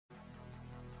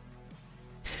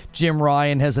Jim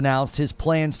Ryan has announced his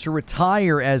plans to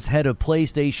retire as head of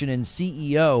PlayStation and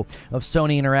CEO of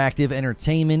Sony Interactive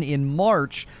Entertainment in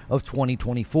March of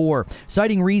 2024,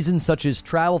 citing reasons such as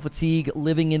travel fatigue,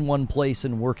 living in one place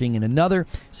and working in another.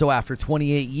 So after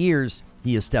 28 years,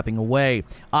 he is stepping away.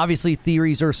 Obviously,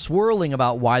 theories are swirling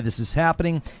about why this is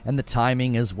happening and the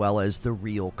timing as well as the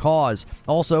real cause.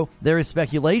 Also, there is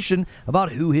speculation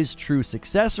about who his true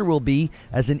successor will be,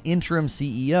 as an interim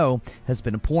CEO has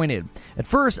been appointed. At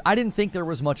first, I didn't think there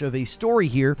was much of a story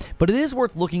here, but it is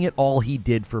worth looking at all he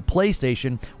did for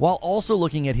PlayStation while also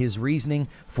looking at his reasoning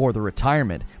for the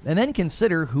retirement, and then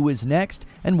consider who is next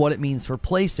and what it means for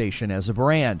PlayStation as a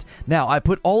brand. Now, I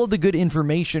put all of the good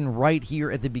information right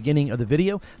here at the beginning of the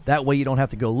video. That way you don't have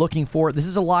to go looking for it. This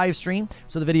is a live stream,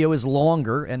 so the video is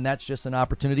longer, and that's just an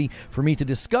opportunity for me to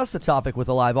discuss the topic with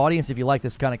a live audience. If you like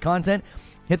this kind of content,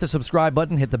 hit the subscribe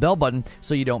button, hit the bell button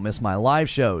so you don't miss my live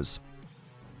shows.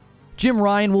 Jim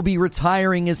Ryan will be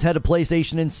retiring as head of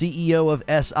PlayStation and CEO of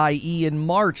SIE in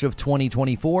March of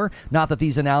 2024. Not that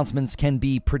these announcements can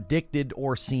be predicted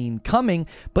or seen coming,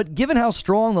 but given how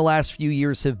strong the last few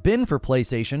years have been for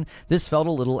PlayStation, this felt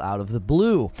a little out of the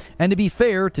blue. And to be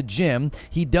fair to Jim,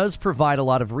 he does provide a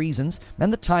lot of reasons,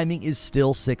 and the timing is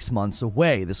still 6 months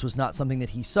away. This was not something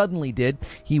that he suddenly did.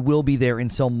 He will be there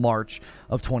until March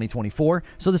of 2024,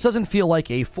 so this doesn't feel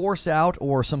like a force out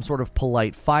or some sort of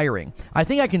polite firing. I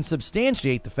think I can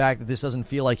substantiate the fact that this doesn't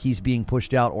feel like he's being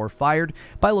pushed out or fired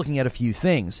by looking at a few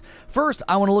things. First,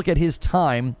 I want to look at his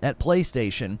time at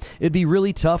PlayStation. It'd be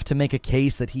really tough to make a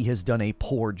case that he has done a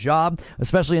poor job,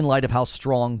 especially in light of how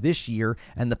strong this year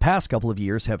and the past couple of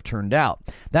years have turned out.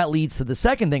 That leads to the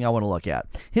second thing I want to look at,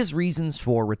 his reasons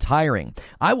for retiring.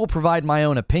 I will provide my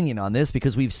own opinion on this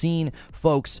because we've seen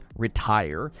folks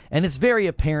retire, and it's very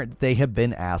apparent that they have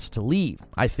been asked to leave.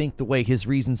 I think the way his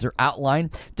reasons are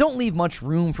outlined don't leave much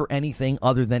room for anything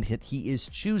other than he is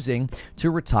choosing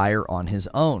to retire on his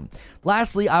own.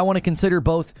 Lastly, I want to consider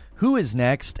both who is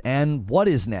next and what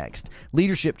is next.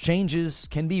 Leadership changes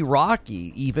can be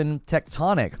rocky, even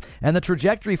tectonic, and the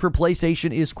trajectory for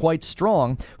PlayStation is quite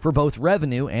strong for both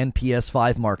revenue and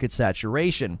PS5 market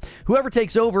saturation. Whoever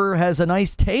takes over has a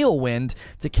nice tailwind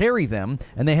to carry them,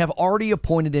 and they have already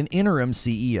appointed an interim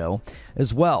CEO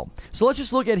as well. So let's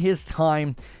just look at his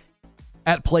time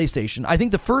at PlayStation. I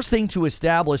think the first thing to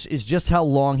establish is just how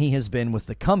long he has been with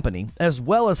the company, as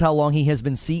well as how long he has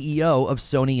been CEO of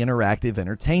Sony Interactive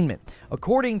Entertainment.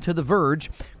 According to The Verge,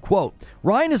 quote,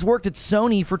 Ryan has worked at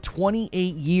Sony for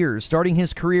 28 years, starting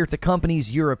his career at the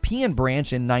company's European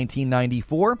branch in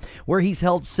 1994, where he's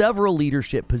held several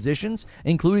leadership positions,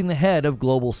 including the head of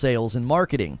global sales and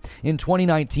marketing. In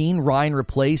 2019, Ryan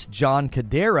replaced John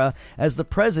Cadera as the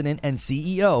president and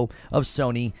CEO of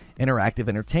Sony Interactive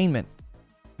Entertainment.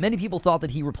 Many people thought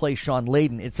that he replaced Sean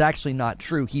Layden. It's actually not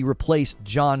true. He replaced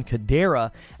John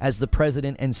Cadera as the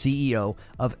president and CEO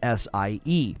of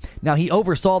SIE. Now, he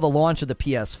oversaw the launch of the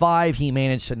PS5. He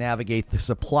managed to navigate the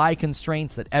supply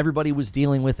constraints that everybody was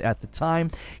dealing with at the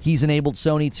time. He's enabled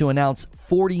Sony to announce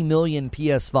 40 million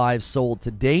PS5s sold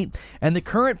to date, and the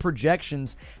current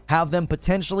projections have them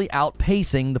potentially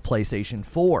outpacing the PlayStation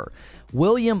 4.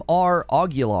 William R.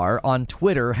 Aguilar on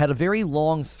Twitter had a very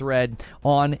long thread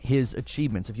on his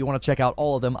achievements. If you want to check out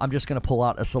all of them, I'm just going to pull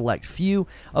out a select few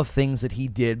of things that he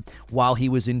did while he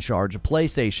was in charge of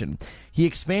PlayStation. He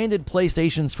expanded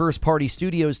PlayStation's first-party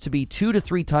studios to be 2 to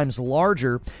 3 times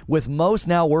larger, with most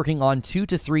now working on 2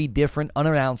 to 3 different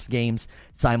unannounced games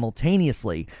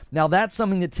simultaneously. Now, that's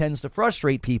something that tends to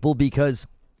frustrate people because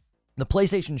the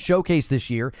PlayStation Showcase this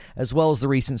year, as well as the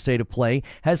recent State of Play,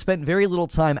 has spent very little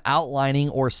time outlining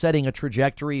or setting a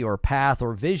trajectory or path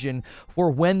or vision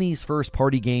for when these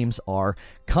first-party games are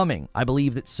coming. I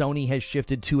believe that Sony has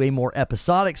shifted to a more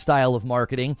episodic style of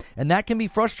marketing, and that can be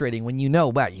frustrating when you know,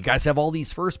 wow, you guys have all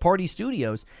these first-party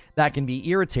studios. That can be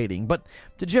irritating. But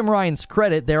to Jim Ryan's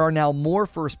credit, there are now more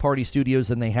first-party studios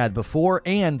than they had before,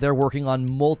 and they're working on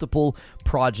multiple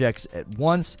projects at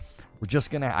once. We're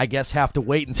just going to, I guess, have to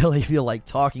wait until they feel like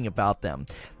talking about them.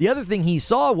 The other thing he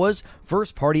saw was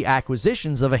first-party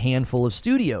acquisitions of a handful of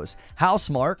studios.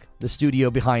 Housemarque, the studio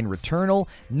behind Returnal,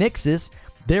 Nixxes,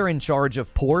 they're in charge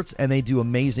of ports, and they do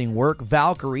amazing work.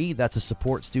 Valkyrie, that's a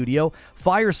support studio.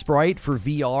 Firesprite for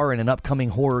VR and an upcoming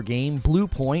horror game.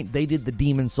 Bluepoint, they did the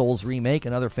Demon's Souls remake,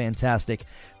 another fantastic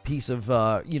piece of,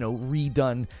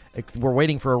 redone. We're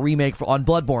waiting for a remake on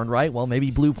Bloodborne, right? Well, maybe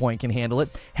Bluepoint can handle it.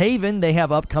 Haven, they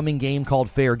have upcoming game called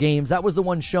Fair Games. That was the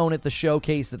one shown at the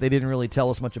showcase that they didn't really tell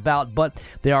us much about, but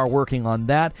they are working on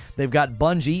that. They've got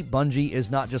Bungie. Bungie is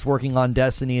not just working on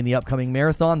Destiny and the upcoming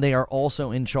Marathon. They are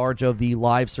also in charge of the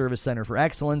Live Service Center for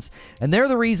Excellence, and they're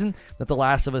the reason that The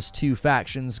Last of Us 2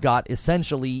 factions got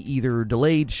essentially either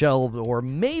delayed, shelved, or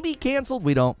maybe canceled.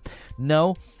 We don't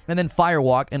know. And then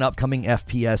Firewalk, an upcoming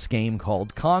FPS game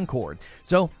called Concord.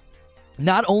 So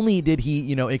not only did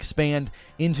he, expand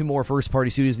into more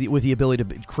first-party studios with the ability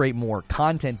to create more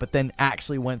content, but then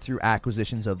actually went through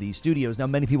acquisitions of these studios. Now,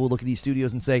 many people look at these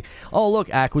studios and say, oh, look,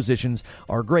 acquisitions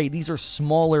are great. These are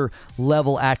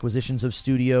smaller-level acquisitions of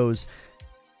studios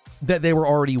that they were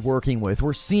already working with.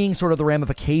 We're seeing sort of the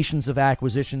ramifications of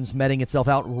acquisitions meting itself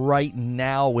out right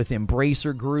now with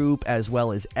Embracer Group as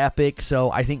well as Epic.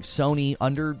 So I think Sony,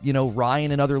 under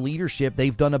Ryan and other leadership,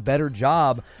 they've done a better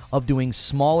job of doing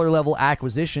smaller level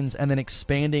acquisitions and then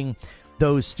expanding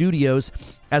those studios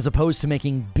as opposed to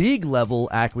making big level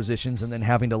acquisitions and then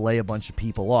having to lay a bunch of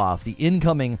people off. The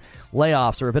incoming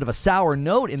layoffs are a bit of a sour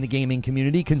note in the gaming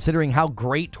community, considering how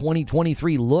great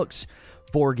 2023 looks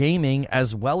for gaming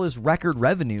as well as record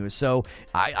revenue. So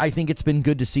I think it's been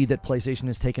good to see that PlayStation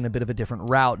has taken a bit of a different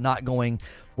route, not going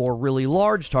for really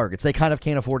large targets. They kind of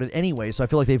can't afford it anyway, so I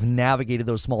feel like they've navigated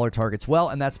those smaller targets well,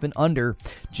 and that's been under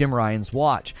Jim Ryan's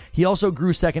watch. He also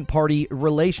grew second-party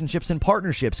relationships and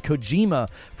partnerships. Kojima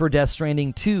for Death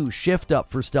Stranding 2, Shift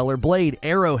Up for Stellar Blade,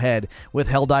 Arrowhead with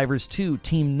Helldivers 2,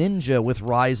 Team Ninja with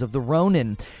Rise of the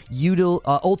Ronin,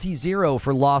 Ulti Zero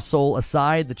for Lost Soul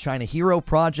Aside, the China Hero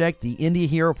Project, the India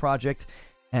Hero Project,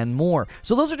 and more.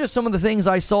 So those are just some of the things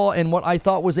I saw in what I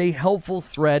thought was a helpful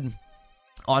thread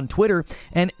on Twitter,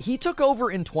 and he took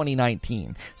over in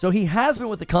 2019. So he has been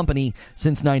with the company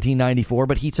since 1994,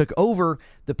 but he took over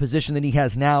the position that he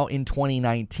has now in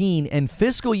 2019, and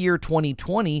fiscal year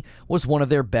 2020 was one of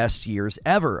their best years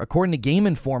ever. According to Game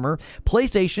Informer,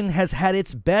 PlayStation has had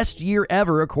its best year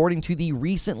ever according to the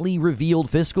recently revealed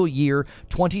fiscal year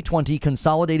 2020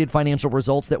 consolidated financial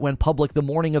results that went public the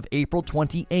morning of April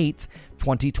 28th,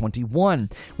 2021,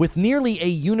 with nearly a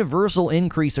universal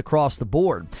increase across the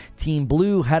board. Team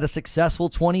Blue had a successful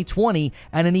 2020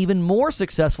 and an even more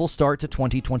successful start to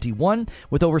 2021,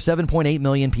 with over 7.8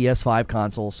 million PS5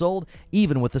 consoles sold,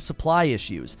 even with the supply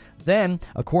issues. Then,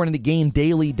 according to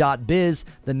GameDaily.biz,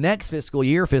 the next fiscal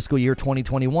year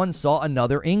 2021, saw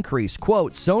another increase.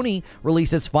 Quote, Sony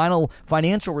released its final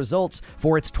financial results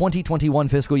for its 2021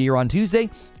 fiscal year on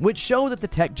Tuesday, which show that the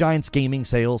tech giant's gaming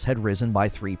sales had risen by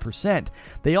 3%.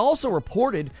 They also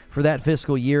reported for that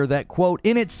fiscal year that, quote,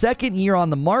 in its second year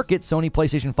on the market, Sony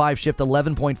PlayStation 5 shipped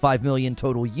 11.5 million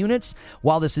total units.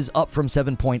 While this is up from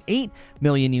 7.8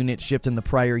 million units shipped in the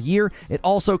prior year, it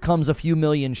also comes a few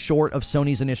million short of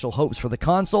Sony's initial hopes for the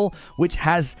console, which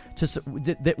was to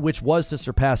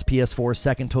surpass PS4's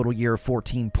second total year of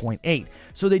 14.8.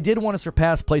 So they did want to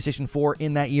surpass PlayStation 4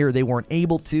 in that year. They weren't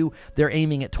able to. They're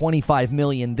aiming at 25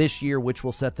 million this year, which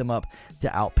will set them up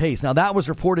to outpace. Now, that was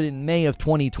reported in May of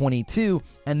 2022,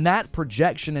 and that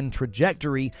projection and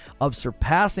trajectory of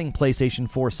surpassing PlayStation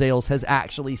 4 sales has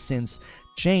actually since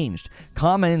changed.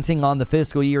 Commenting on the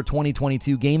fiscal year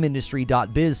 2022,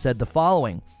 GameIndustry.biz said the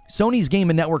following: Sony's Game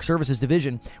and Network Services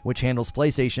division, which handles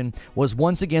PlayStation, was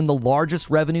once again the largest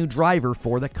revenue driver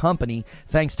for the company,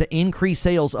 thanks to increased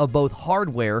sales of both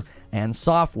hardware and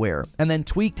software. And then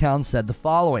Tweaktown said the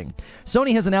following: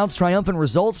 Sony has announced triumphant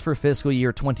results for fiscal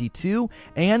year 22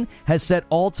 and has set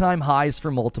all-time highs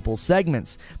for multiple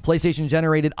segments. PlayStation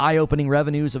generated eye-opening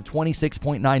revenues of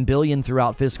 $26.9 billion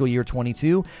throughout fiscal year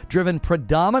 22, driven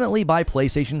predominantly by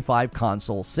PlayStation 5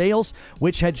 console sales,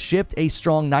 which had shipped a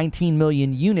strong 19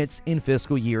 million units in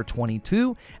fiscal year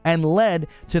 22 and led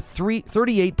to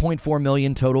 38.4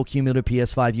 million total cumulative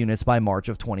PS5 units by March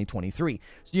of 2023.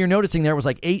 So you're noticing there was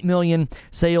like 8 million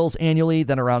sales annually,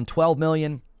 then around 12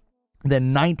 million,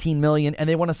 then 19 million, and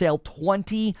they want to sell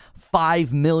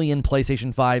 25 million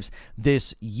PlayStation 5s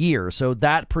this year. So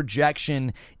that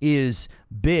projection is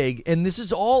big, and this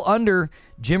is all under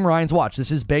Jim Ryan's watch. This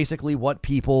is basically what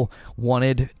people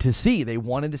wanted to see. They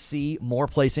wanted to see more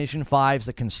PlayStation 5s.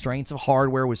 The constraints of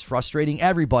hardware was frustrating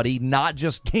everybody, not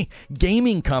just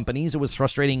gaming companies. It was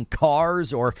frustrating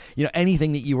cars or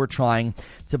anything that you were trying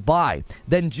to buy.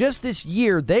 Then just this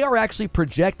year, they are actually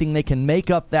projecting they can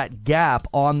make up that gap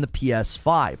on the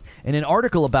PS5. In an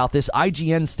article about this,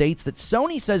 IGN states that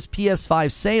Sony says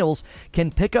PS5 sales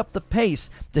can pick up the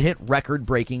pace to hit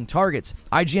record-breaking targets.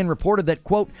 IGN reported that,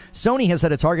 quote, Sony has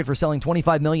set a target for selling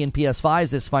 25 million PS5s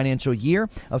this financial year,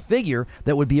 a figure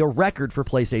that would be a record for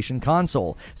PlayStation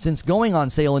console. Since going on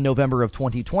sale in November of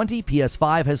 2020,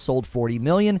 PS5 has sold 40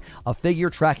 million, a figure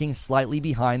tracking slightly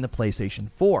behind the PlayStation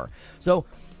 4. So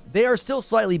they are still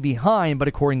slightly behind, but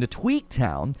according to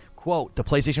Tweaktown, quote, the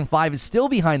PlayStation 5 is still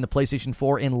behind the PlayStation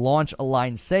 4 in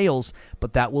launch-aligned sales,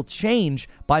 but that will change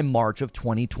by March of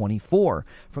 2024.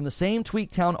 From the same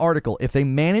Tweaktown article, if they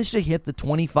manage to hit the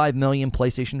 25 million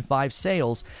PlayStation 5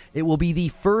 sales, it will be the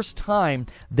first time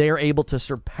they're able to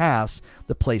surpass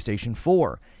the PlayStation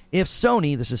 4. If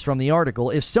Sony, this is from the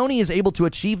article, if Sony is able to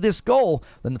achieve this goal,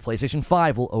 then the PlayStation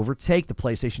 5 will overtake the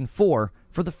PlayStation 4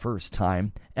 for the first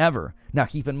time ever. Now,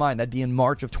 keep in mind, that'd be in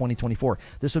March of 2024.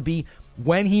 This would be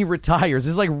when he retires.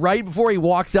 This is like right before he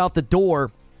walks out the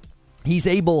door. He's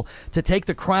able to take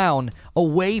the crown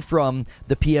away from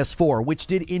the PS4, which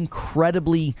did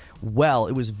incredibly well.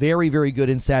 It was very, very good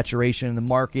in saturation in the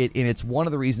market, and it's one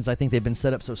of the reasons I think they've been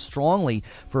set up so strongly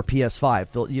for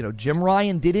PS5. You know, Jim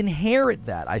Ryan did inherit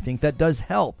that. I think that does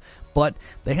help. But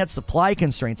they had supply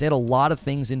constraints. They had a lot of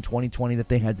things in 2020 that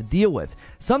they had to deal with.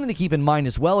 Something to keep in mind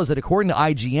as well is that according to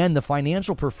IGN, the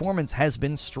financial performance has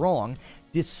been strong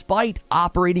despite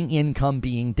operating income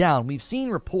being down. We've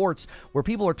seen reports where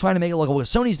people are trying to make it look like, well,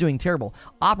 Sony's doing terrible.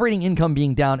 Operating income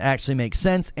being down actually makes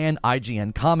sense, and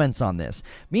IGN comments on this.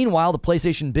 Meanwhile, the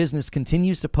PlayStation business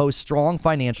continues to post strong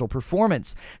financial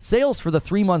performance. Sales for the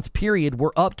 3-month period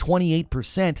were up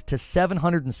 28% to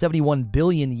 771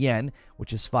 billion yen,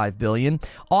 which is 5 billion,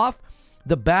 off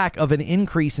the back of an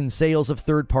increase in sales of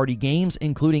third-party games,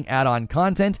 including add-on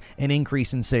content, an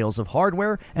increase in sales of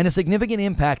hardware, and a significant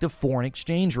impact of foreign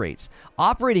exchange rates.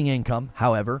 Operating income,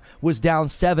 however, was down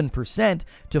 7%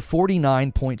 to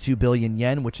 49.2 billion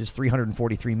yen, which is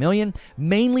 343 million,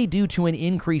 mainly due to an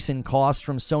increase in costs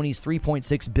from Sony's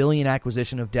 3.6 billion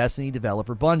acquisition of Destiny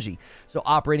developer Bungie. So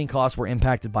operating costs were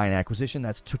impacted by an acquisition.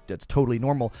 That's totally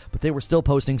normal, but they were still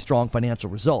posting strong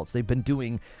financial results. They've been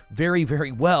doing very,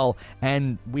 very well,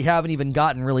 and we haven't even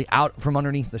gotten really out from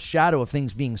underneath the shadow of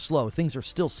things being slow. Things are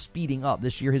still speeding up.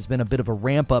 This year has been a bit of a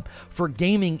ramp up for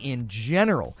gaming in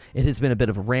general. It has been a bit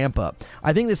of a ramp up.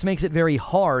 I think this makes it very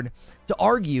hard to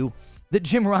argue that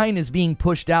Jim Ryan is being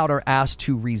pushed out or asked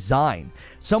to resign.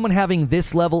 Someone having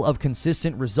this level of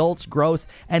consistent results, growth,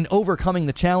 and overcoming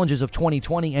the challenges of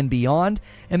 2020 and beyond,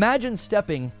 imagine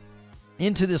stepping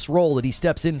into this role that he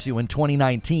steps into in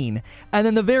 2019, and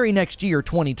then the very next year,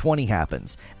 2020,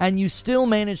 happens, and you still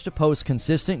manage to post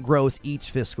consistent growth each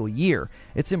fiscal year.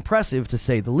 It's impressive, to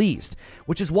say the least,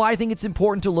 which is why I think it's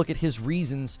important to look at his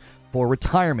reasons for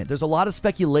retirement. There's a lot of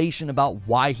speculation about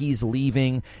why he's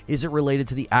leaving. Is it related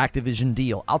to the Activision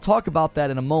deal? I'll talk about that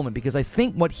in a moment, because I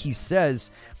think what he says,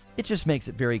 it just makes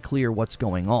it very clear what's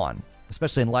going on,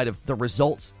 especially in light of the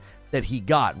results that he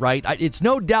got, right? It's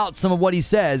no doubt some of what he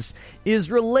says is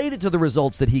related to the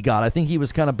results that he got. I think he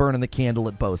was kind of burning the candle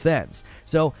at both ends.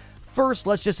 So first,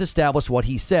 let's just establish what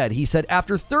he said. He said,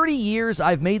 after 30 years,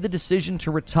 I've made the decision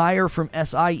to retire from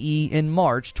SIE in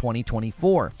March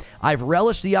 2024. I've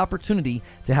relished the opportunity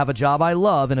to have a job I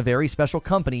love in a very special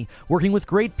company, working with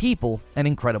great people and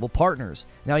incredible partners.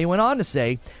 Now, he went on to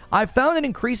say, I've found it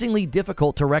increasingly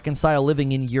difficult to reconcile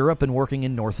living in Europe and working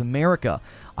in North America.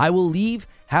 I will leave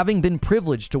having been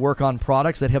privileged to work on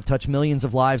products that have touched millions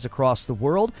of lives across the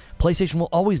world. PlayStation will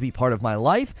always be part of my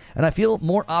life, and I feel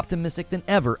more optimistic than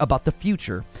ever about the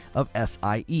future of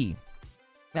SIE.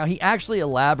 Now, he actually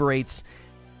elaborates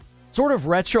sort of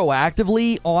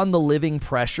retroactively on the living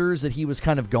pressures that he was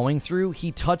kind of going through.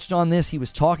 He touched on this. He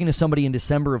was talking to somebody in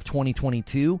December of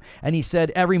 2022, and he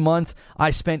said, every month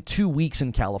I spent 2 weeks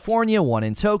in California, 1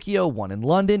 in Tokyo, 1 in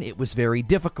London. It was very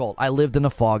difficult. I lived in a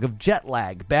fog of jet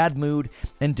lag, bad mood,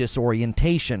 and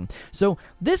disorientation. So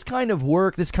this kind of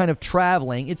work, this kind of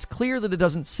traveling, it's clear that it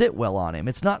doesn't sit well on him.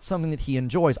 It's not something that he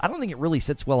enjoys. I don't think it really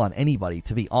sits well on anybody,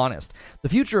 to be honest. The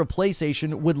future of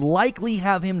PlayStation would likely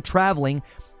have him traveling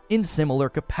in similar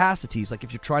capacities. Like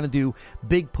if you're trying to do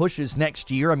big pushes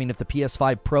next year, I mean, if the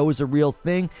PS5 Pro is a real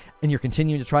thing and you're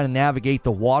continuing to try to navigate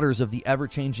the waters of the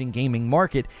ever-changing gaming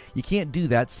market, you can't do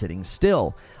that sitting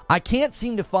still. I can't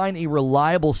seem to find a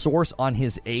reliable source on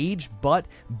his age, but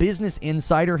Business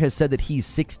Insider has said that he's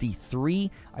 63.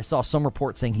 I saw some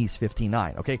reports saying he's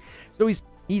 59, okay? So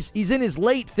he's in his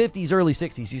late 50s, early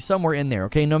 60s. He's somewhere in there,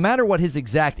 okay? No matter what his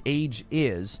exact age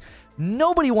is,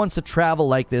 Nobody wants to travel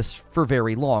like this for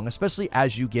very long, especially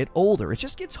as you get older. It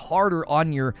just gets harder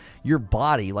on your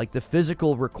body, like the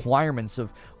physical requirements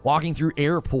of walking through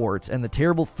airports and the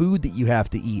terrible food that you have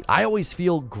to eat. I always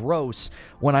feel gross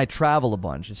when I travel a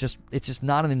bunch. It's just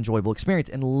not an enjoyable experience.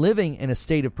 And living in a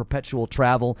state of perpetual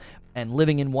travel and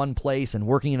living in one place and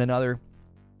working in another,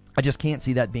 I just can't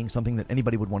see that being something that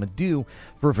anybody would want to do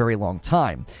for a very long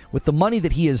time. With the money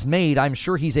that he has made, I'm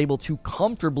sure he's able to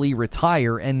comfortably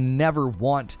retire and never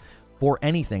want for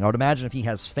anything. I would imagine if he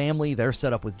has family, they're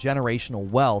set up with generational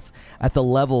wealth at the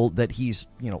level that he's,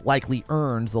 likely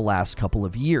earned the last couple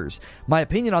of years. My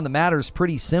opinion on the matter is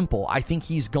pretty simple. I think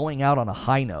he's going out on a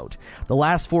high note. The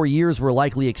last 4 years were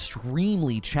likely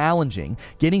extremely challenging.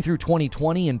 Getting through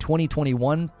 2020 and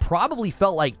 2021 probably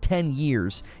felt like 10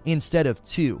 years instead of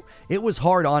 2. It was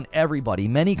hard on everybody.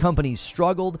 Many companies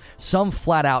struggled. Some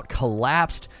flat out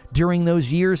collapsed during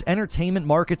those years. Entertainment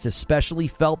markets especially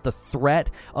felt the threat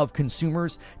of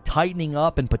consumers tightening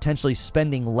up and potentially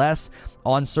spending less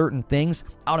on certain things.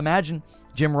 I would imagine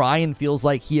Jim Ryan feels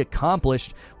like he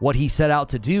accomplished what he set out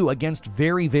to do against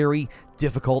very, very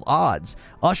difficult odds.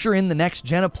 Usher in the next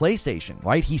gen of PlayStation,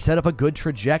 right? He set up a good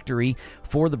trajectory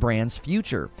for the brand's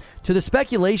future. To the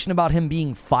speculation about him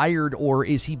being fired or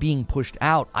is he being pushed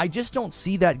out, I just don't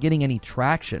see that getting any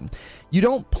traction. You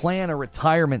don't plan a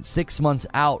retirement 6 months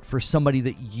out for somebody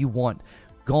that you want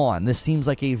gone. This seems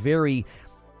like a very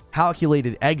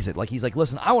calculated exit. Like he's like,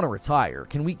 listen, I want to retire.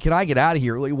 Can I get out of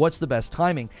here? What's the best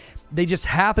timing? They just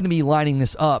happen to be lining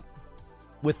this up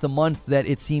with the month that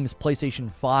it seems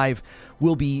PlayStation 5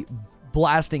 will be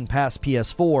blasting past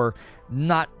PS4,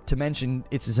 not to mention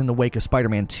it's in the wake of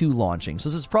Spider-Man 2 launching. So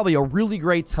this is probably a really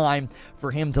great time for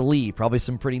him to leave. Probably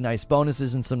some pretty nice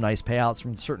bonuses and some nice payouts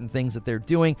from certain things that they're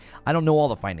doing. I don't know all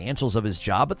the financials of his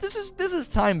job, but this is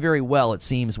timed very well, it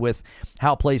seems, with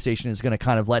how PlayStation is going to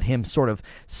kind of let him sort of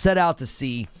set out to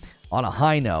sea on a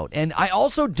high note. And I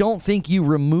also don't think you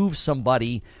remove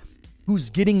somebody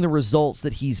who's getting the results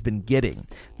that he's been getting.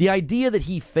 The idea that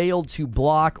he failed to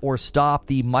block or stop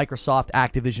the Microsoft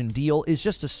Activision deal is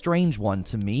just a strange one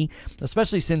to me,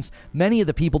 especially since many of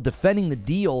the people defending the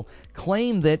deal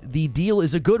claim that the deal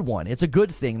is a good one. It's a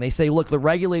good thing. They say, look, the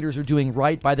regulators are doing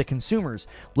right by the consumers.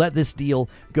 Let this deal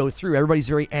go through. Everybody's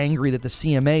very angry that the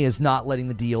CMA is not letting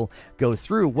the deal go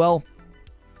through. Well,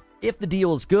 if the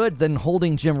deal is good, then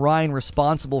holding Jim Ryan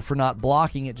responsible for not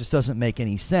blocking it just doesn't make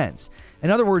any sense.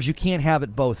 In other words, you can't have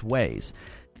it both ways.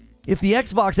 If the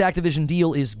Xbox Activision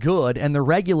deal is good and the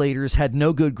regulators had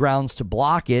no good grounds to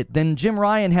block it, then Jim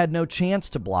Ryan had no chance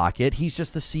to block it. He's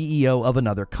just the CEO of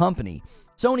another company.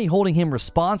 Sony holding him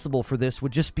responsible for this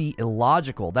would just be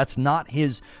illogical. That's not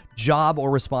his job or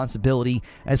responsibility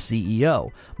as CEO.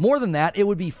 More than that, it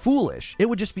would be foolish. It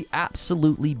would just be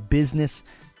absolutely business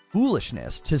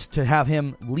foolishness to have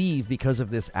him leave because of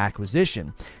this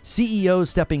acquisition. CEOs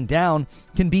stepping down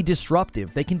can be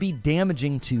disruptive. They can be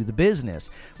damaging to the business.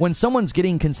 When someone's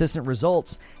getting consistent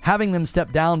results, having them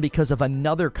step down because of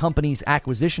another company's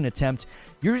acquisition attempt,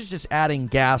 you're just adding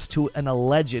gas to an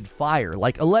alleged fire.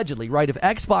 Like, allegedly, right? If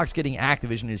Xbox getting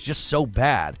Activision is just so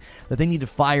bad that they need to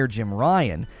fire Jim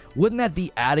Ryan, wouldn't that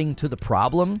be adding to the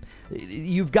problem?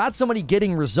 You've got somebody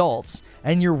getting results,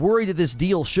 and you're worried that this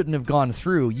deal shouldn't have gone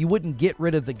through. You wouldn't get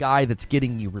rid of the guy that's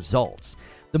getting you results.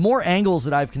 The more angles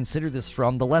that I've considered this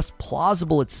from, the less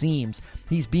plausible it seems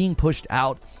he's being pushed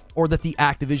out or that the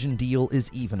Activision deal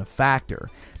is even a factor.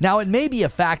 Now, it may be a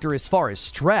factor as far as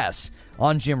stress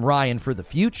on Jim Ryan for the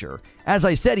future. As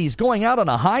I said, he's going out on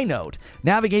a high note.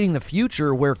 Navigating the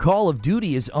future where Call of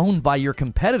Duty is owned by your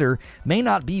competitor may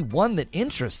not be one that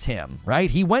interests him,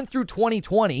 right? He went through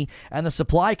 2020 and the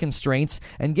supply constraints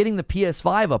and getting the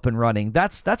PS5 up and running.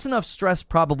 That's enough stress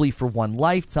probably for one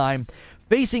lifetime.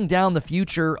 Facing down the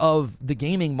future of the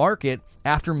gaming market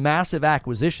after massive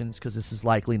acquisitions, because this is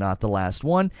likely not the last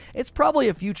one, it's probably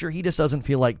a future he just doesn't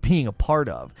feel like being a part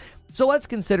of. So let's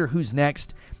consider who's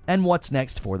next and what's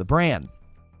next for the brand.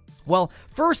 Well,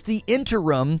 first, the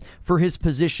interim for his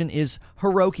position is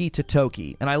Hiroki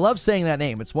Totoki. And I love saying that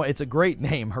name. It's a great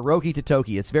name, Hiroki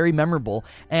Totoki. It's very memorable.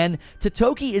 And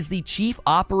Totoki is the Chief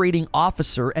Operating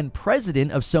Officer and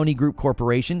President of Sony Group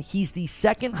Corporation. He's the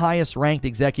second highest ranked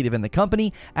executive in the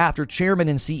company after Chairman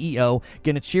and CEO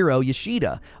Genichiro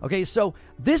Yoshida. Okay, so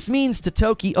this means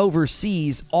Totoki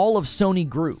oversees all of Sony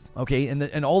Group, okay,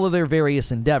 and all of their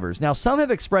various endeavors. Now, some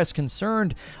have expressed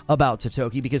concern about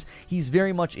Totoki because he's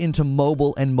very much into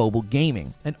mobile and mobile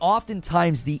gaming. And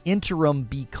oftentimes the interim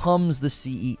becomes the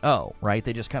CEO, right?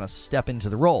 They just kind of step into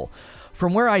the role.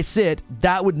 From where I sit,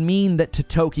 that would mean that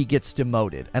Totoki gets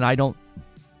demoted, and I don't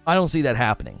see that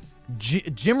happening.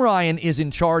 Jim Ryan is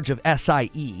in charge of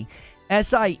SIE.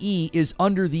 SIE is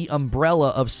under the umbrella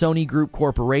of Sony Group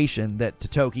Corporation that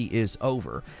Totoki is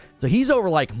over. So he's over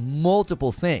like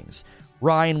multiple things.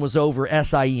 Ryan was over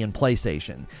SIE and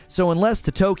PlayStation. So unless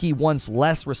Totoki wants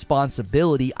less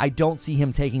responsibility, I don't see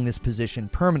him taking this position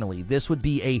permanently. This would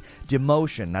be a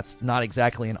demotion. That's not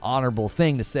exactly an honorable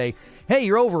thing to say, hey,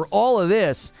 you're over all of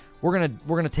this. We're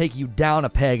gonna take you down a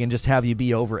peg and just have you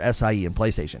be over SIE and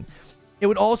PlayStation. It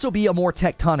would also be a more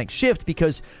tectonic shift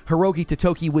because Hiroki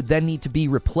Totoki would then need to be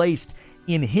replaced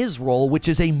in his role, which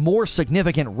is a more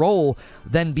significant role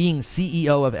than being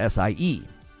CEO of SIE.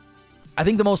 I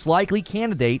think the most likely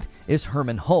candidate is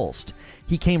Herman Hulst.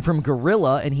 He came from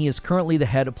Guerrilla, and he is currently the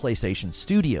head of PlayStation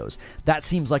Studios. That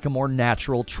seems like a more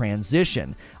natural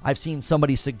transition. I've seen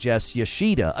somebody suggest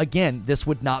Yoshida. Again, this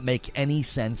would not make any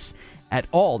sense at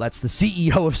all. That's the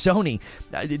CEO of Sony.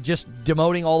 Just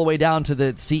demoting all the way down to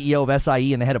the CEO of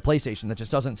SIE and the head of PlayStation. That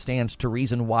just doesn't stand to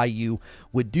reason why you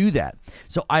would do that.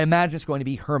 So I imagine it's going to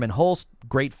be Herman Hulst.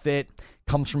 Great fit.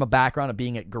 Comes from a background of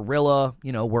being at Guerrilla,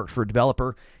 worked for a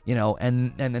developer,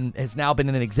 and then has now been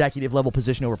in an executive level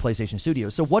position over PlayStation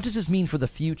Studios. So what does this mean for the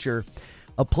future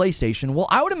of PlayStation? Well,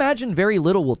 I would imagine very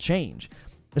little will change,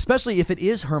 especially if it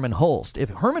is Herman Hulst. If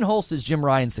Herman Hulst is Jim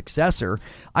Ryan's successor,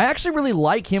 I actually really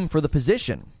like him for the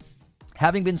position.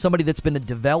 Having been somebody that's been a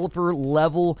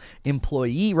developer-level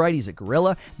employee, right? He's a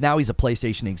Guerrilla. Now he's a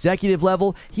PlayStation executive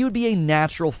level. He would be a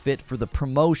natural fit for the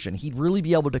promotion. He'd really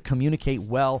be able to communicate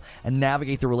well and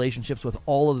navigate the relationships with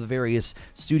all of the various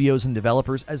studios and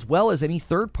developers, as well as any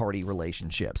third-party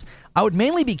relationships. I would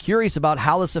mainly be curious about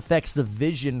how this affects the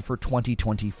vision for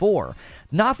 2024.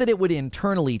 Not that it would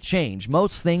internally change.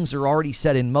 Most things are already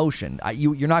set in motion.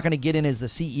 You're not going to get in as the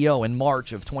CEO in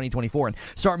March of 2024 and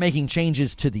start making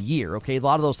changes to the year, okay? A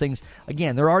lot of those things,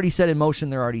 again, they're already set in motion.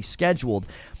 They're already scheduled.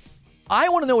 I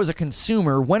want to know as a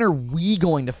consumer, when are we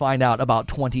going to find out about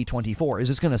 2024? Is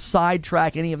this going to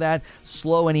sidetrack any of that,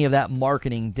 slow any of that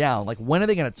marketing down? Like, when are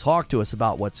they going to talk to us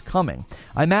about what's coming?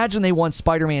 I imagine they want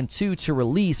Spider-Man 2 to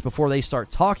release before they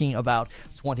start talking about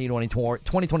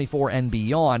 2024 and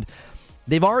beyond.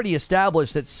 They've already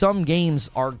established that some games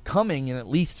are coming in at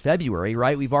least February,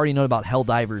 right? We've already known about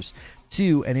Helldivers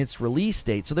 2 and its release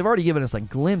date. So they've already given us a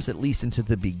glimpse at least into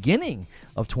the beginning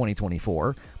of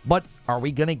 2024. But are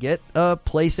we going to get a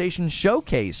PlayStation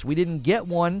showcase? We didn't get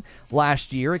one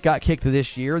last year. It got kicked to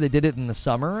this year. They did it in the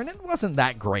summer, and it wasn't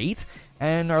that great.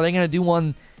 And are they going to do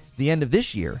one the end of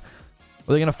this year?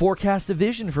 Are they going to forecast a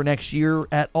vision for next year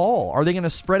at all? Are they going to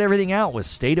spread everything out with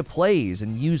state of plays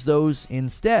and use those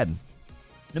instead?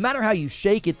 No matter how you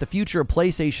shake it, the future of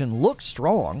PlayStation looks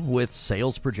strong with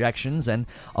sales projections and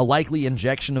a likely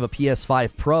injection of a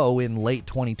PS5 Pro in late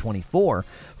 2024.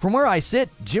 From where I sit,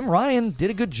 Jim Ryan did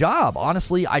a good job.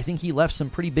 Honestly, I think he left some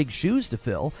pretty big shoes to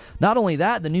fill. Not only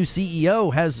that, the new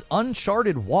CEO has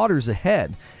uncharted waters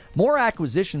ahead. More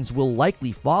acquisitions will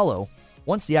likely follow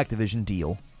once the Activision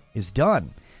deal is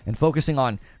done. And focusing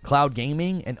on cloud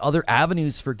gaming and other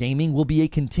avenues for gaming will be a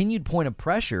continued point of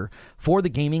pressure for the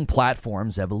gaming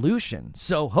platform's evolution.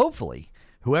 So hopefully,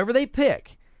 whoever they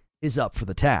pick is up for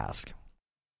the task.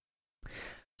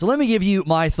 So let me give you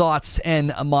my thoughts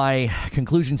and my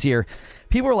conclusions here.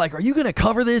 People are like, are you going to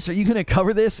cover this? Are you going to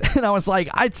cover this? And I was like,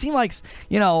 it seemed like,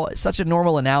 such a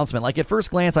normal announcement. Like, at first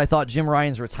glance, I thought Jim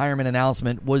Ryan's retirement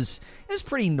announcement was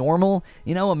pretty normal.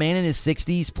 A man in his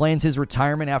 60s plans his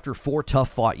retirement after 4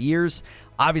 tough-fought years.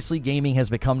 Obviously, gaming has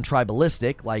become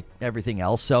tribalistic, like everything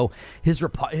else, so his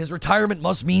retirement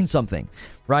must mean something,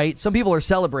 right? Some people are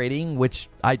celebrating, which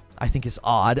I think is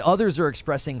odd. Others are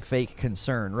expressing fake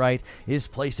concern, right? Is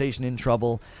PlayStation in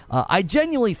trouble? I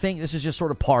genuinely think this is just sort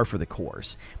of par for the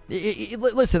course.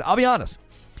 Listen, I'll be honest.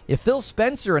 If Phil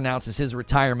Spencer announces his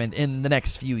retirement in the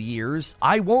next few years,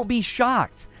 I won't be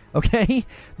shocked. Okay?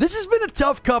 This has been a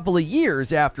tough couple of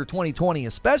years after 2020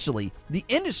 especially. The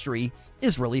industry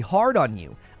is really hard on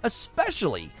you,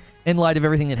 especially in light of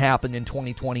everything that happened in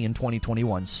 2020 and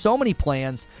 2021. So many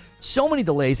plans, so many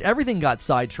delays, everything got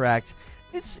sidetracked.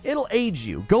 It'll age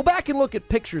you. Go back and look at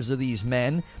pictures of these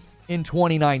men in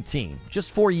 2019, just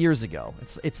 4 years ago.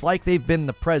 It's like they've been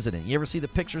the president. You ever see the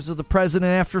pictures of the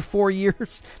president after 4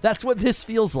 years? That's what this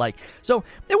feels like. So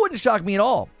it wouldn't shock me at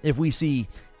all if we see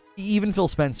even Phil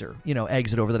Spencer,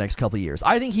 exit over the next couple of years.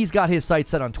 I think he's got his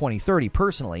sights set on 2030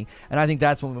 personally, and I think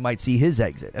that's when we might see his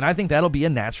exit. And I think that'll be a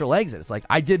natural exit. It's like,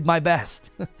 I did my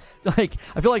best. I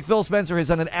feel like Phil Spencer has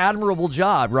done an admirable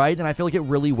job, right? And I feel like it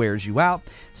really wears you out.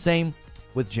 Same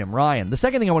with Jim Ryan. The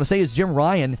second thing I want to say is Jim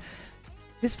Ryan,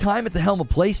 his time at the helm of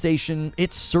PlayStation,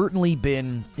 it's certainly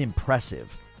been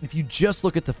impressive. if you just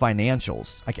look at the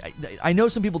financials, I know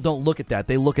some people don't look at that.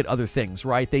 They look at other things,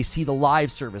 right? They see the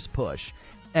live service push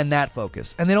and that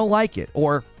focus, and they don't like it.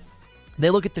 Or they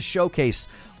look at the showcase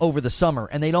over the summer,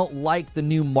 and they don't like the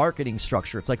new marketing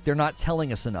structure. It's like they're not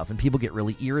telling us enough, and people get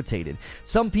really irritated.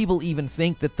 Some people even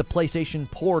think that the PlayStation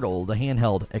Portal, the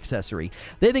handheld accessory,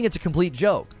 they think it's a complete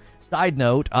joke. Side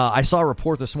note, I saw a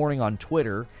report this morning on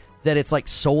Twitter that it's like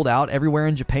sold out everywhere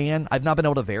in Japan. I've not been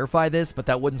able to verify this, but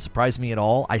that wouldn't surprise me at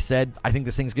all. I said, I think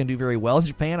this thing's going to do very well in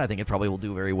Japan. I think it probably will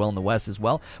do very well in the West as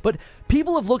well. But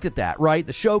people have looked at that, right?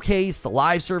 The showcase, the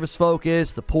live service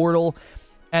focus, the portal,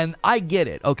 and I get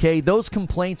it, okay? Those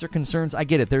complaints or concerns, I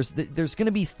get it. There's going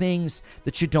to be things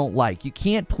that you don't like. You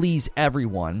can't please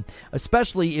everyone,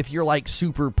 especially if you're like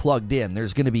super plugged in.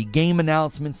 There's going to be game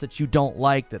announcements that you don't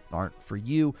like that aren't for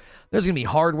you. There's going to be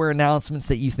hardware announcements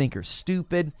that you think are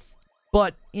stupid.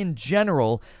 But in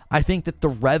general, I think that the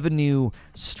revenue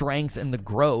strength and the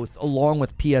growth, along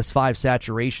with PS5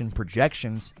 saturation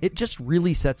projections, it just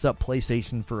really sets up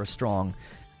PlayStation for a strong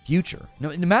future.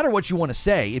 No matter what you want to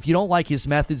say, if you don't like his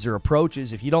methods or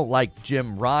approaches, if you don't like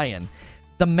Jim Ryan,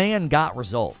 the man got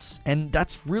results. And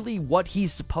that's really what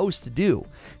he's supposed to do.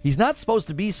 He's not supposed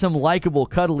to be some likable,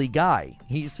 cuddly guy.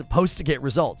 He's supposed to get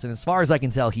results. And as far as I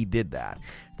can tell, he did that.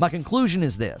 My conclusion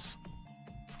is this.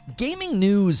 Gaming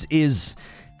news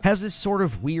has this sort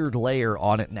of weird layer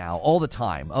on it now all the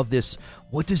time of this,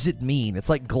 what does it mean? It's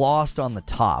like glossed on the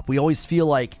top. We always feel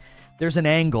like there's an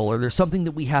angle or there's something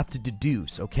that we have to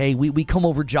deduce, okay? We come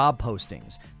over job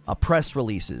postings, press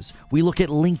releases. We look at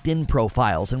LinkedIn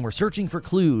profiles and we're searching for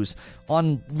clues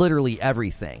on literally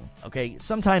everything, okay?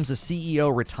 Sometimes a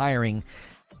CEO retiring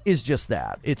is just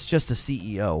that. It's just a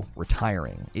CEO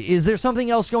retiring. Is there something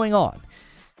else going on?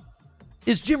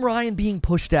 Is Jim Ryan being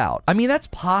pushed out? I mean, that's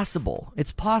possible.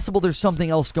 It's possible there's something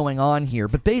else going on here.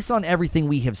 But based on everything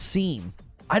we have seen,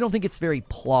 I don't think it's very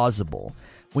plausible.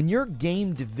 When your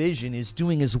game division is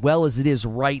doing as well as it is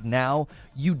right now,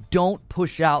 you don't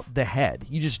push out the head.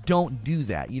 You just don't do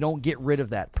that. You don't get rid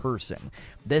of that person.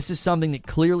 This is something that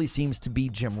clearly seems to be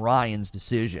Jim Ryan's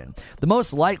decision. The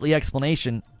most likely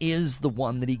explanation is the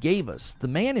one that he gave us. The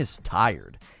man is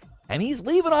tired, and he's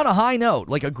leaving on a high note.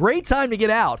 Like, a great time to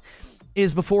get out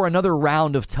is before another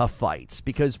round of tough fights,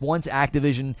 because once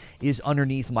Activision is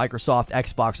underneath Microsoft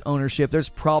Xbox ownership, there's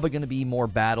probably going to be more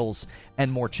battles and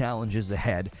more challenges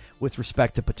ahead with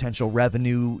respect to potential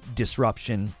revenue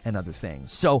disruption and other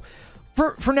things. So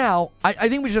for now, I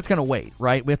think we're just going to wait,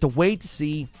 right? We have to wait to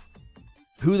see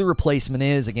who the replacement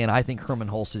is. Again, I think Herman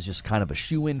Hulst is just kind of a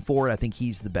shoe-in for it. I think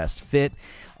he's the best fit.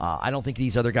 I don't think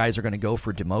these other guys are going to go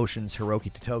for demotions,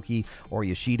 Hiroki Totoki or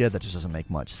Yoshida. That just doesn't make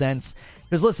much sense.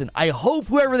 Because listen, I hope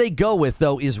whoever they go with,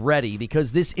 though, is ready,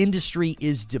 because this industry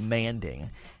is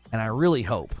demanding. And I really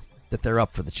hope that they're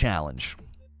up for the challenge.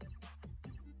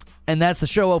 And that's the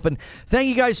show open. Thank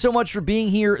you guys so much for being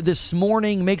here this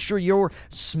morning. Make sure you're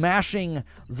smashing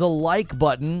the like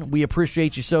button. We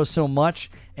appreciate you so much.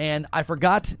 And I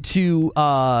forgot to,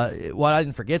 I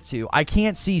didn't forget to. I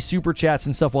can't see super chats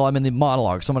and stuff while I'm in the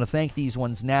monologue, so I'm going to thank these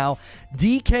ones now.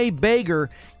 DK Bager,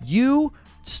 you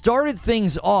started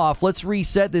things off. Let's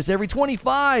reset this. Every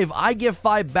 25, I give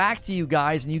 5 back to you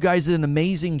guys, and you guys did an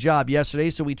amazing job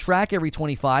yesterday, so we track every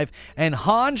 25. And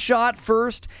Han shot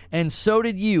first, and so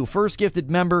did you. First gifted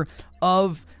member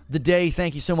of the day.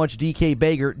 Thank you so much, DK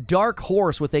Bager. Dark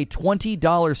Horse with a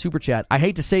 $20 super chat. I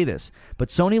hate to say this, but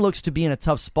Sony looks to be in a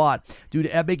tough spot due to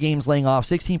Epic Games laying off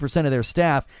 16% of their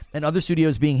staff and other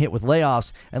studios being hit with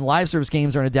layoffs, and live service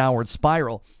games are in a downward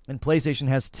spiral, and PlayStation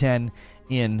has 10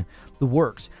 in the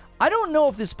works. I don't know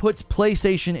if this puts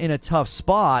PlayStation in a tough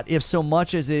spot, if so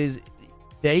much as is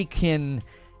they can,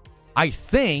 I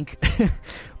think,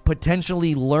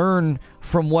 potentially learn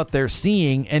from what they're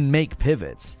seeing and make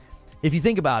pivots. If you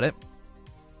think about it,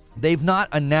 they've not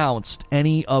announced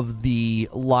any of the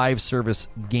live service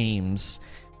games.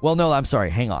 Well, no, I'm sorry.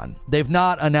 Hang on. They've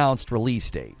not announced release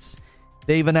dates.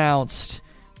 They've announced,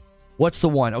 what's the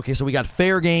one? Okay, so we got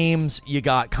Fair Games, you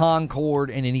got Concord,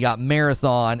 and then you got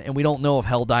Marathon, and we don't know if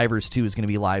Helldivers 2 is going to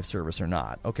be live service or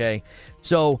not, okay?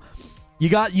 So you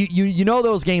got you know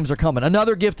those games are coming.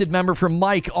 Another gifted member from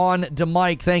Mike on to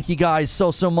Mike. Thank you guys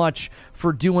so much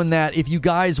for doing that. If you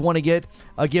guys want to get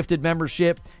a gifted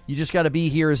membership, you just got to be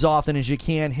here as often as you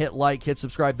can. Hit like, hit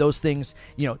subscribe, those things.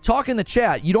 You know, talk in the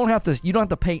chat. You don't have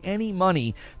to pay any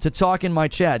money to talk in my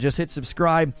chat. Just hit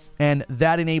subscribe, and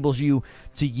that enables you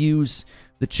to use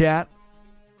the chat.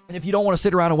 And if you don't want to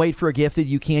sit around and wait for a gifted,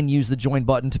 you can use the join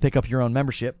button to pick up your own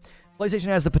membership. PlayStation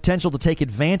has the potential to take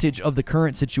advantage of the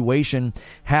current situation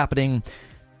happening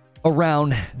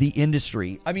around the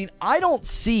industry. I mean, I don't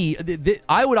see...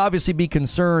 I would obviously be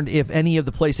concerned if any of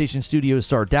the PlayStation studios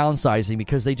start downsizing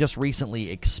because they just recently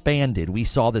expanded. We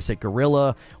saw this at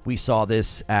Guerrilla. We saw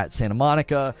this at Santa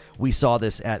Monica. We saw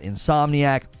this at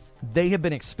Insomniac. They have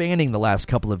been expanding the last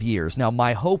couple of years. Now,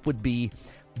 my hope would be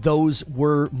those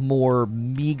were more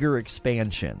meager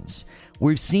expansions.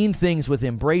 We've seen things with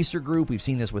Embracer Group. We've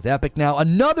seen this with Epic now.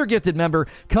 Another gifted member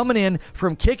coming in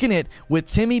from Kicking It with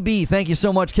Timmy B. Thank you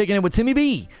so much, Kicking It with Timmy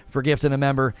B, for gifting a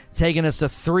member, taking us to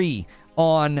 3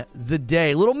 on the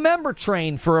day. Little member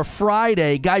train for a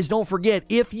Friday. Guys, don't forget,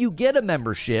 if you get a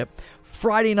membership,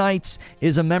 Friday nights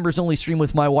is a members-only stream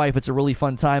with my wife. It's a really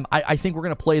fun time. I think we're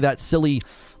going to play that silly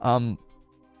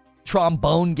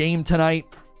trombone game tonight.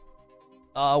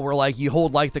 Where like you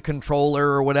hold like the controller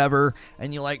or whatever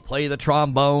and you like play the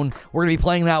trombone. We're gonna be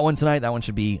playing that one tonight. That one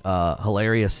should be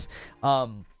hilarious. I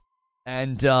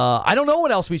don't know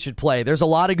what else we should play. There's a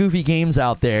lot of goofy games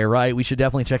out there, right? We should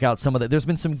definitely check out some of that. There's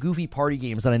been some goofy party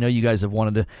games that I know you guys have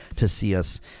wanted to see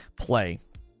us play.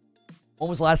 When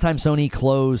was the last time Sony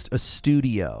closed a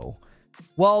studio?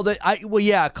 Well,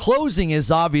 closing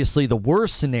is obviously the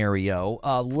worst scenario.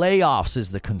 Layoffs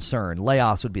is the concern.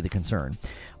 Layoffs would be the concern.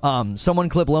 Someone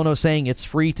clip Lono saying it's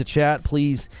free to chat,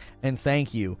 please and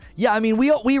thank you. Yeah, I mean,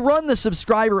 we run the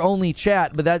subscriber-only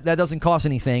chat, but that doesn't cost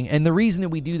anything. And the reason that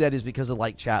we do that is because of,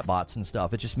 like, chat bots and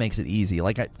stuff. It just makes it easy.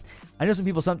 Like, I know some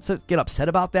people get upset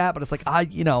about that, but it's like,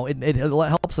 it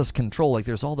helps us control. Like,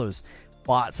 there's all those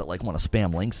bots that, like, want to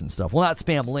spam links and stuff. Well, not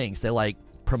spam links. They, like,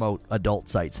 promote adult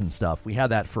sites and stuff. We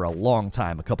had that for a long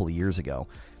time, a couple of years ago.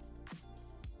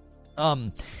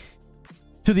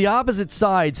 To the opposite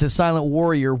side, says Silent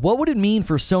Warrior, what would it mean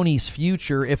for Sony's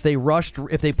future if they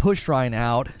pushed Ryan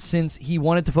out, since he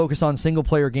wanted to focus on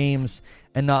single-player games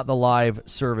and not the live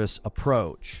service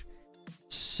approach?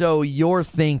 So you're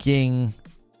thinking...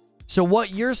 So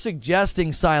what you're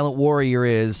suggesting, Silent Warrior,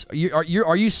 is...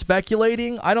 Are you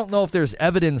speculating? I don't know if there's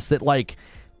evidence that, like,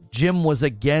 Jim was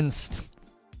against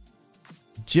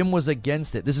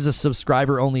it. This is a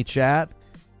subscriber-only chat.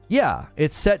 Yeah,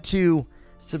 it's set to...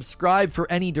 subscribe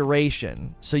for any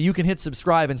duration, so you can hit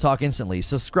subscribe and talk instantly.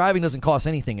 Subscribing doesn't cost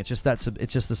anything. It's just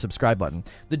it's just the subscribe button.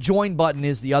 The join button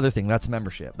is the other thing. That's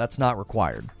membership. That's not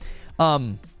required.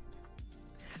 So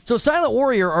Silent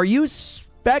Warrior, are you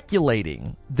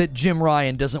speculating that Jim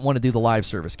Ryan doesn't want to do the live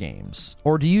service games,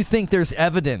 or do you think there's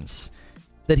evidence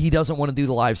that he doesn't want to do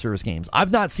the live service games?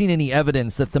 I've not seen any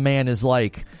evidence that the man is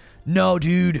like, no,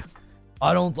 dude,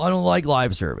 I don't like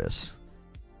live service.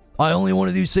 I only want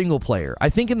to do single player. I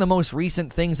think in the most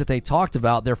recent things that they talked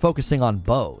about, they're focusing on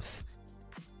both.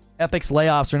 Epic's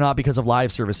layoffs are not because of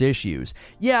live service issues.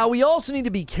 Yeah, we also need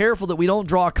to be careful that we don't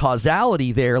draw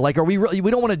causality there. Like, we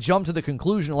don't want to jump to the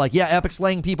conclusion like, yeah, Epic's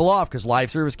laying people off because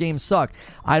live service games suck.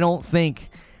 I don't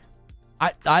think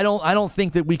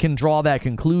that we can draw that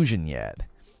conclusion yet.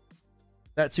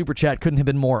 That super chat couldn't have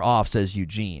been more off, says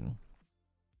Eugene.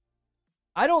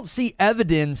 I don't see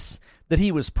evidence that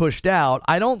he was pushed out.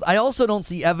 I also don't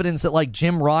see evidence that, like,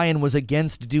 Jim Ryan was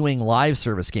against doing live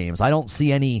service games. I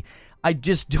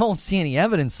just don't see any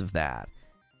evidence of that.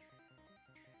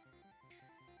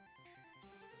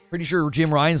 Pretty sure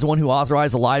Jim Ryan's the one who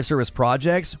authorized the live service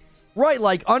projects. Right,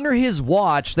 like, under his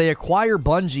watch, they acquire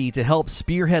Bungie to help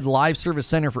spearhead Live Service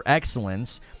Center for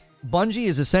Excellence. Bungie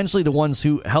is essentially the ones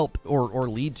who help or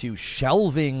lead to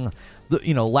shelving the,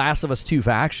 Last of Us 2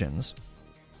 factions.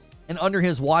 And under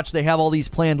his watch, they have all these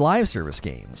planned live service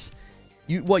games.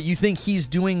 You think he's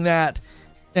doing that,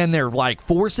 and they're like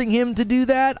forcing him to do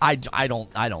that? I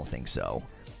don't think so.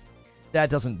 That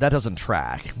doesn't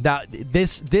track.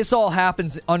 This all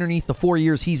happens underneath the 4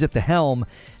 years he's at the helm,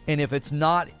 and if it's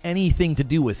not anything to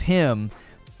do with him,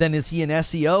 then is he an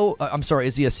SEO?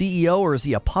 Is he a CEO or is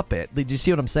he a puppet? Did you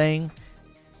see what I'm saying?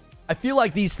 I feel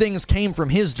like these things came from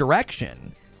his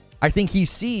direction. I think he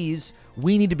sees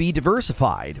we need to be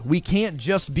diversified. We can't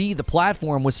just be the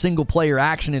platform with single-player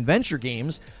action adventure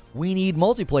games. We need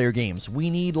multiplayer games. We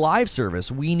need live service.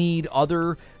 We need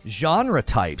other genre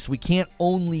types. We can't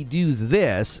only do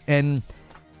this. And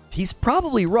he's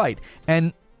probably right.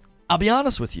 And I'll be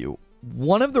honest with you.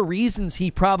 One of the reasons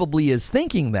he probably is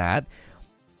thinking that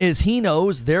is he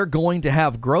knows they're going to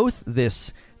have growth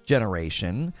this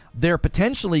generation. They're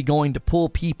potentially going to pull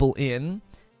people in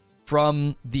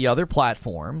from the other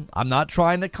platform. I'm not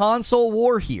trying to console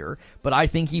war here, but I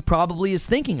think he probably is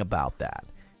thinking about that.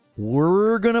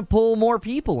 We're going to pull more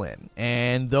people in,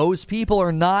 and those people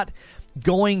are not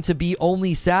going to be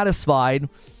only satisfied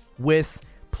with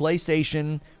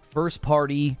PlayStation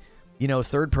first-party,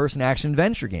 third-person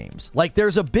action-adventure games. Like,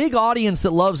 there's a big audience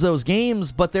that loves those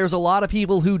games, but there's a lot of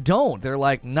people who don't. They're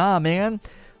like, nah, man,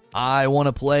 I want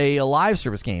to play a live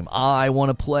service game. I want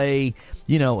to play,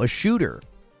 a shooter.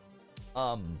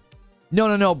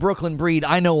 No, Brooklyn Breed,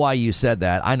 I know why you said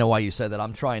that.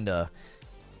 I'm trying to,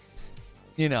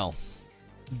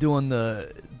 doing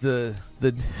the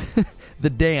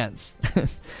dance.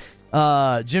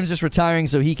 Jim's just retiring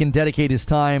so he can dedicate his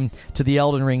time to the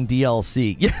Elden Ring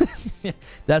DLC.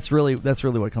 That's really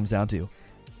what it comes down to.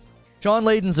 Sean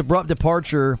Layden's abrupt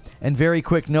departure and very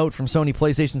quick note from Sony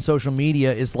PlayStation social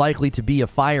media is likely to be a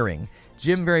firing.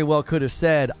 Jim very well could have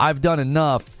said, I've done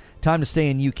enough. Time to stay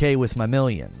in UK with my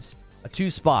millions. A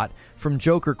 2-spot from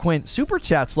Joker Quint. Super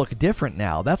chats look different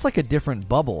now. That's like a different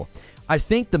bubble. I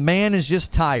think the man is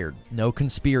just tired. No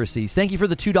conspiracies. Thank you for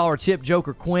the $2 tip,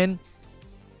 Joker Quinn.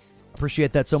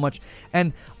 Appreciate that so much.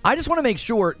 And I just want to make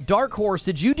sure, Dark Horse,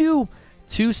 did you do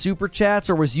 2 super chats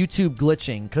or was YouTube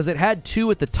glitching? Because it had 2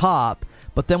 at the top,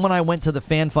 but then when I went to the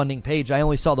fan funding page, I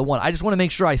only saw the 1. I just want to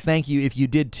make sure I thank you if you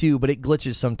did 2, but it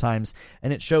glitches sometimes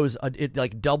and it shows, it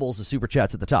like doubles the super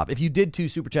chats at the top. If you did 2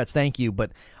 super chats, thank you,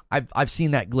 but I've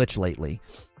seen that glitch lately.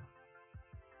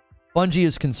 Bungie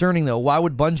is concerning, though. Why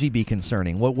would Bungie be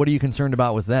concerning? What are you concerned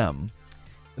about with them?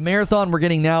 The marathon we're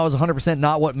getting now is 100%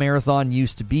 not what marathon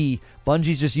used to be.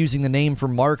 Bungie's just using the name for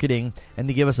marketing and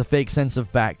to give us a fake sense of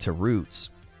back to roots.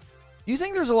 Do you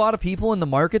think there's a lot of people in the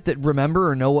market that remember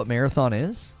or know what marathon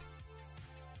is?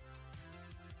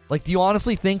 Like, do you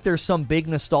honestly think there's some big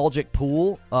nostalgic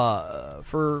pool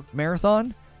for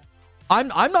marathon?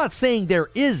 I'm not saying there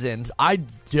isn't. I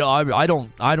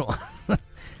don't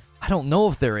I don't know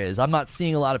if there is. I'm not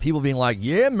seeing a lot of people being like,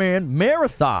 yeah, man,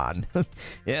 marathon.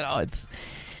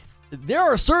 There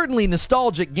are certainly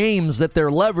nostalgic games that they're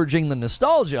leveraging the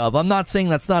nostalgia of. I'm not saying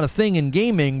that's not a thing in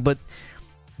gaming, but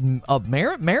a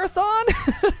marathon?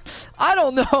 I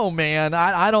don't know, man.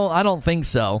 I don't think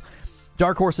so.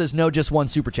 Dark Horse says no, just 1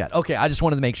 super chat. Okay, I just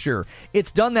wanted to make sure.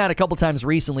 It's done that a couple times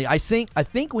recently. I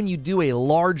think when you do a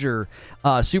larger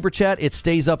super chat, it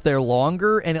stays up there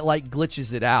longer and it like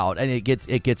glitches it out, and it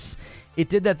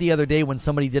did that the other day when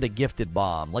somebody did a gifted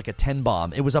bomb, like a 10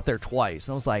 bomb. It was up there twice,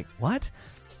 and I was like, what?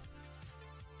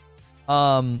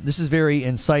 This is very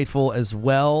insightful as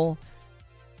well.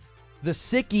 The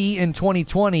sickie in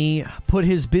 2020 put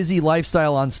his busy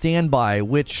lifestyle on standby,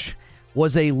 which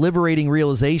was a liberating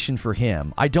realization for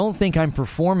him. I don't think I'm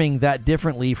performing that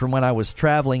differently from when I was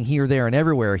traveling here, there, and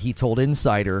everywhere, he told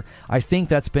Insider. I think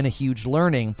that's been a huge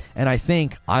learning, and I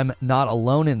think I'm not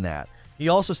alone in that. He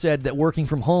also said that working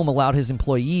from home allowed his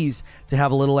employees to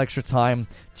have a little extra time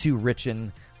to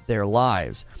richen their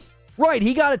lives. Right,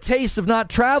 he got a taste of not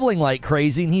traveling like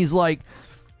crazy, and he's like,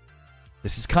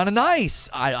 this is kind of nice.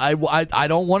 I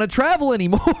don't want to travel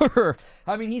anymore.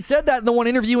 I mean, he said that in the one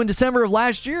interview in December of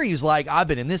last year. He was like, I've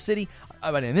been in this city.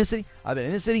 I've been in this city. I've been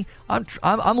in this city.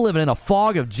 I'm living in a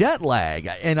fog of jet lag,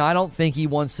 and I don't think he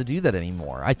wants to do that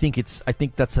anymore. I think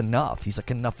that's enough. He's like,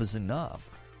 enough is enough.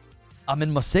 I'm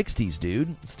in my 60s,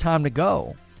 dude. It's time to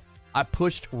go. I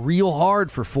pushed real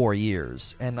hard for 4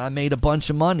 years, and I made a bunch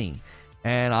of money,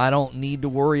 and I don't need to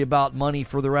worry about money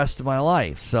for the rest of my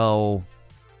life. So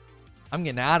I'm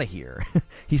getting out of here.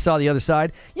 He saw the other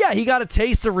side. Yeah, he got a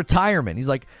taste of retirement. He's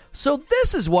like, so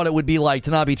this is what it would be like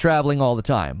to not be traveling all the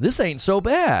time. This ain't so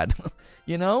bad.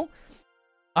 I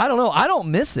don't know. I don't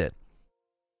miss it.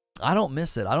 I don't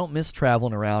miss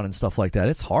traveling around and stuff like that.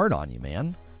 It's hard on you,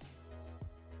 man.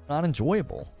 Not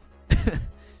enjoyable.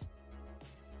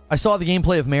 I saw the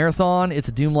gameplay of Marathon. It's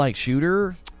a Doom-like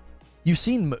shooter. You've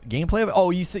seen gameplay of it? Oh,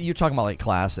 you're talking about like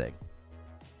classic.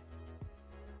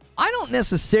 I don't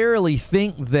necessarily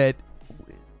think that...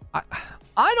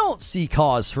 I don't see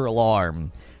cause for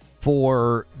alarm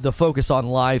for the focus on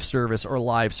live service or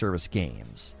live service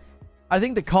games. I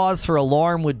think the cause for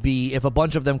alarm would be if a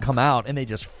bunch of them come out and they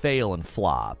just fail and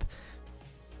flop.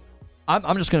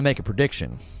 I'm just going to make a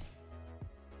prediction.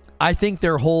 I think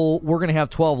we're going to have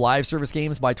 12 live service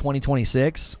games by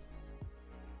 2026.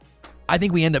 I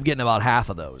think we end up getting about half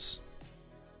of those.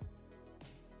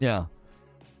 Yeah.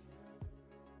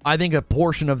 I think a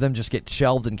portion of them just get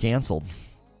shelved and canceled.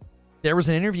 There was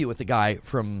an interview with the guy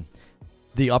from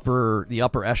the upper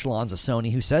echelons of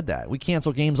Sony who said that. We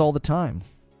cancel games all the time.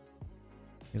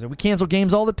 He said, we cancel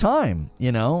games all the time,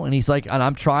 and he's like, and I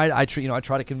try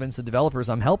to convince the developers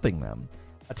I'm helping them.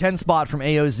 A 10 spot from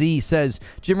AOZ says,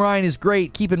 Jim Ryan is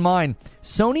great. Keep in mind,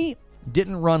 Sony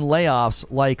didn't run layoffs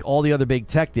like all the other big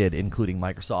tech did, including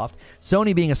Microsoft.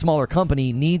 Sony, being a smaller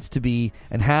company, needs to be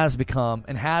and has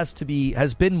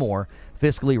been more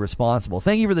fiscally responsible.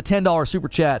 Thank you for the $10 super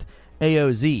chat,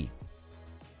 AOZ.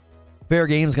 Fair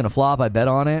Game's going to flop. I bet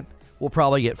on it. We'll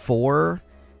probably get 4.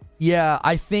 Yeah,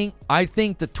 I think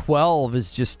the 12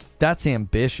 is just, that's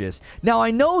ambitious. Now,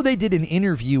 I know they did an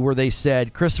interview where they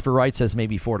said, Christopher Wright says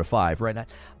maybe 4 to 5, right? Now,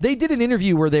 they did an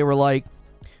interview where they were like,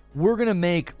 we're going to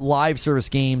make live service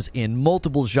games in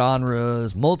multiple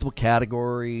genres, multiple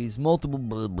categories, multiple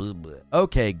blah, blah, blah.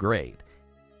 Okay, great.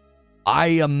 I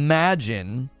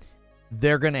imagine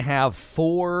they're going to have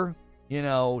 4,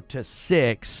 to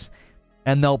 6,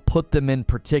 and they'll put them in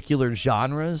particular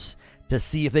genres to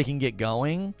see if they can get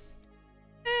going.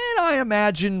 And I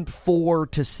imagine 4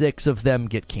 to 6 of them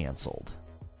get canceled.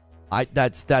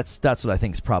 That's what I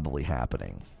think is probably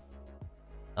happening.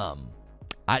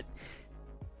 I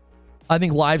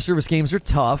think live service games are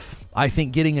tough. I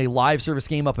think getting a live service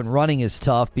game up and running is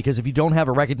tough because if you don't have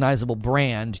a recognizable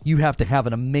brand, you have to have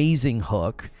an amazing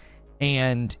hook.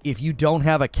 And if you don't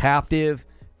have a captive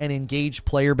and engaged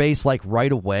player base like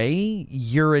right away,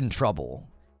 you're in trouble.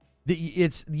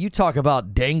 You talk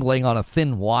about dangling on a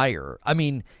thin wire. I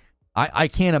mean, I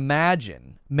can't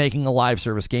imagine making a live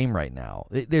service game right now.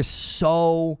 There's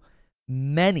so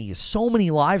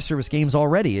many live service games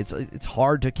already. It's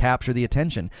hard to capture the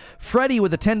attention. Freddie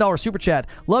with a $10 super chat.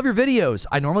 Love your videos.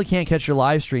 I normally can't catch your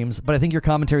live streams, but I think your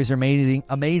commentaries are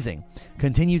amazing.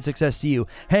 Continued success to you.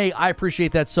 Hey, I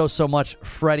appreciate that so much,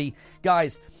 Freddie.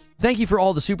 Guys, thank you for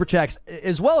all the super chats,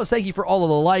 as well as thank you for all of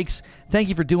the likes. Thank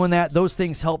you for doing that. Those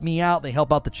things help me out. They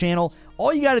help out the channel.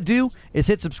 All you got to do is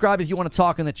hit subscribe if you want to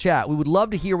talk in the chat. We would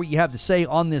love to hear what you have to say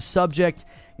on this subject.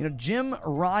 Jim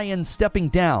Ryan stepping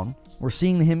down. We're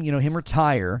seeing him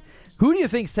retire. Who do you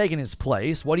think's taking his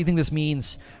place? What do you think this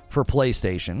means for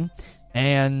PlayStation?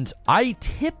 And I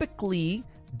typically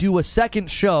do a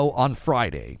second show on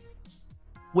Friday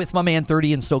with my man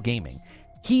 30 and Still Gaming.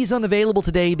 He's unavailable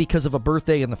today because of a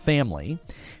birthday in the family.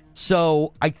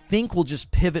 So I think we'll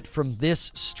just pivot from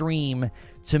this stream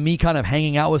to me kind of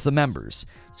hanging out with the members.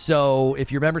 So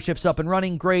if your membership's up and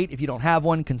running, great. If you don't have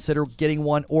one, consider getting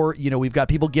one. Or, we've got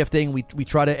people gifting. We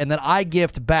try to, and then I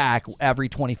gift back every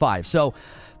 25. So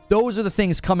those are the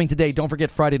things coming today. Don't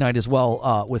forget Friday night as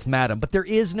well with Madam. But there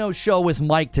is no show with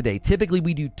Mike today. Typically,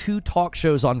 we do 2 talk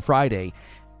shows on Friday,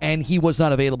 and he was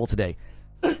not available today.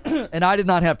 And I did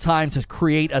not have time to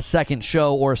create a second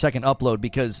show or a second upload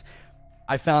because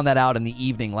I found that out in the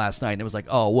evening last night. And it was like,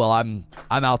 oh, well, I'm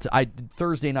out.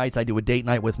 Thursday nights, I do a date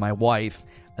night with my wife.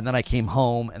 And then I came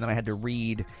home, and then I had to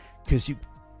read because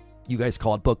you guys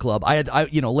call it book club. I had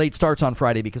late starts on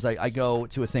Friday because I go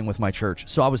to a thing with my church.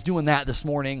 So I was doing that this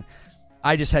morning.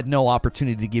 I just had no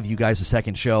opportunity to give you guys a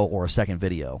second show or a second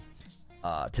video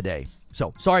today.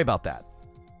 So sorry about that.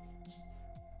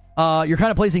 You're kind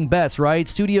of placing bets, right?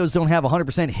 Studios don't have a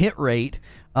 100% hit rate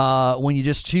when you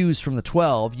just choose from the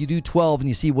 12. You do 12 and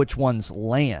you see which ones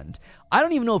land. I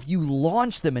don't even know if you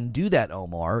launch them and do that,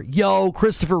 Omar. Yo,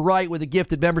 Christopher Wright with a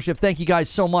gifted membership. Thank you guys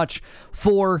so much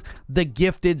for the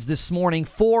gifteds this morning.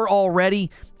 4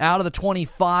 already out of the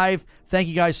 25. Thank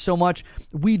you guys so much.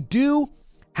 We do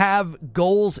have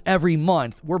goals every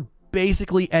month. We're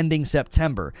basically ending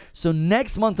September. So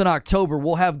next month in October,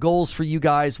 we'll have goals for you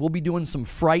guys. We'll be doing some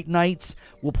Fright Nights.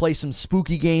 We'll play some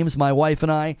spooky games, my wife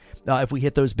and I, if we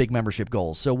hit those big membership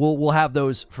goals. So we'll have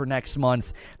those for next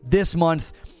month. This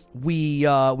month, we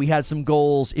had some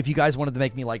goals. If you guys wanted to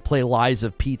make me play Lies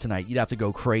of P tonight, you'd have to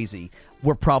go crazy.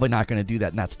 We're probably not going to do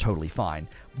that, and that's totally fine.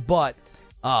 But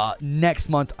next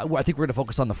month, I think we're going to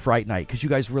focus on the Fright Night because you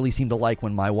guys really seem to like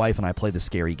when my wife and I play the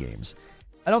scary games.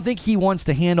 I don't think he wants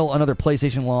to handle another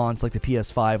PlayStation launch like the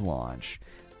PS5 launch.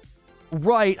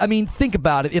 Right. I mean, think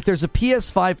about it. If there's a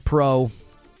PS5 Pro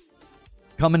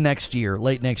coming next year,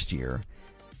 late next year,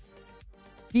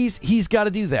 he's got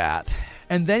to do that.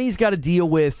 And then he's got to deal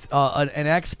with an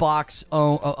Xbox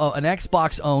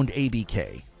owned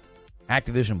ABK,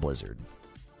 Activision Blizzard.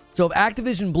 So if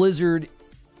Activision Blizzard,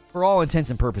 for all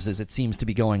intents and purposes, it seems to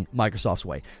be going Microsoft's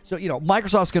way. So,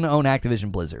 Microsoft's going to own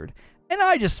Activision Blizzard. And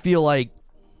I just feel like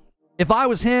if I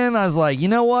was him, I was like, you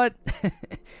know what?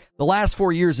 The last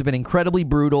 4 years have been incredibly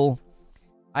brutal.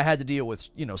 I had to deal with,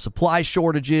 supply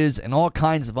shortages and all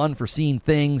kinds of unforeseen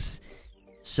things.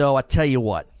 So I tell you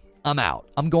what, I'm out.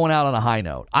 I'm going out on a high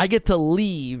note. I get to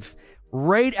leave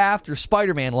right after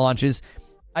Spider-Man launches.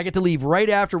 I get to leave right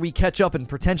after we catch up and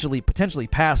potentially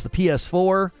pass the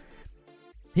PS4.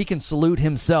 He can salute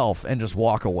himself and just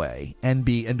walk away and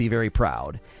be very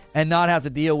proud and not have to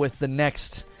deal with the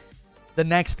next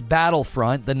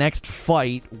battlefront, the next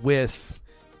fight with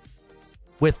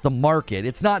the market.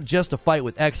 It's not just a fight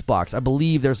with Xbox. I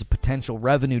believe there's a potential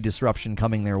revenue disruption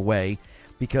coming their way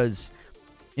because,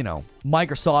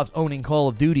 Microsoft owning Call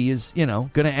of Duty is, going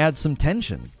to add some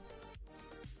tension.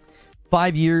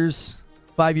 5 years,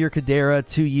 5-year Kadera,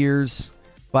 2 years,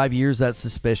 5 years. That's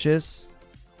suspicious.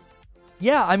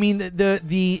 Yeah, I mean,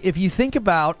 the if you think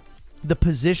about the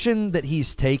position that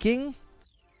he's taking,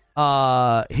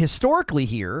 historically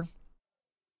here,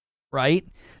 right?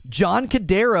 John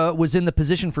Kadera was in the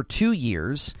position for 2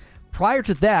 years. Prior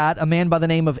to that, a man by the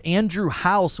name of Andrew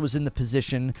House was in the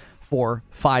position for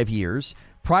 5 years.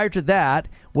 Prior to that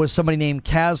was somebody named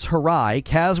Kaz Harai.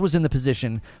 Kaz was in the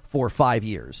position for 5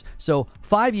 years. So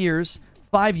 5 years,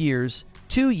 5 years,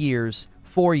 2 years,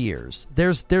 4 years.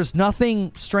 There's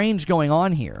nothing strange going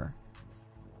on here.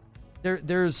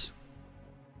 There's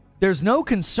no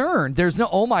concern. There's no,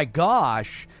 oh my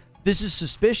gosh, this is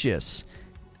suspicious.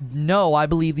 No, I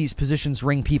believe these positions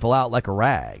wring people out like a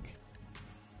rag.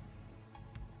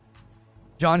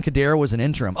 John Kadera was an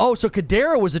interim. Oh, so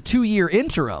Kadera was a 2-year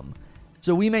interim.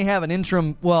 So we may have an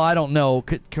interim. Well, I don't know.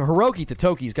 Hiroki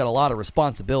Totoki's got a lot of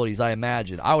responsibilities, I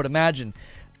imagine. I would imagine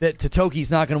that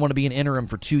Totoki's not going to want to be an interim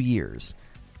for 2 years.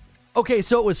 Okay,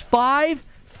 so it was 5,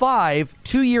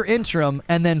 2-year interim,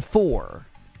 and then 4.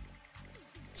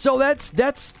 So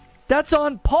that's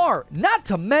on par. Not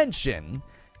to mention,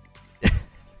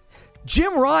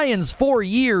 Jim Ryan's 4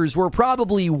 years were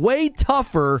probably way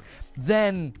tougher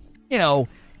than,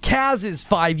 Kaz's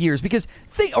 5 years. Because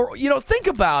think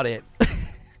about it.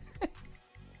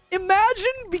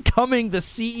 Imagine becoming the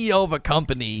CEO of a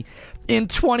company in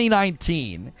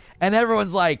 2019, and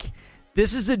everyone's like,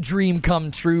 this is a dream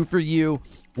come true for you.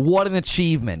 What an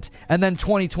achievement. And then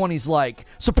 2020's like,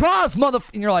 surprise, and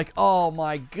you're like, oh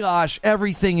my gosh,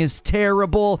 everything is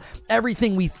terrible.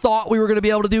 Everything we thought we were going to be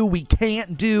able to do, we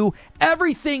can't do.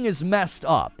 Everything is messed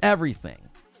up. Everything.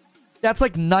 That's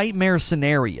like nightmare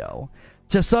scenario.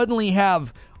 To suddenly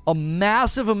have a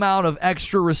massive amount of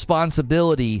extra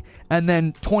responsibility, and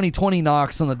then 2020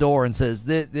 knocks on the door and says,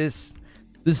 this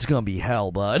is going to be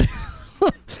hell, bud.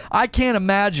 I can't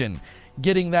imagine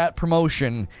getting that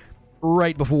promotion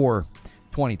right before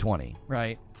 2020,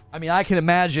 right? I mean, I can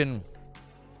imagine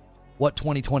what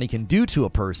 2020 can do to a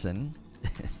person.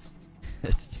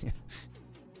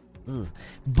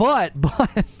 But,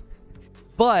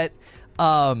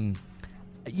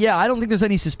 yeah, I don't think there's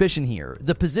any suspicion here.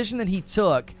 The position that he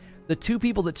took, the 2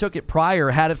 people that took it prior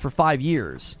had it for 5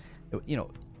 years.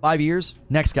 5 years,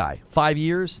 next guy. 5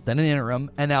 years, then an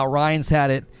interim, and now Ryan's had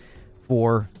it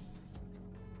for,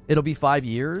 it'll be 5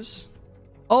 years.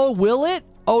 Oh, will it?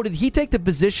 Oh, did he take the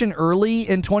position early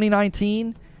in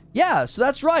 2019? Yeah, so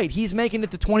that's right. He's making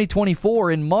it to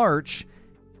 2024 in March.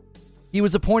 He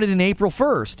was appointed in April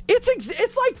 1st.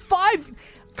 It's like 5.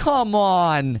 Come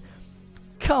on.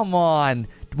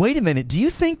 Wait a minute. Do you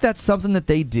think that's something that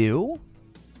they do?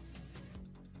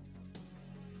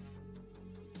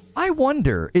 I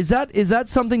wonder. Is that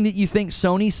something that you think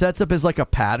Sony sets up as like a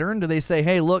pattern? Do they say,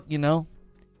 hey, look,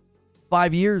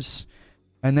 5 years,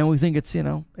 and then we think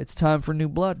it's time for new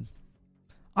blood?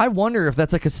 I wonder if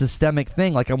that's like a systemic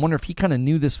thing. Like, I wonder if he kind of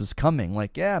knew this was coming.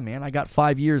 Like, yeah, man, I got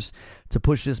 5 years to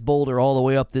push this boulder all the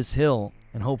way up this hill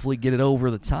and hopefully get it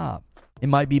over the top. It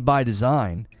might be by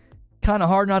design. Kind of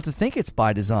hard not to think it's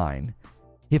by design.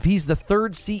 If he's the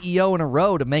 3rd CEO in a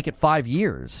row to make it 5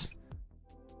 years.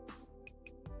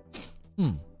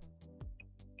 We'll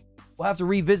have to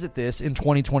revisit this in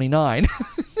 2029.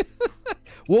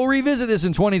 We'll revisit this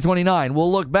in 2029.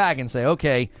 We'll look back and say,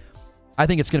 okay, I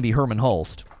think it's going to be Herman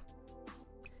Hulst.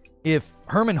 If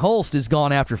Herman Hulst is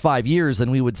gone after 5 years, then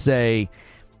we would say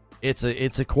it's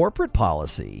a corporate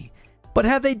policy. But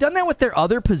have they done that with their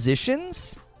other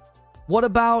positions? What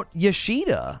about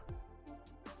Yoshida?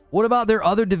 What about their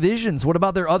other divisions? What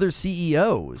about their other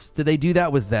CEOs? Did they do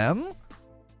that with them?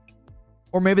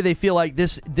 Or maybe they feel like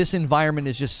this environment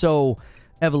is just so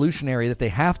evolutionary that they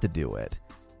have to do it.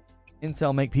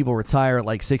 Intel make people retire at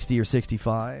like 60 or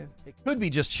 65. It could be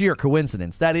just sheer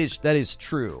coincidence. That is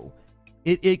true.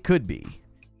 It could be.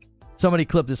 Somebody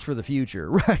clip this for the future,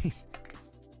 right?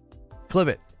 Clip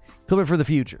it for the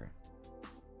future.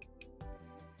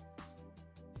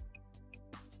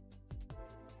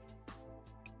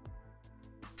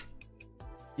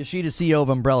 Yoshida's CEO of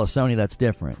Umbrella Sony, that's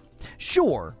different.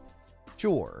 Sure.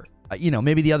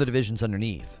 Maybe the other division's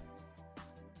underneath.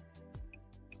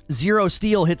 Zero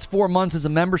Steel hits 4 months as a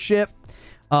membership.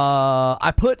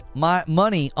 I put my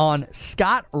money on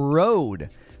Scott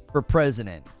Rode for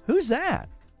president. Who's that?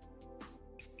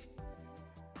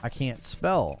 I can't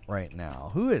spell right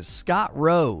now. Who is Scott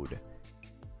Rode?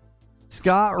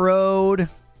 Scott Rode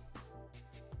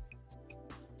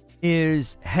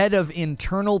is head of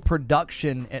internal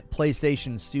production at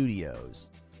PlayStation Studios.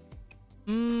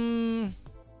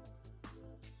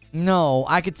 No,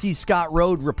 I could see Scott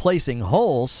Rode replacing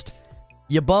Holst.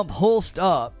 You bump Holst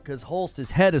up, because Holst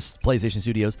is head of PlayStation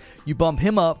Studios. You bump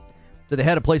him up to the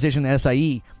head of PlayStation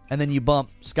SIE, and then you bump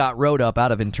Scott Rode up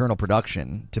out of internal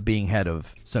production to being head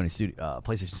of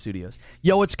PlayStation Studios.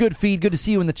 Yo, it's good, Feed. Good to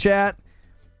see you in the chat.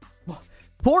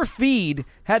 Poor Feed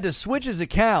had to switch his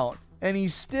account, and we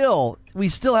still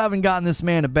haven't gotten this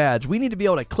man a badge. We need to be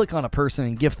able to click on a person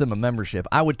and gift them a membership.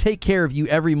 I would take care of you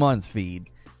every month, Feed.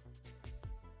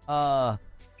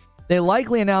 They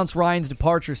likely announced Ryan's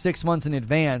departure 6 months in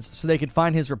advance so they could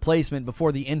find his replacement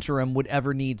before the interim would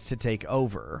ever need to take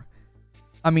over.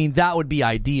 I mean, that would be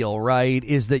ideal, right?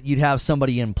 Is that you'd have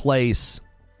somebody in place.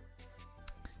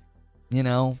 You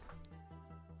know?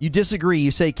 You disagree.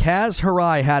 You say Kaz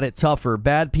Hirai had it tougher.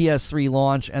 Bad PS3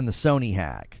 launch and the Sony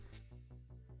hack.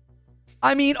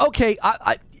 I mean, okay,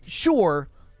 sure.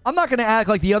 I'm not going to act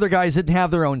like the other guys didn't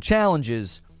have their own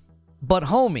challenges. But,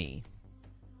 homie,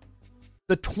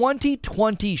 the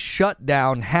 2020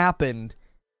 shutdown happened.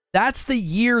 That's the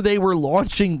year they were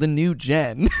launching the new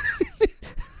gen.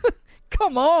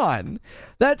 Come on.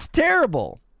 That's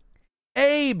terrible.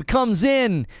 Abe comes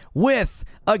in with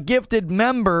a gifted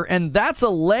member, and that's a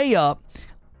layup.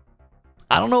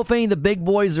 I don't know if any of the big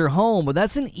boys are home, but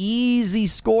that's an easy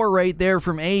score right there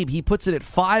from Abe. He puts it at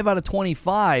 5 out of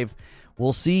 25.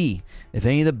 We'll see if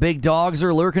any of the big dogs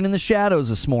are lurking in the shadows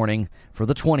this morning for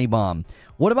the 20 bomb.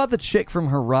 What about the chick from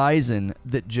Horizon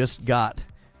that just got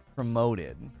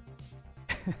promoted?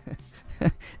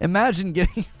 Imagine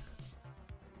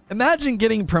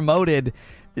getting promoted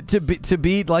to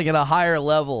be like at a higher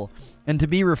level and to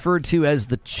be referred to as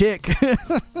the chick,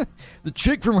 the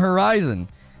chick from Horizon.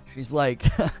 She's like,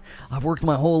 I've worked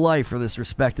my whole life for this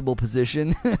respectable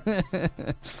position.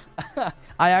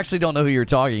 I actually don't know who you're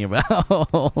talking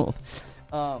about.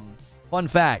 Fun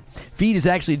fact, Feed is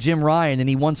actually Jim Ryan, and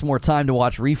he wants more time to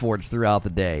watch Reforged throughout the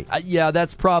day. Yeah,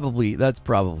 that's probably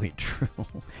true.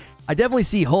 I definitely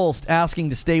see Holst asking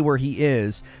to stay where he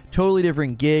is. Totally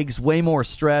different gigs, way more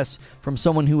stress from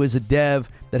someone who is a dev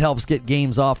that helps get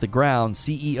games off the ground.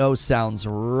 CEO sounds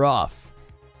rough.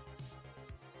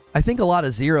 I think a lot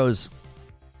of zeros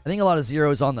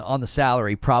on the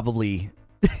salary probably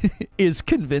is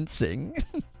convincing.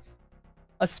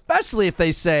 Especially if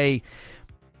they say,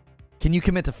 can you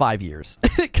commit to 5 years?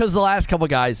 Because the last couple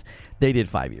guys, they did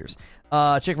 5 years.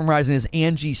 Chick from Horizon is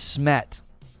Angie Smet.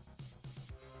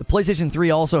 The PlayStation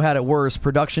 3 also had it worse.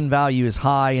 Production value is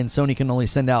high, and Sony can only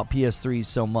send out PS3s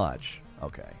so much.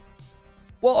 Okay.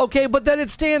 Well, okay, but then it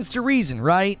stands to reason,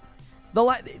 right?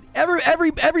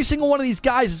 Every single one of these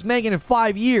guys is making it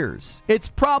 5 years. It's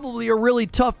probably a really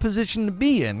tough position to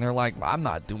be in. They're like, I'm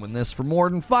not doing this for more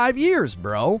than 5 years,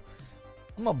 bro.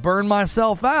 I'm going to burn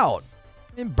myself out.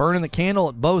 And burning the candle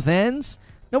at both ends?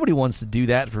 Nobody wants to do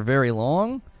that for very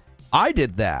long. I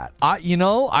did that. I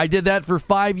did that for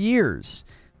 5 years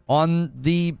on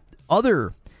the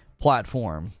other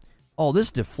platform. Oh,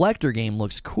 this Deflector game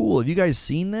looks cool. Have you guys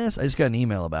seen this? I just got an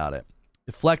email about it.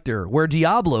 Deflector, where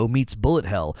Diablo meets bullet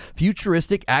hell.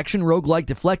 Futuristic action roguelike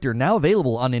Deflector, now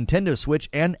available on Nintendo Switch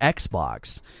and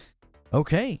Xbox.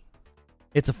 Okay.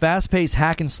 It's a fast-paced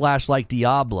hack and slash like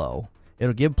Diablo.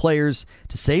 It'll give players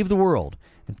to save the world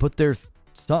and put their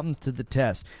something to the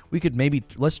test. We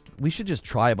should just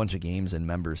try a bunch of games and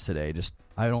members today.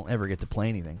 I don't ever get to play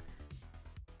anything.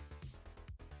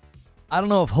 I don't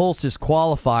know if Holst is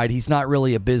qualified. He's not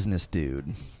really a business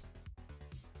dude.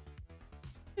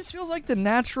 Just feels like the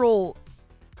natural.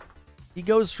 He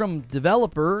goes from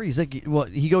developer.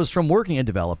 He goes from working a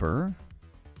developer.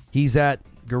 He's at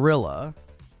Guerrilla,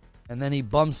 and then he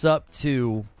bumps up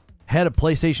to head of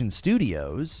PlayStation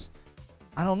Studios.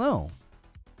 I don't know.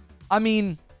 I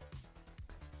mean,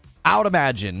 I would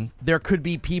imagine there could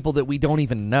be people that we don't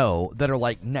even know that are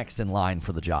like next in line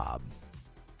for the job.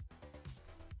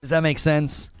 Does that make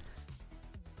sense?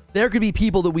 There could be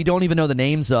people that we don't even know the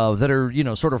names of that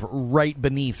are, sort of right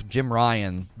beneath Jim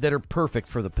Ryan that are perfect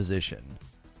for the position.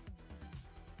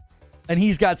 And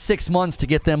he's got 6 months to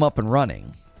get them up and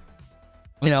running.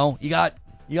 You got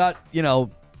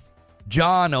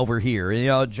John over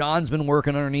here. John's been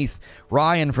working underneath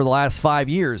Ryan for the last 5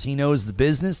 years. He knows the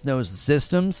business, knows the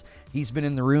systems. He's been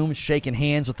in the room shaking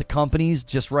hands with the companies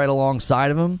just right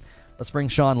alongside of him. Let's bring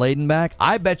Sean Layden back.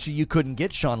 I bet you couldn't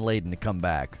get Sean Layden to come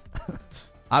back.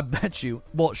 I bet you.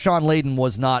 Well, Sean Layden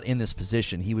was not in this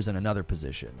position. He was in another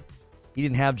position. He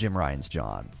didn't have Jim Ryan's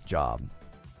job.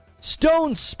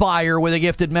 Stone Spire with a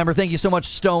gifted member. Thank you so much,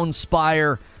 Stone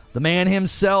Spire. The man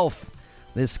himself.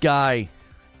 This guy.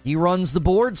 He runs the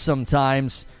board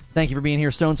sometimes. Thank you for being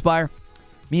here, Stone Spire.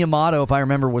 Miyamoto, if I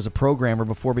remember, was a programmer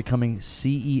before becoming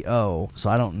CEO, so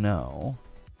I don't know.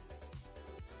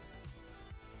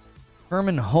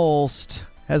 Herman Holst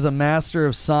has a Master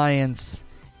of Science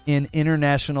in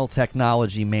International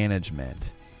Technology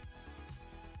Management.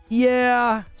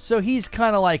 Yeah, so he's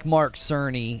kind of like Mark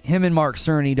Cerny. Him and Mark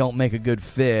Cerny don't make a good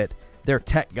fit. They're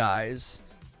tech guys.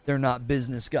 They're not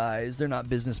business guys. They're not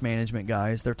business management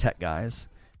guys. They're tech guys.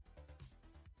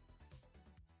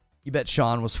 You bet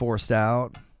Sean was forced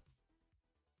out.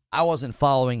 I wasn't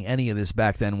following any of this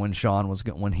back then when Sean was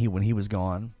when he was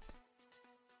gone.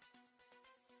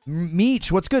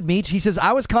 Meech, what's good, Meech? He says,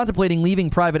 I was contemplating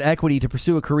leaving private equity to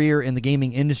pursue a career in the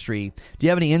gaming industry. Do you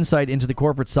have any insight into the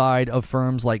corporate side of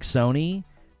firms like Sony?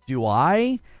 Do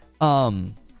I? I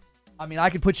mean, I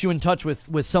could put you in touch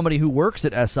with somebody who works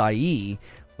at SIE,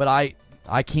 but I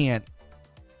can't.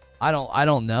 I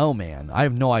don't know, man. I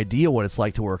have no idea what it's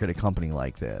like to work at a company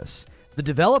like this. The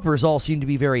developers all seem to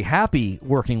be very happy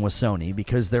working with Sony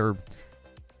because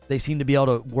they seem to be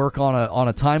able to work on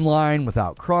a timeline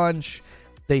without crunch.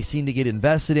 They seem to get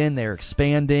invested in. They're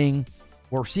expanding.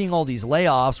 We're seeing all these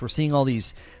layoffs. We're seeing all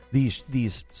these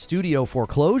studio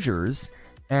foreclosures.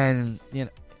 And in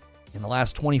the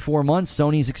last 24 months,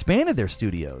 Sony's expanded their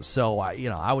studios. So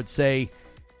I would say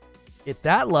at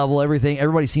that level,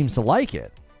 everybody seems to like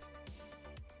it.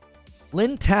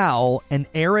 Lynn Tao and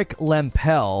Eric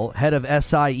Lempel, head of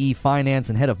SIE Finance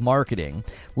and head of marketing.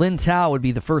 Lynn Tao would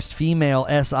be the first female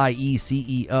SIE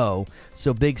CEO.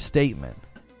 So big statement.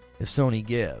 If Sony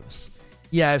gives.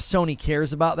 Yeah, if Sony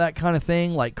cares about that kind of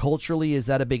thing, like culturally, is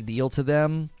that a big deal to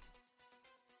them?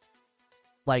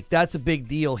 Like, that's a big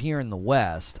deal here in the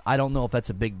West. I don't know if that's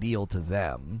a big deal to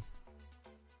them.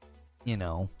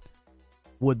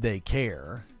 Would they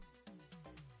care?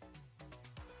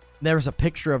 There's a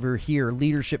picture of her here.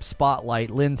 Leadership Spotlight.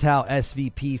 Lynn Tao,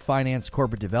 SVP, Finance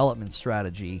Corporate Development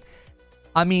Strategy.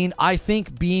 I mean, I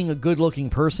think being a good-looking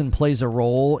person plays a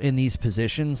role in these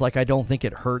positions. Like, I don't think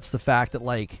it hurts the fact that,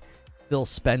 like, Phil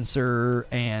Spencer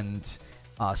and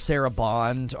Sarah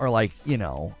Bond are, like,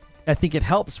 I think it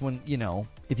helps when,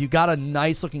 if you got a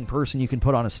nice-looking person you can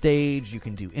put on a stage, you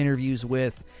can do interviews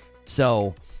with.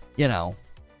 So,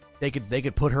 they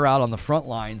could put her out on the front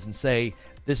lines and say,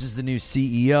 this is the new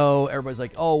CEO. Everybody's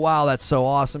like, oh, wow, that's so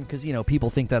awesome. Because,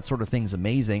 people think that sort of thing's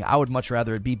amazing. I would much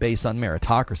rather it be based on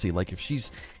meritocracy. Like, if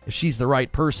she's the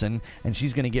right person and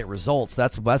she's going to get results,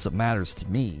 that's what matters to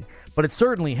me. But it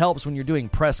certainly helps when you're doing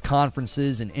press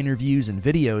conferences and interviews and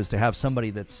videos to have somebody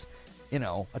that's,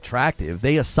 attractive.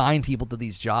 They assign people to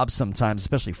these jobs sometimes,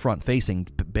 especially front-facing,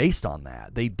 based on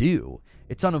that. They do.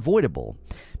 It's unavoidable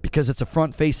because it's a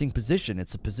front-facing position.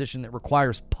 It's a position that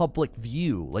requires public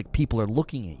view, like people are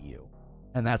looking at you.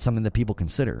 And that's something that people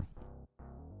consider.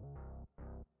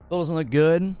 Phil doesn't look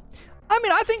good. I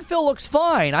mean, I think Phil looks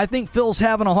fine. I think Phil's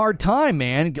having a hard time,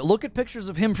 man. Look at pictures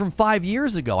of him from 5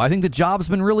 years ago. I think the job's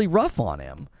been really rough on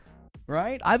him.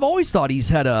 Right? I've always thought he's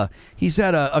had a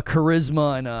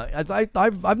charisma and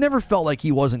I've never felt like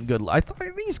he wasn't good. I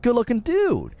think he's a good-looking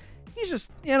dude. He's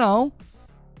just,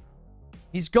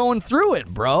 he's going through it,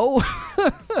 bro.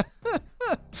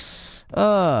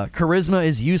 Charisma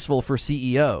is useful for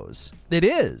CEOs. It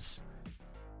is.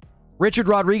 Richard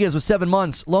Rodriguez with 7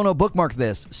 months. Lono, bookmark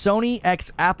this. Sony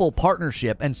x Apple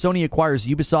partnership and Sony acquires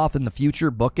Ubisoft in the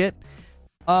future. Book it.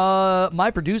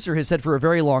 My producer has said for a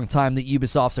very long time that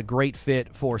Ubisoft's a great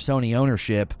fit for Sony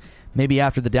ownership. Maybe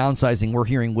after the downsizing, we're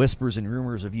hearing whispers and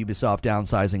rumors of Ubisoft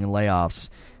downsizing and layoffs.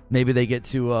 Maybe they get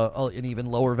to an even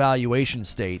lower valuation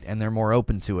state and they're more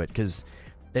open to it because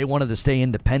they wanted to stay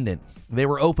independent. They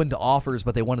were open to offers,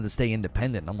 but they wanted to stay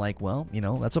independent. I'm like, well,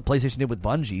 that's what PlayStation did with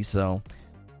Bungie, so...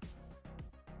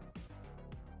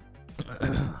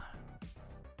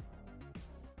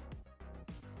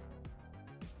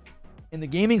 In the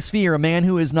gaming sphere, a man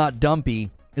who is not dumpy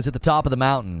is at the top of the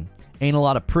mountain. Ain't a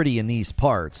lot of pretty in these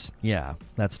parts. Yeah,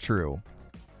 that's true.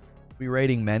 We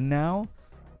rating men now?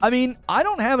 I mean, I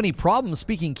don't have any problem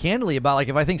speaking candidly about, like,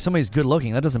 if I think somebody's good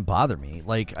looking, that doesn't bother me.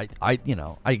 Like, I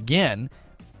don't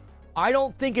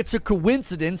think it's a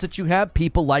coincidence that you have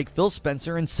people like Phil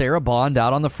Spencer and Sarah Bond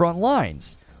out on the front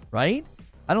lines, right?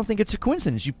 I don't think it's a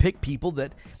coincidence. You pick people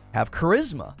that have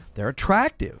charisma. They're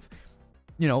attractive.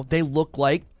 They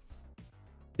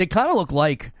kind of look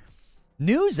like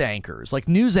news anchors. Like,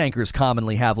 news anchors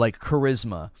commonly have, like,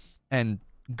 charisma and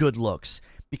good looks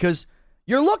because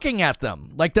you're looking at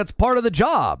them. Like, that's part of the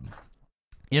job,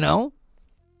 Look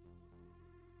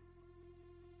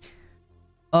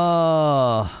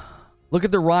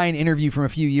at the Ryan interview from a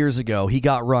few years ago. He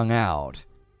got wrung out.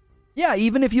 Yeah,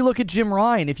 even if you look at Jim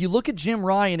Ryan. If you look at Jim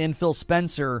Ryan and Phil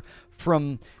Spencer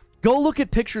go look at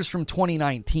pictures from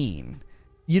 2019.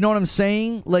 You know what I'm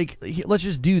saying? Like, let's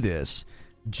just do this.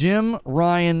 Jim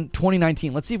Ryan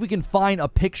 2019. Let's see if we can find a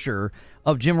picture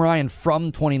of Jim Ryan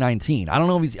from 2019. I don't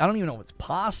know if I don't even know if it's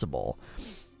possible.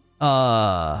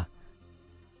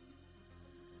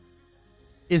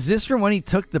 Is this from when he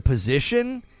took the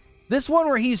position? This one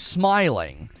where he's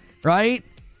smiling, right?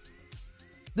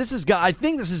 I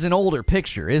think this is an older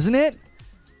picture, isn't it?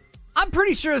 I'm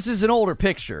pretty sure this is an older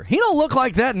picture. He don't look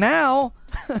like that now.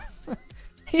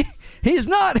 He's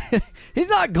not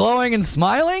glowing and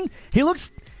smiling. He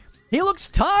looks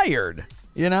tired,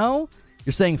 you know?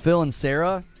 You're saying Phil and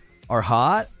Sarah are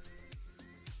hot?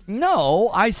 No,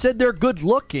 I said they're good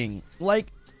looking.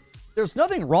 Like, there's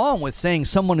nothing wrong with saying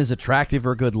someone is attractive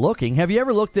or good looking. Have you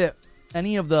ever looked at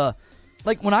any of the,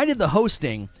 like when I did the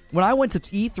hosting, when I went to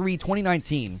E3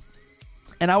 2019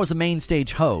 and I was a main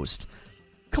stage host,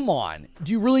 come on,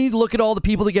 do you really need to look at all the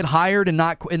people that get hired and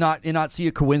not see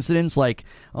a coincidence like,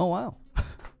 oh wow,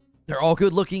 they're all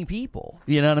good looking people.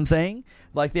 You know what I'm saying?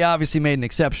 Like they obviously made an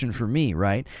exception for me,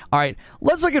 right? All right,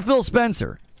 let's look at Phil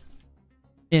Spencer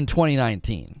in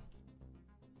 2019.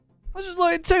 Let's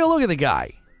just take a look at the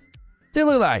guy. Take a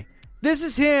look at the guy. This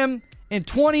is him in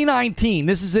 2019.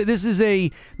 This is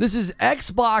Xbox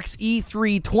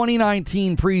E3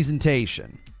 2019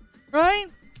 presentation, right?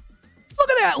 Look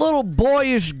at that little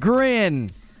boyish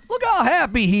grin. Look how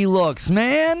happy he looks,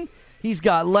 man. He's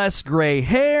got less gray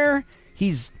hair.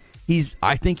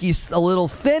 I think he's a little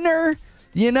thinner,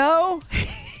 you know?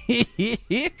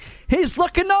 He's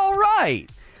looking all right.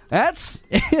 That's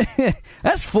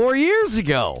 4 years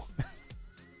ago.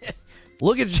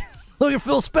 Look at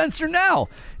Phil Spencer now.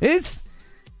 He's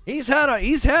had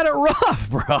it rough,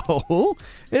 bro.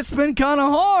 It's been kind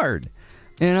of hard,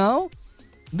 you know?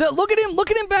 Look at him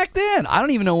back then. I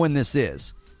don't even know when this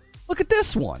is. Look at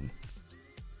this one.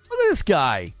 Look at this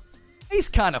guy. He's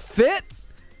kind of fit,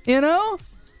 you know?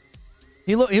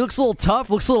 He looks a little tough,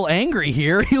 looks a little angry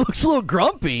here. He looks a little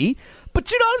grumpy.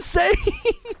 But you know what I'm saying?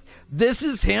 This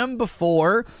is him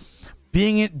before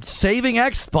saving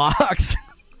Xbox.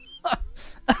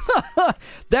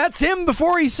 That's him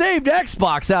before he saved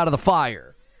Xbox out of the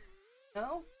fire. You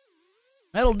know?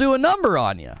 That'll do a number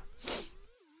on you.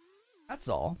 That's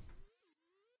all.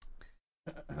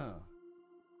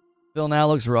 Phil now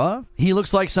looks rough. He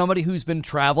looks like somebody who's been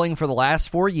traveling for the last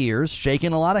 4 years,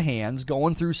 shaking a lot of hands,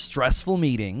 going through stressful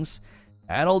meetings.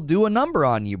 That'll do a number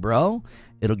on you, bro.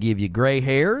 It'll give you gray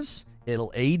hairs.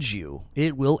 It'll age you.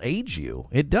 It will age you.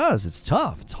 It does. It's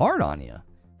tough. It's hard on you.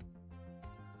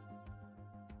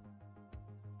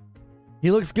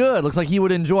 He looks good. Looks like he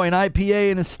would enjoy an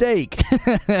IPA and a steak.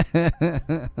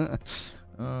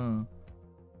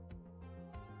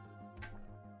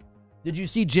 Did you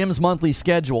see Jim's monthly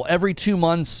schedule? Every 2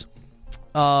 months,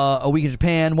 a week in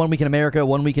Japan, 1 week in America,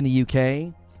 1 week in the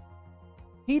UK.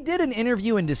 He did an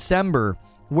interview in December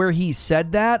where he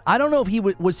said that. I don't know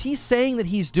if was he saying that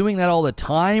he's doing that all the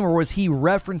time, or was he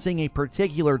referencing a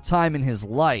particular time in his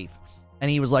life, and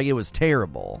he was like, it was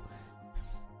terrible.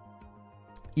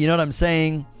 You know what I'm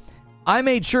saying? I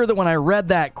made sure that when I read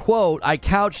that quote, I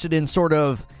couched it in sort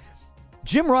of,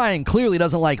 Jim Ryan clearly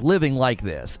doesn't like living like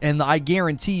this, and I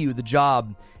guarantee you the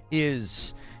job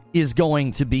is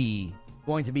going to be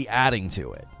adding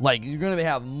to it. Like you're going to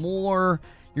have more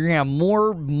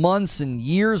months and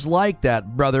years like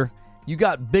that, brother. You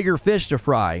got bigger fish to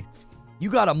fry. You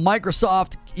got a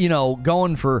Microsoft,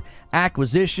 going for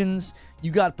acquisitions. You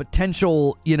got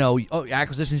potential,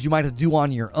 acquisitions you might have to do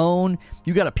on your own.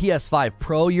 You got a PS5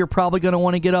 Pro you're probably going to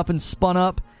want to get up and spun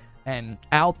up and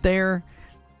out there.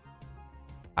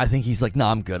 I think he's like, no,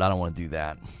 I'm good. I don't want to do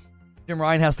that. Jim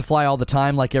Ryan has to fly all the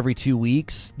time, like every 2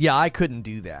 weeks. Yeah, I couldn't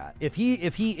do that. If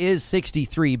he is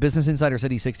 63, Business Insider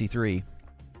said he's 63.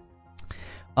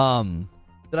 Did I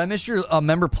miss your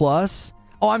member plus?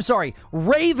 Oh, I'm sorry.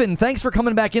 Raven, thanks for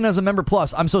coming back in as a member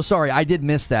plus. I'm so sorry. I did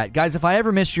miss that. Guys, if I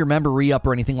ever miss your member re-up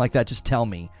or anything like that, just tell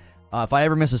me. If I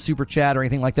ever miss a super chat or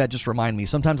anything like that, just remind me.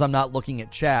 Sometimes I'm not looking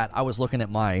at chat. I was looking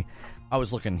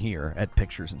here at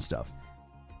pictures and stuff.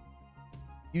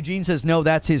 Eugene says, no,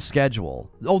 that's his schedule.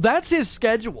 Oh, that's his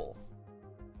schedule.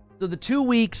 So the 2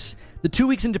 weeks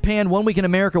in Japan, 1 week in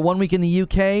America, 1 week in the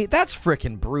UK, that's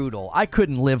freaking brutal. I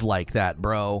couldn't live like that,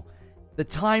 bro. The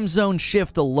time zone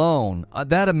shift alone,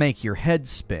 that'll make your head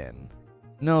spin.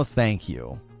 No, thank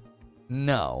you.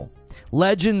 No.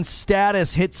 Legend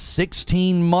status hits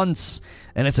 16 months,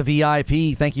 and it's a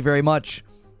VIP. Thank you very much.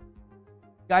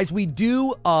 Guys, we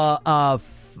do a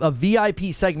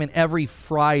VIP segment every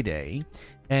Friday,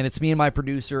 and it's me and my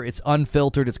producer. It's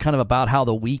unfiltered. It's kind of about how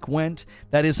the week went.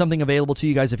 That is something available to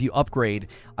you guys if you upgrade.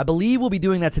 I believe we'll be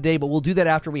doing that today, but we'll do that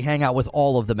after we hang out with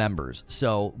all of the members.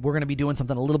 So we're going to be doing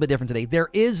something a little bit different today. There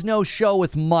is no show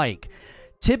with Mike.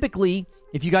 Typically,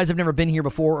 if you guys have never been here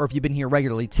before or if you've been here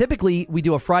regularly, typically we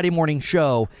do a Friday morning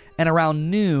show, and around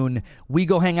noon, we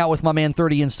go hang out with my man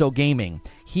 30 and So Gaming.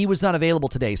 He was not available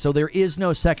today, so there is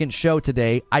no second show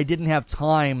today. I didn't have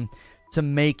time to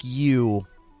make you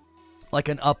like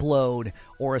an upload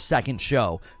or a second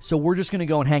show. So we're just going to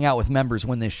go and hang out with members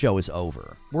when this show is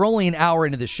over. We're only an hour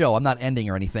into the show. I'm not ending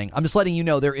or anything. I'm just letting you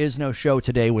know there is no show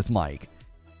today with Mike.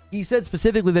 He said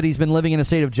specifically that he's been living in a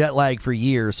state of jet lag for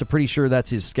years, so pretty sure that's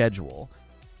his schedule.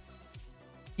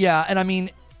 Yeah, and I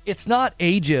mean, it's not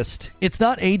ageist. It's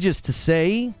not ageist to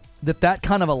say that that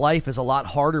kind of a life is a lot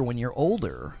harder when you're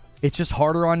older. It's just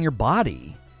harder on your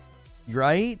body,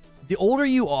 right? The older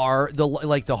you are,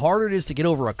 the harder it is to get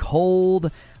over a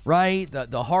cold, right?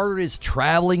 The harder it is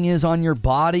traveling is on your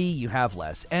body. You have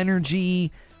less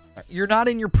energy. You're not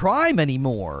in your prime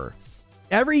anymore.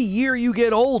 Every year you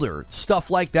get older, stuff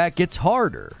like that gets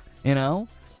harder, you know?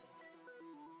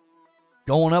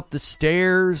 Going up the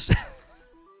stairs...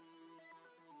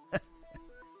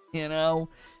 You know,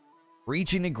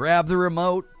 reaching to grab the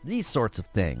remote, these sorts of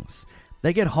things.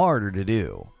 They get harder to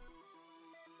do.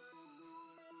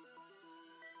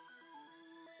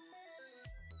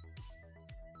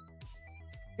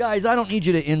 Guys, I don't need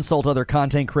you to insult other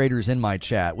content creators in my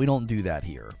chat. We don't do that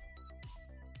here.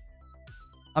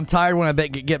 I'm tired when I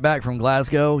get back from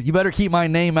Glasgow. You better keep my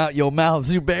name out your mouth,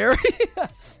 Zubair.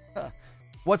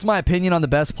 What's my opinion on the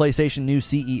best PlayStation new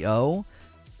CEO?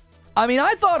 I mean,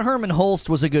 I thought Herman Hulst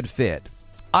was a good fit.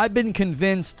 I've been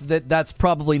convinced that that's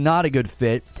probably not a good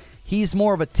fit. He's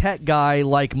more of a tech guy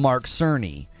like Mark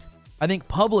Cerny. I think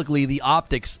publicly the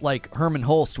optics like Herman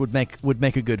Hulst would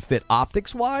make a good fit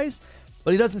optics-wise,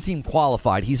 but he doesn't seem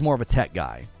qualified. He's more of a tech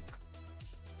guy.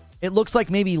 It looks like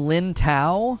maybe Lin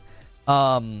Tao,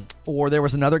 or there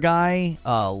was another guy,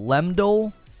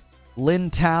 Lemdel.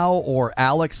 Lin Tao or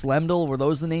Alex Lemdel. Were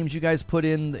those the names you guys put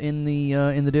in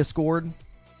the Discord?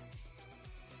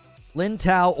 Lin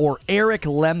Tao or Eric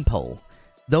Lempel.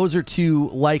 Those are two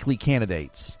likely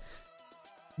candidates.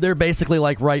 They're basically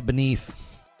like right beneath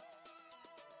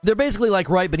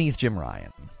Jim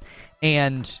Ryan.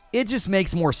 And it just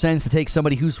makes more sense to take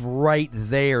somebody who's right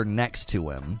there next to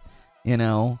him, you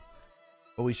know?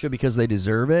 But we should because they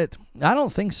deserve it? I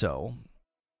don't think so.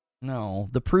 No,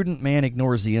 the prudent man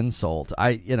ignores the insult.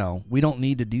 We don't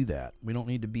need to do that. We don't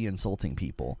need to be insulting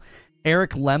people.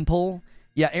 Eric Lempel.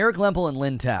 Yeah, Eric Lempel and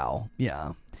Lin Tao.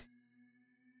 Yeah.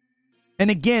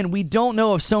 And again, we don't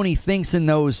know if Sony thinks in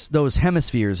those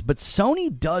hemispheres, but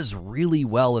Sony does really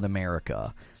well in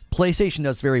America. PlayStation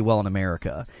does very well in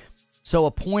America. So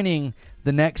appointing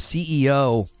the next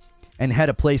CEO and head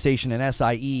of PlayStation and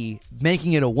SIE,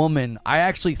 making it a woman, I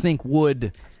actually think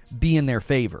would be in their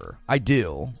favor. I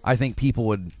do. I think people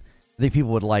would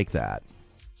like that.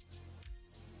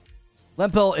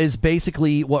 Lempel is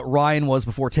basically what Ryan was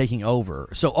before taking over.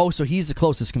 So he's the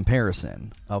closest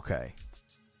comparison. Okay.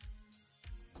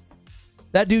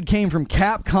 That dude came from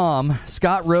Capcom,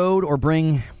 Scott Road, or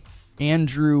bring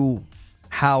Andrew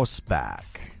House back.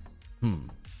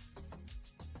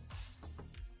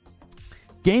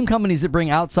 Game companies that bring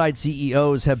outside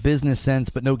CEOs have business sense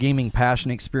but no gaming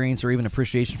passion, experience, or even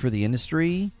appreciation for the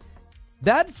industry.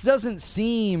 That doesn't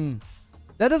seem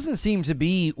to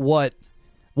be what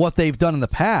they've done in the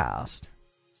past,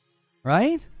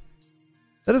 right?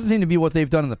 That doesn't seem to be what they've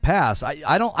done in the past.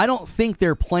 I don't think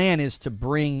their plan is to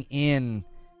bring in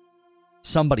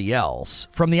somebody else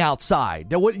from the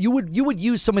outside. You would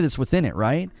use somebody that's within it,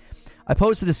 right? I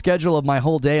posted a schedule of my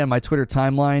whole day on my Twitter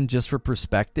timeline just for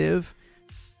perspective.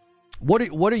 What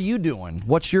are you doing?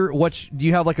 What's your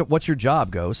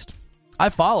job, Ghost? I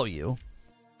follow you.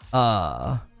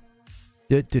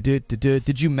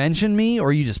 Did you mention me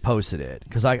or you just posted it?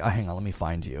 Because I hang on, let me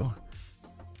find you.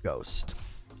 Ghost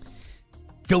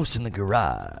in the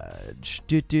garage.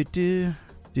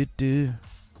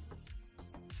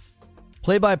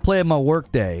 Play-by-play of my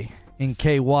workday in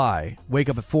KY. Wake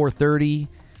up at 4:30,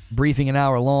 briefing an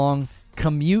hour long,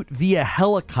 commute via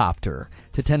helicopter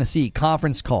to Tennessee,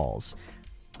 conference calls,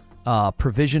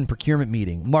 provision procurement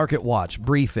meeting, market watch,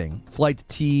 briefing, flight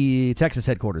to Texas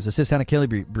headquarters, assist Santa Kelly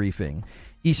briefing,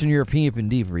 Eastern European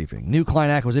debriefing, new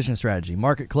client acquisition strategy,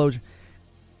 market closure.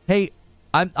 Hey,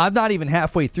 I'm not even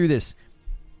halfway through this.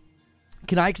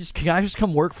 Can I just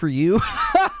come work for you?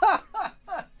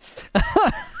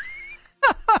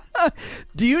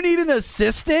 Do you need an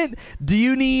assistant? Do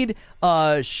you need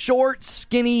a short,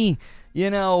 skinny,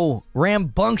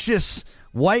 rambunctious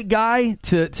white guy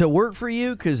to work for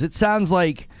you? Because it sounds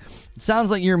like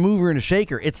you're a mover and a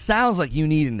shaker. It sounds like you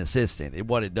need an assistant.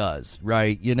 What it does,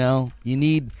 right? You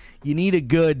need a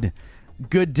good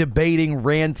debating,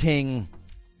 ranting,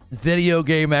 Video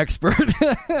game expert.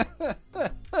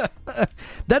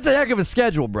 That's a heck of a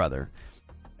schedule, brother.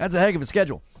 That's a heck of a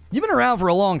schedule. You've been around for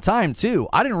a long time, too.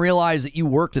 I didn't realize that you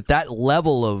worked at that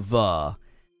level of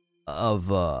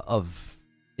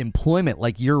employment.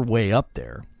 Like, you're way up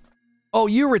there. Oh,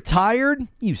 you retired?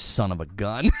 You son of a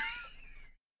gun.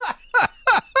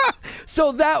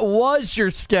 So that was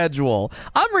your schedule.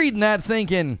 I'm reading that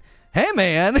thinking, hey,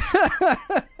 man,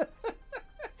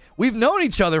 we've known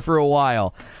each other for a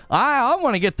while. I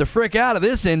want to get the frick out of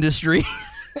this industry.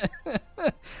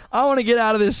 I want to get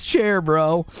out of this chair,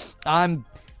 bro. I'm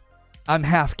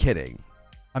half kidding.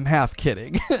 I'm half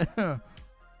kidding.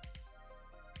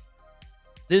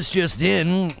 This just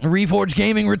in, Reforge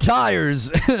Gaming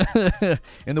retires.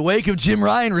 In the wake of Jim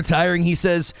Ryan retiring, he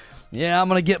says, yeah, I'm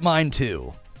going to get mine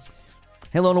too.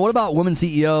 Hey, Lona, what about woman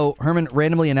CEO Herman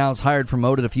randomly announced hired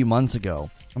promoted a few months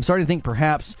ago? I'm starting to think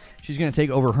perhaps she's going to take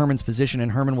over Herman's position and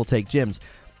Herman will take Jim's.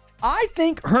 I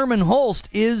think Herman Holst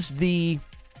is the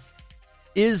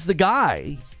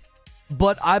guy,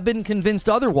 but I've been convinced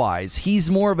otherwise.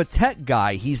 He's more of a tech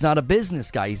guy. He's not a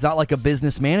business guy. He's not like a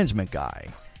business management guy.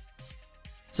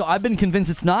 So I've been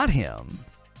convinced it's not him.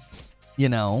 You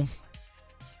know,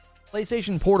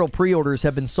 PlayStation Portal pre-orders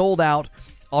have been sold out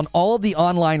on all of the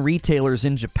online retailers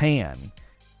in Japan.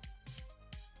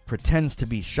 Pretends to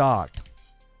be shocked.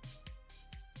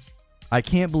 I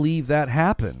can't believe that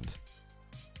happened.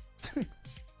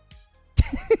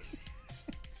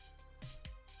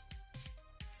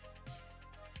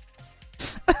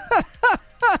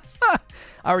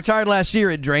 I retired last year.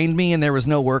 It drained me and there was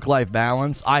no work-life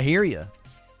balance. I hear you.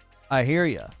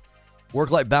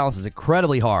 Work-life balance is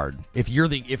incredibly hard. If you're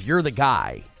the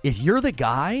guy,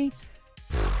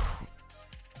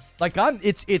 like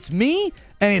it's me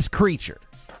and it's Creature,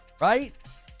 right?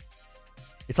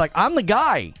 It's like I'm the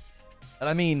guy, and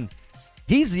I mean,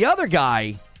 he's the other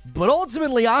guy, but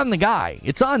ultimately I'm the guy.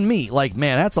 It's on me. Like,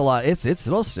 man, that's a lot.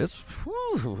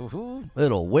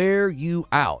 It'll wear you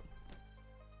out.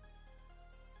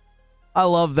 I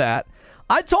love that.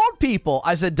 I told people,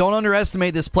 I said, don't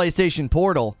underestimate this PlayStation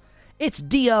Portal. It's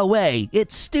DOA.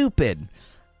 It's stupid.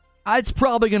 It's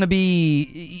probably going to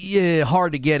be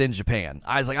hard to get in Japan.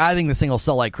 I was like, I think this thing will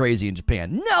sell like crazy in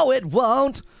Japan. No, it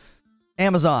won't.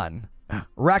 Amazon,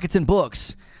 Rakuten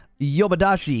Books,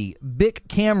 Yobadashi, Bic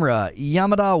Camera,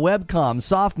 Yamada Webcom,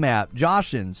 Softmap,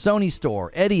 Joshin, Sony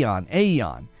Store, Edion,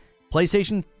 Aeon.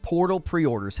 PlayStation Portal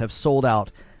pre-orders have sold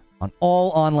out on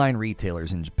all online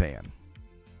retailers in Japan.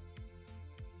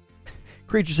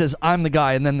 Creature says, I'm the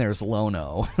guy, and then there's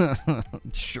Lono.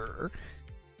 Sure.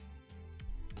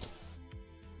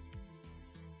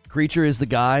 Creature is the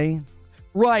guy.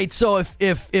 Right, so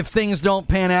if things don't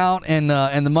pan out and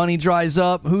the money dries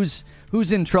up, who's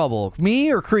in trouble?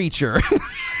 Me or Creature?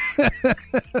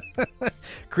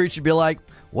 Creature be like,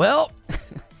 well,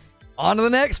 on to the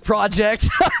next project.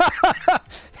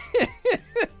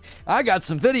 I got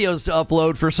some videos to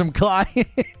upload for some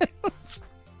clients.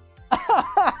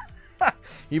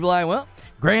 He'd be like, well,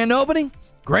 grand opening,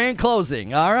 grand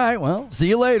closing. All right, well, see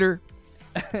you later.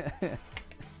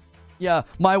 Yeah,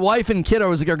 my wife and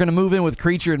kiddos are going to move in with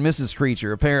Creature and Mrs.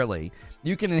 Creature, apparently.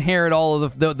 You can inherit all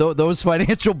of those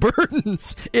financial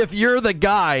burdens if you're the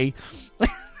guy.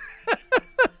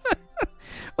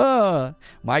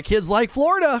 My kids like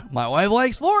Florida. My wife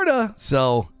likes Florida.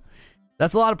 So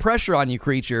that's a lot of pressure on you,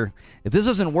 Creature. If this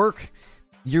doesn't work,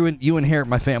 you inherit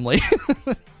my family.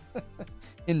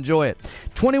 Enjoy it.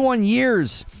 21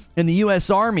 years in the U.S.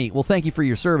 Army. Well, thank you for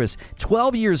your service.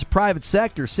 12 years private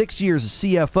sector, 6 years as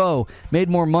CFO. Made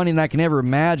more money than I can ever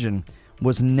imagine.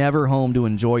 Was never home to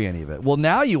enjoy any of it. Well,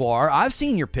 now you are. I've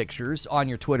seen your pictures on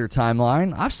your Twitter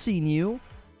timeline. I've seen you.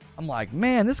 I'm like,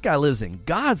 man, this guy lives in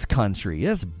God's country.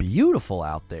 It's beautiful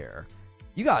out there.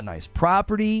 You got nice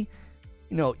property.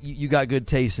 You know, you got good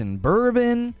taste in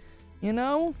bourbon. You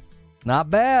know, not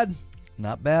bad.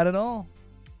 Not bad at all.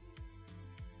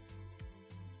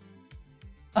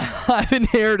 I've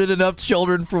inherited enough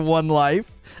children for one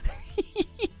life.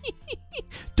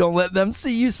 Don't let them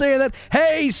see you saying that.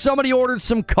 Hey, somebody ordered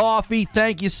some coffee.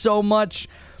 Thank you so much.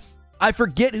 I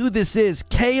forget who this is.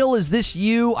 Kale, is this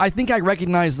you? I think I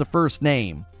recognize the first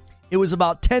name. It was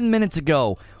about 10 minutes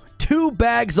ago. 2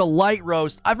 bags of light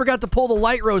roast. I forgot to pull the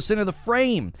light roast into the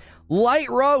frame. Light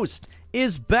roast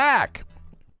is back.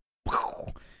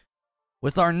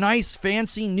 With our nice,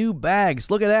 fancy new bags.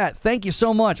 Look at that. Thank you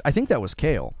so much. I think that was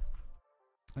Kale.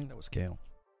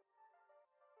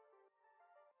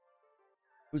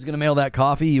 Who's going to mail that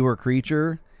coffee? You or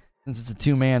Creature? Since it's a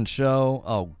 2-man show.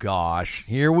 Oh, gosh.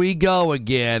 Here we go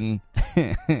again.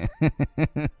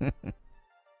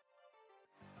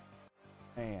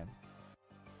 Man.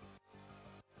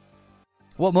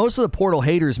 What most of the Portal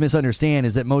haters misunderstand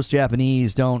is that most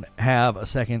Japanese don't have a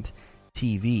second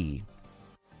TV.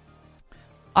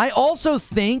 I also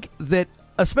think that,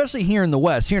 especially here in the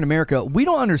West, here in America, we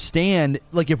don't understand,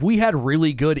 like, if we had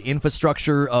really good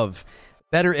infrastructure of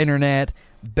better internet,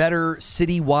 better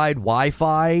citywide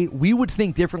Wi-Fi, we would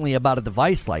think differently about a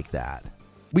device like that.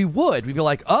 We would. We'd be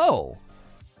like, oh,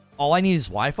 all I need is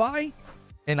Wi-Fi?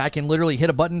 And I can literally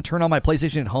hit a button, turn on my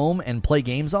PlayStation at home, and play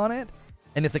games on it?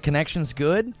 And if the connection's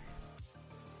good,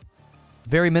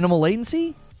 very minimal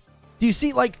latency? Do you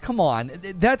see, like, come on.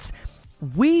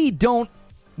 We don't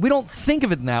think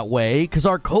of it in that way because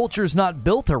our culture's not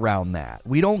built around that.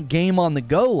 We don't game on the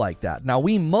go like that. Now,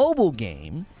 we mobile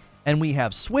game, and we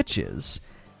have Switches,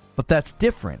 but that's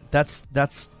different. That's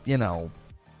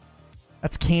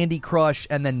Candy Crush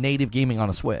and then native gaming on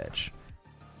a Switch.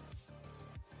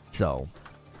 So,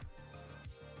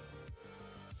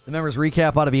 the members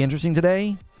recap ought to be interesting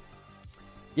today.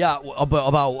 Yeah,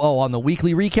 on the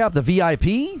weekly recap, the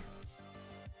VIP.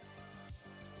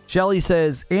 Shelly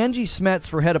says, Angie Smets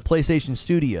for head of PlayStation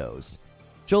Studios.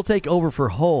 She'll take over for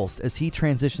Holst as he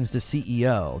transitions to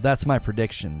CEO. That's my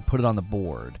prediction. Put it on the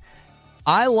board.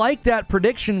 I like that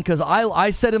prediction because I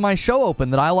said in my show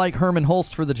open that I like Herman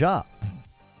Holst for the job.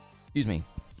 Excuse me.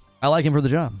 I like him for the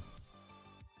job.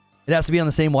 It has to be on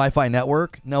the same Wi-Fi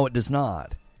network? No, it does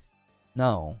not.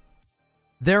 No.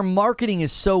 Their marketing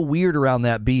is so weird around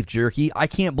that beef jerky. I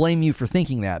can't blame you for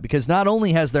thinking that, because not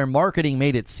only has their marketing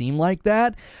made it seem like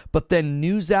that, but then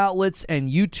news outlets and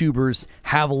YouTubers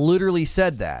have literally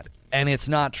said that, and it's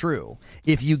not true.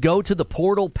 If you go to the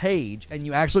Portal page and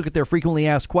you actually look at their frequently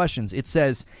asked questions, it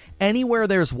says anywhere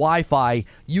there's Wi-Fi,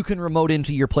 you can remote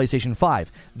into your PlayStation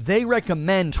 5. They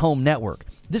recommend home network.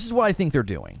 This is what I think they're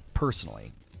doing,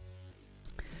 personally.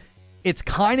 It's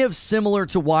kind of similar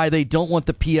to why they don't want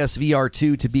the PSVR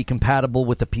 2 to be compatible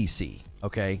with the PC,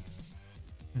 okay?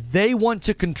 They want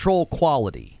to control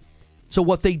quality. So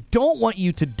what they don't want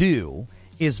you to do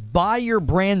is buy your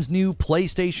brand new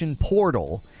PlayStation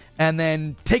Portal and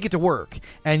then take it to work,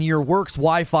 and your work's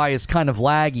Wi-Fi is kind of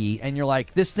laggy, and you're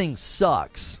like, this thing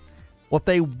sucks. What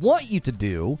they want you to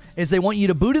do is they want you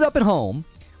to boot it up at home,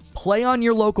 play on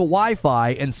your local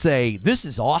Wi-Fi, and say, this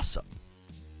is awesome.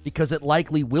 Because it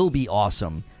likely will be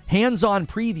awesome. Hands-on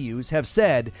previews have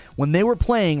said when they were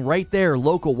playing right there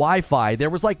local Wi-Fi,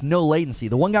 there was like no latency.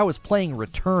 The one guy was playing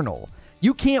Returnal.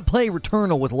 You can't play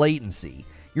Returnal with latency.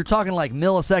 You're talking like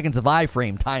milliseconds of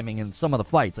iframe timing in some of the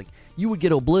fights. Like, you would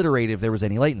get obliterated if there was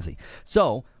any latency.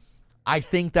 So, I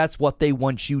think that's what they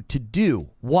want you to do.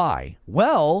 Why?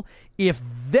 Well, if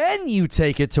then you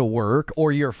take it to work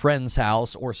or your friend's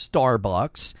house or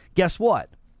Starbucks, guess what?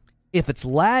 If it's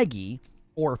laggy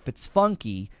or if it's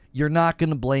funky, you're not going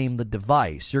to blame the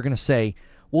device. You're going to say,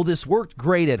 well, this worked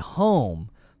great at home.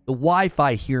 The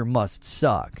Wi-Fi here must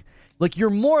suck. Like, you're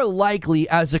more likely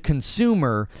as a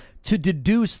consumer to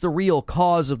deduce the real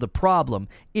cause of the problem.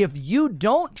 If you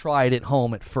don't try it at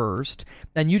home at first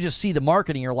and you just see the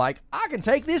marketing, you're like, I can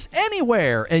take this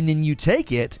anywhere. And then you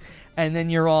take it and then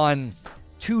you're on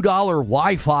 $2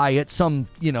 Wi-Fi at some,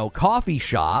 coffee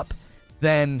shop,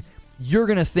 then you're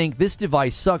going to think this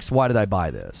device sucks. Why did I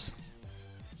buy this?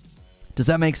 Does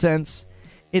that make sense?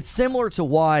 It's similar to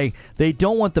why they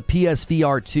don't want the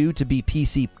PSVR 2 to be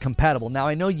PC compatible. Now,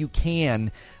 I know you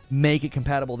can make it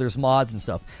compatible. There's mods and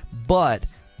stuff. But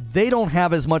they don't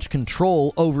have as much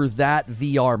control over that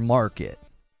VR market.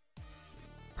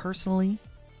 Personally,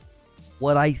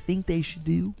 what I think they should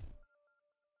do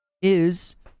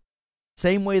is,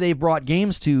 same way they brought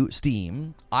games to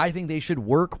Steam, I think they should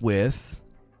work with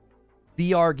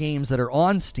VR games that are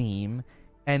on Steam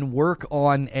and work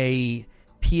on a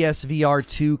PSVR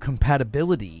 2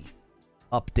 compatibility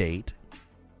update,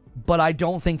 but I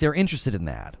don't think they're interested in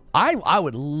that. I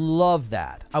would love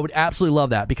that. I would absolutely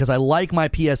love that because I like my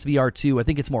PSVR 2. I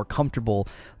think it's more comfortable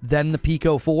than the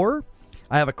Pico 4.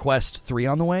 I have a Quest 3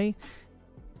 on the way.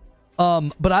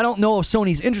 But I don't know if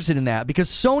Sony's interested in that because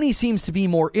Sony seems to be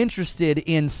more interested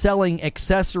in selling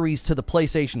accessories to the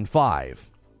PlayStation 5.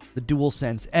 The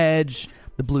DualSense Edge,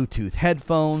 the Bluetooth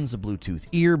headphones, the Bluetooth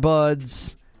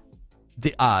earbuds,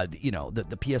 the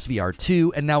PSVR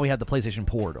 2, and now we have the PlayStation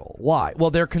Portal. Why?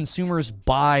 Well, their consumers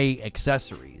buy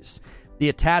accessories. The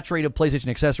attach rate of PlayStation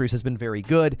accessories has been very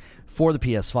good for the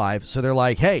PS5, so they're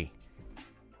like, hey,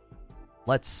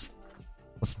 let's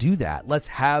do that. Let's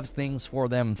have things for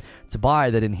them to buy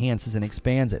that enhances and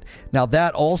expands it. Now,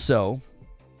 that also,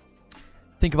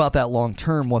 think about that long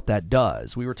term, what that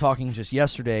does. We were talking just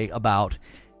yesterday about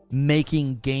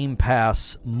making Game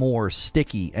Pass more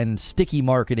sticky, and sticky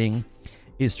marketing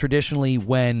is traditionally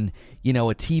when a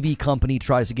TV company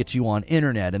tries to get you on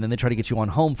internet and then they try to get you on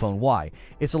home phone. Why?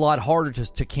 It's a lot harder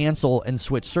to cancel and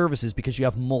switch services because you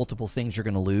have multiple things you're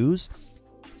going to lose.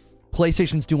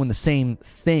 PlayStation's doing the same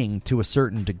thing to a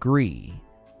certain degree.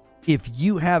 If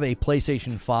you have a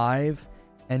PlayStation 5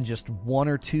 and just one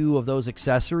or two of those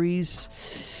accessories,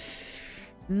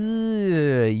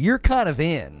 you're kind of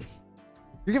in.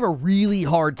 You're gonna have a really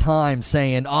hard time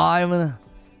saying, I'm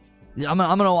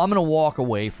gonna walk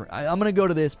away from. I'm gonna go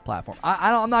to this platform.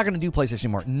 I'm not gonna do PlayStation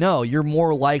anymore. No, you're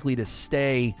more likely to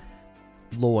stay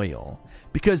loyal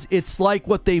because it's like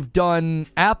what they've done.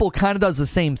 Apple kind of does the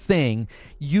same thing.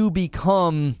 You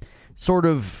become sort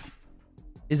of,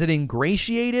 is it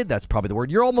ingratiated? That's probably the word.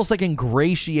 You're almost like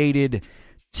ingratiated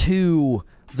to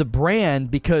the brand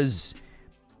because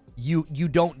you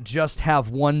don't just have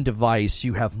one device,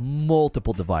 you have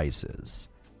multiple devices.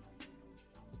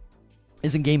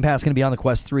 Isn't Game Pass going to be on the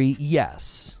Quest 3?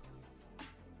 Yes.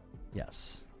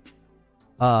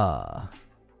 Now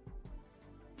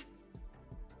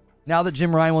that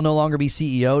Jim Ryan will no longer be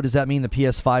CEO, does that mean the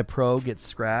PS5 Pro gets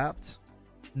scrapped?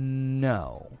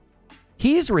 No.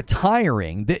 He's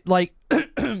retiring.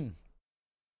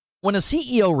 When a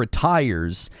CEO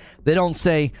retires, they don't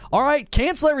say, all right,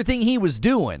 cancel everything he was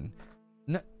doing.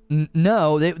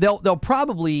 No, they'll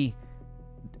probably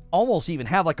almost even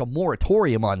have like a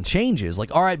moratorium on changes.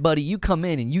 Like, all right, buddy, you come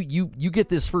in and you get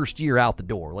this first year out the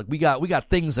door. Like, we got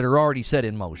things that are already set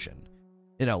in motion.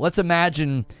 Let's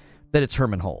imagine that it's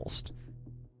Herman Holst.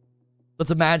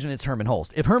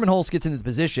 If Herman Holst gets into the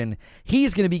position,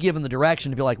 he's going to be given the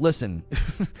direction to be like, listen,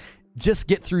 just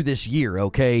get through this year,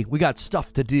 okay? We got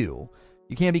stuff to do.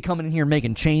 You can't be coming in here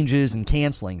making changes and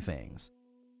canceling things.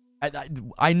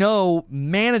 I know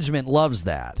management loves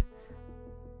that.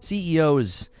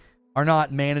 CEOs are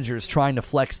not managers trying to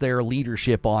flex their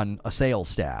leadership on a sales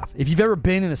staff. If you've ever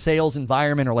been in a sales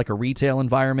environment or like a retail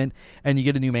environment and you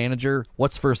get a new manager,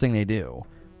 what's the first thing they do?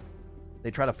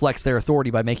 They try to flex their authority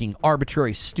by making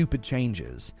arbitrary, stupid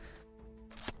changes.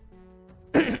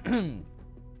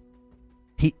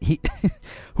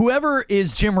 Whoever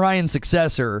is Jim Ryan's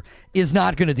successor is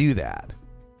not going to do that.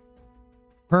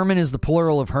 Herman is the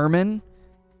plural of Herman.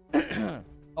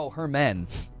 Herman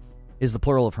is the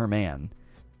plural of Herman.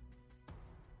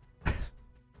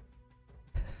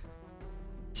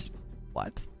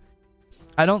 What?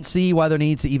 I don't see why there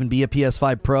needs to even be a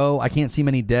PS5 Pro. I can't see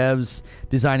many devs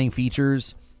designing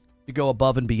features to go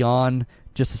above and beyond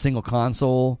just a single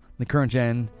console. The current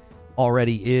gen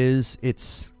already is.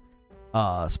 It's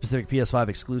specific PS5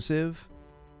 exclusive.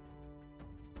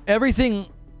 Everything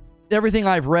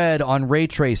I've read on ray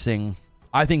tracing,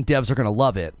 I think devs are going to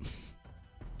love it.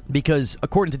 Because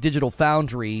according to Digital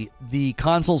Foundry, the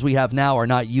consoles we have now are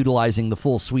not utilizing the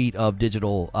full suite of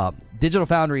digital. Digital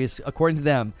Foundry is, according to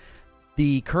them,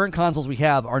 the current consoles we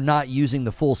have are not using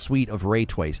the full suite of ray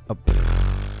tracing.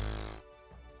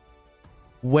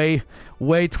 Way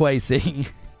tracing.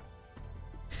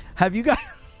 Have you guys?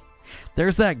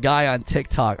 There's that guy on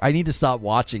TikTok. I need to stop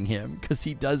watching him because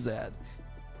he does that.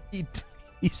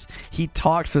 He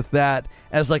talks with that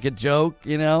as like a joke,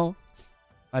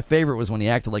 My favorite was when he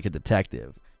acted like a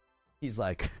detective. He's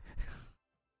like,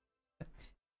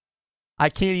 I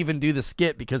can't even do the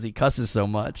skit because he cusses so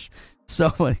much.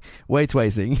 So way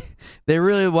tracing. They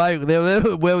really like they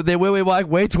really like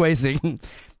way tracing.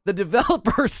 The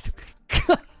developers,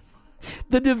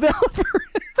 the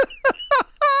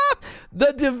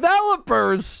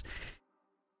developers,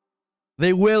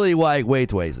 they really like way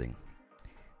tracing.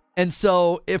 And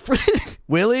so if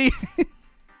Willie.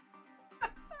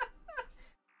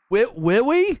 Will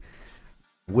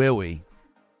we?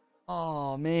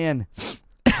 Oh, man.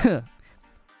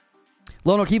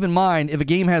 Lono, keep in mind, if a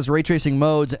game has ray tracing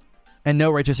modes and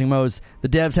no ray tracing modes, the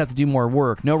devs have to do more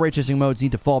work. No ray tracing modes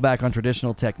need to fall back on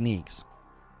traditional techniques.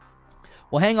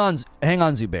 Well, hang on,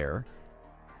 Zubair.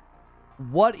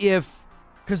 What if...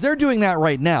 Because they're doing that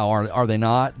right now, are they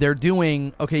not? They're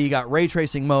doing... Okay, you got ray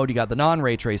tracing mode, you got the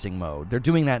non-ray tracing mode. They're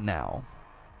doing that now.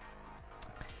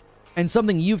 And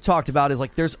something you've talked about is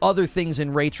like there's other things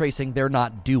in ray tracing they're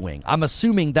not doing. I'm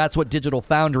assuming that's what Digital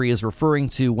Foundry is referring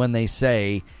to when they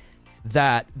say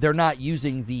that they're not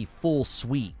using the full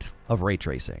suite of ray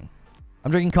tracing.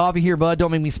 I'm drinking coffee here, bud.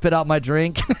 Don't make me spit out my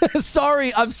drink. I'm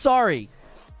sorry.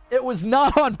 It was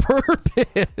not on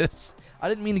purpose. I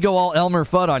didn't mean to go all Elmer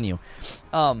Fudd on you.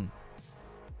 So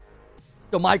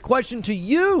my question to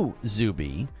you,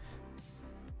 Zuby,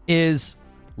 is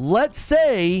let's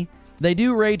say they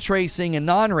do ray tracing and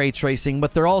non-ray tracing,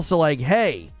 but they're also like,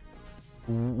 hey,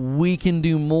 we can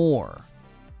do more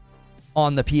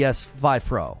on the PS5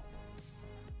 Pro.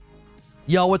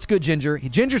 Yo, what's good, Ginger?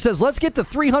 Ginger says, let's get to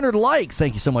 300 likes.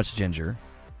 Thank you so much, Ginger.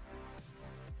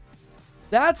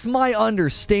 That's my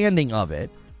understanding of it.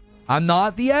 I'm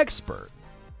not the expert.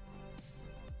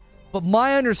 But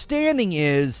my understanding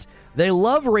is they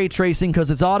love ray tracing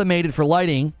because it's automated for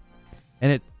lighting,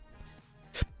 and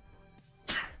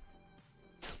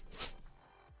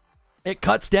it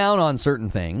cuts down on certain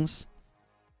things.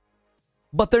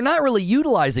 But they're not really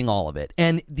utilizing all of it.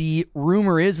 And the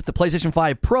rumor is that the PlayStation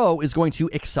 5 Pro is going to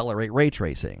accelerate ray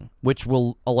tracing, which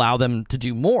will allow them to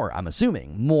do more, I'm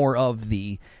assuming, more of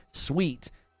the suite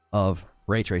of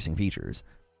ray tracing features.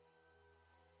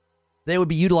 They would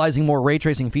be utilizing more ray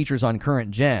tracing features on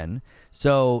current gen,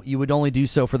 so you would only do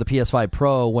so for the PS5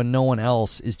 Pro when no one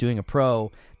else is doing a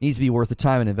Pro. Needs to be worth the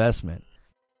time and investment.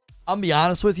 I'm going to be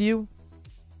honest with you.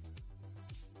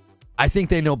 I think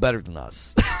they know better than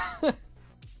us.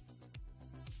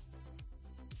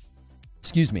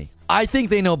 Excuse me. I think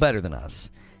they know better than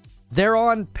us. They're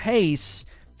on pace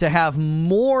to have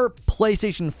more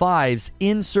PlayStation 5s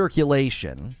in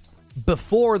circulation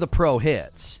before the Pro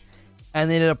hits. And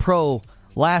they did a Pro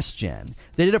last gen.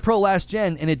 They did a Pro last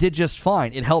gen, and it did just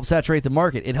fine. It helped saturate the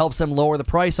market. It helps them lower the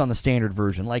price on the standard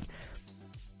version. Like,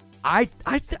 I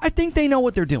think they know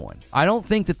what they're doing. I don't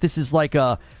think that this is like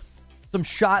some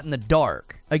shot in the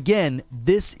dark. Again,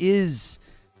 this is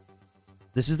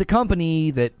the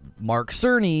company that Mark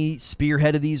Cerny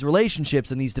spearheaded these relationships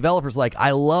and these developers. Like,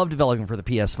 I love developing for the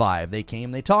PS5. They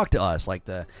came, they talked to us. Like,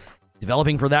 the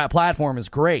developing for that platform is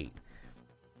great.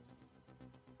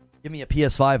 Give me a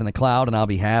PS5 in the cloud and I'll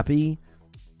be happy.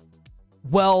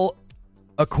 Well,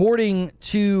 according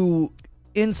to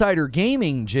Insider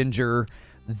Gaming, Ginger,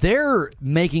 they're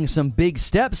making some big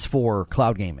steps for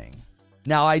cloud gaming.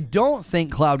 Now, I don't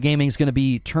think cloud gaming is going to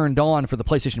be turned on for the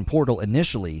PlayStation Portal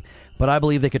initially, but I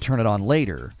believe they could turn it on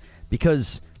later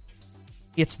because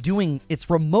it's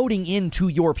remoting into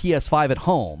your PS5 at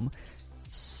home.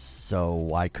 So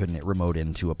why couldn't it remote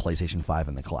into a PlayStation 5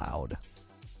 in the cloud?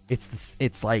 It's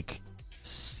like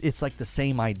the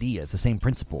same idea. It's the same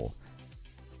principle.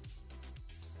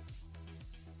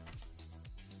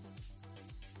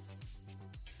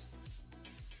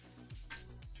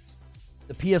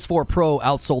 The PS4 Pro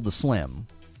outsold the Slim.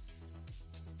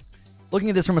 Looking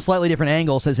at this from a slightly different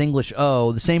angle, says English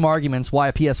O, the same arguments why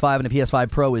a PS5 and a PS5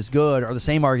 Pro is good are the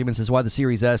same arguments as why the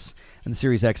Series S and the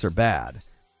Series X are bad.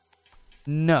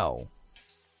 No.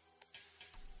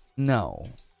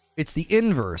 It's the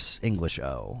inverse, English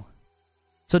O.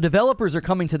 So developers are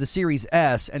coming to the Series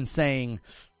S and saying,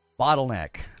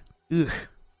 bottleneck. Ugh.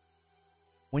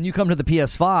 When you come to the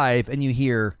PS5 and you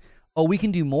hear, oh, we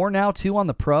can do more now too on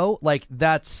the Pro, like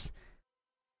that's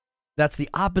the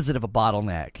opposite of a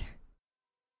bottleneck.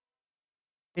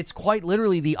 It's quite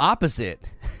literally the opposite.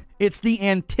 It's the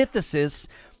antithesis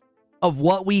of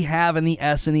what we have in the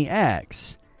S and the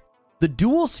X. The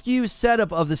dual SKU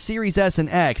setup of the Series S and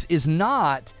X is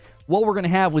not what we're going to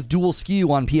have with dual SKU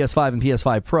on PS5 and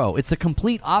PS5 Pro. It's the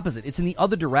complete opposite. It's in the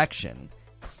other direction.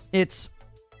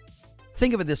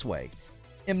 Think of it this way.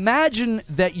 Imagine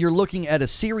that you're looking at a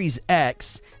Series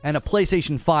X and a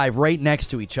PlayStation 5 right next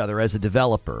to each other as a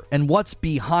developer, and what's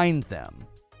behind them?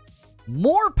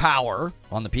 More power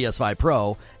on the PS5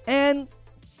 Pro and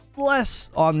less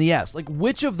on the S. Like,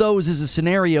 which of those is a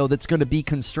scenario that's going to be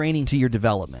constraining to your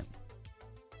development?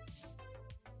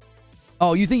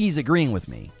 Oh, you think he's agreeing with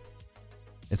me?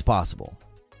 It's possible.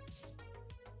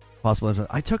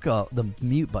 I took the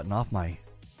mute button off my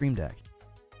Stream Deck.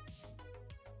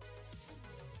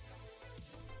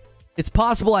 It's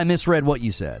possible I misread what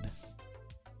you said.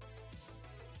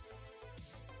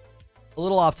 A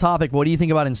little off topic, but what do you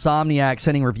think about Insomniac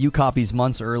sending review copies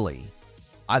months early?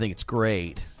 I think it's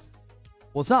great.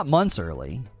 Well, it's not months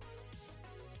early,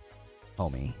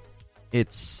 homie.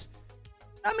 It's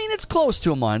close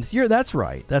to a month. That's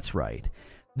right.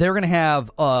 They're going to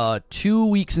have 2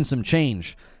 weeks and some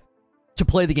change to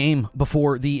play the game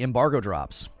before the embargo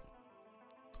drops.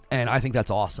 And I think that's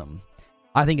awesome.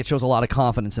 I think it shows a lot of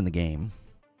confidence in the game.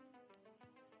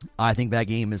 I think that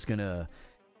game is going to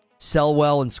sell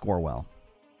well and score well.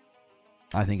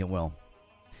 I think it will.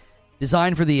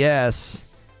 Designed for the S,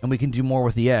 and we can do more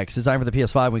with the X. Designed for the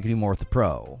PS5, we can do more with the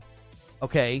Pro.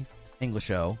 Okay,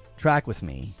 English O, track with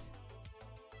me.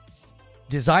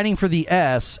 Designing for the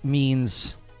S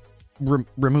means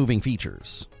removing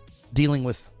features. Dealing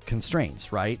with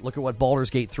constraints, right? Look at what Baldur's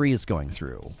Gate 3 is going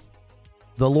through.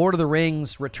 The Lord of the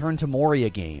Rings Return to Moria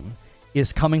game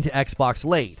is coming to Xbox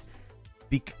late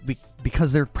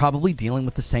because they're probably dealing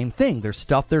with the same thing. There's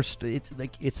stuff.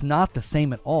 It's not the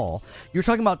same at all. You're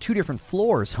talking about two different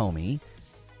floors, homie.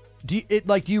 Do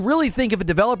you really think if a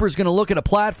developer is going to look at a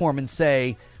platform and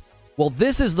say, well,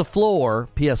 this is the floor,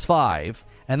 PS5,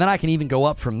 and then I can even go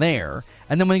up from there,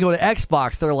 and then when you go to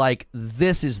Xbox, they're like,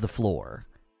 this is the floor.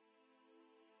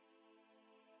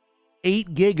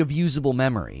 8 gig of usable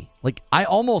memory. Like, I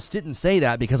almost didn't say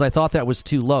that because I thought that was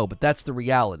too low, but that's the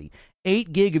reality.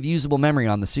 8 gig of usable memory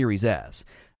on the Series S,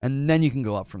 and then you can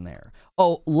go up from there.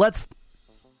 Oh, let's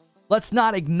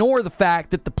not ignore the fact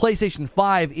that the PlayStation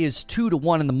 5 is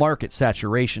 2-to-1 in the market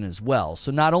saturation as well.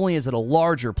 So not only is it a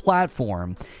larger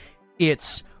platform,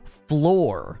 its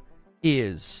floor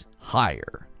is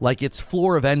higher. Like, its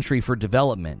floor of entry for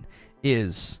development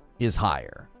is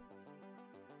higher.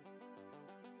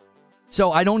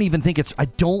 So I don't think it's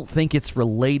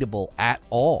relatable at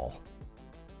all.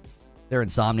 They're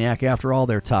Insomniac after all.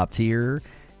 They're top tier.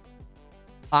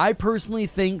 I personally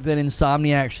think that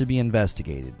Insomniac should be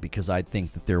investigated because I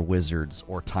think that they're wizards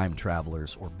or time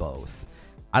travelers or both.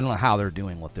 I don't know how they're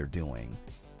doing what they're doing.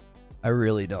 I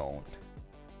really don't.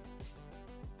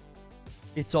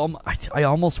 I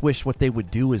almost wish what they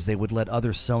would do is they would let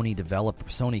other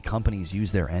Sony companies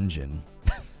use their engine.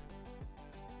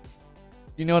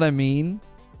 You know what I mean?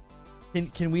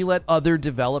 Can we let other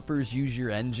developers use your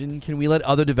engine? Can we let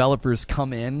other developers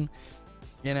come in,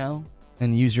 and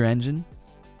use your engine?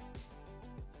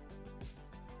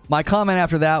 My comment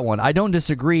after that one, I don't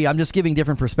disagree. I'm just giving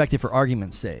different perspective for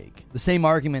argument's sake. The same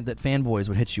argument that fanboys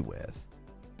would hit you with.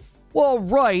 Well,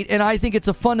 right, and I think it's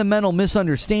a fundamental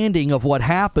misunderstanding of what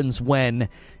happens when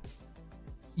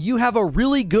you have a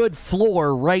really good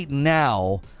floor right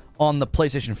now on the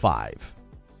PlayStation 5.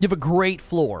 You have a great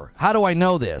floor. How do I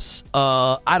know this?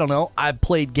 I don't know. I've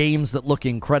played games that look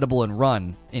incredible and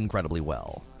run incredibly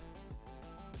well.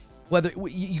 Whether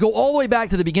you go all the way back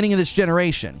to the beginning of this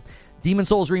generation, Demon's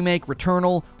Souls Remake,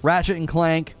 Returnal, Ratchet and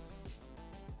Clank,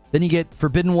 then you get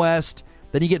Forbidden West,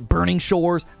 then you get Burning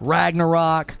Shores,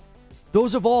 Ragnarok.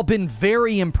 Those have all been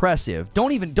very impressive.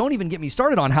 Don't even get me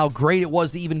started on how great it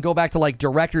was to even go back to like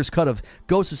director's cut of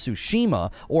Ghost of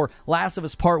Tsushima or Last of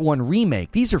Us Part 1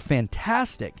 Remake. These are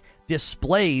fantastic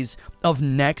displays of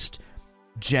next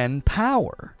gen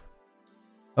power.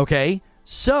 Okay?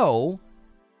 So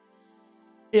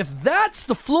if that's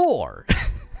the floor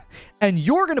and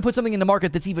you're going to put something in the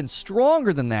market that's even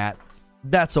stronger than that,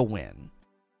 that's a win.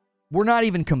 We're not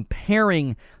even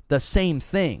comparing the same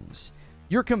things.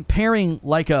 You're comparing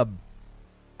like a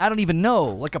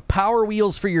Power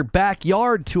Wheels for your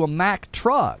backyard to a Mack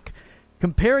truck.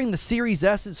 Comparing the Series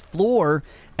S's floor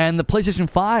and the PlayStation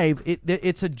 5,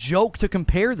 it's a joke to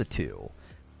compare the two.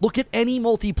 Look at any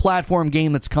multi-platform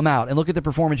game that's come out and look at the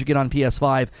performance you get on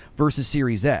PS5 versus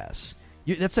Series S.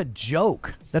 That's a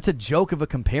joke. That's a joke of a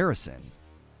comparison.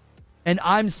 And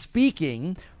I'm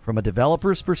speaking from a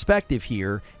developer's perspective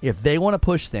here. If they want to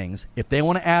push things, if they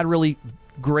want to add really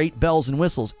great bells and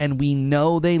whistles, and we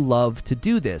know they love to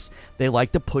do this. They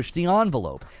like to push the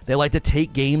envelope. They like to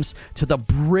take games to the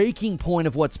breaking point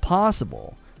of what's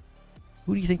possible.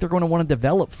 Who do you think they're going to want to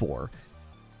develop for?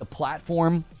 A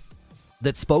platform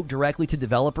that spoke directly to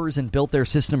developers and built their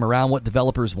system around what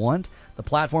developers want? The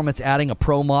platform that's adding a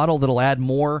pro model that'll add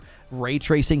more ray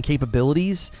tracing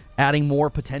capabilities, adding more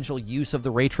potential use of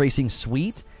the ray tracing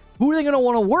suite? Who are they going to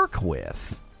want to work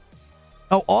with?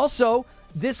 Oh, also,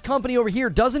 this company over here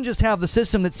doesn't just have the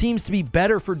system that seems to be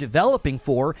better for developing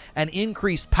for and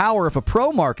increased power if a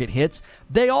pro market hits.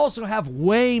 They also have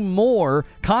way more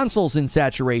consoles in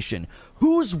saturation.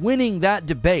 Who's winning that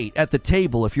debate at the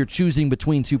table if you're choosing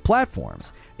between two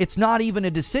platforms? It's not even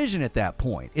a decision at that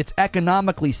point. It's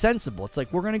economically sensible. It's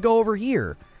like, we're going to go over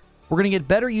here. We're going to get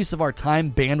better use of our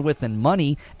time, bandwidth, and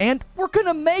money, and we're going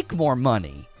to make more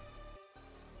money.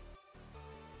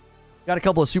 Got a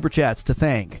couple of super chats to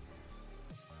thank.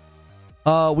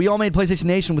 We all made PlayStation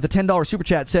Nation with a $10 super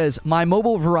chat says, my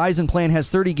mobile Verizon plan has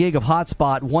 30 gig of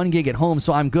hotspot, 1 gig at home,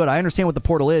 so I'm good. I understand what the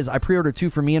portal is. I pre-ordered 2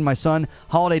 for me and my son.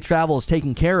 Holiday travel is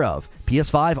taken care of.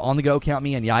 PS5 on the go, count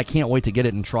me in. Yeah, I can't wait to get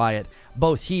it and try it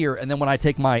both here, and then when I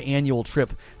take my annual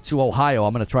trip to Ohio,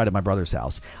 I'm going to try it at my brother's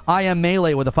house. I am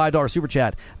Melee with a $5 super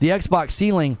chat. The Xbox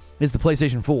ceiling is the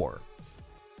PlayStation 4.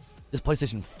 This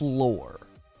PlayStation floor.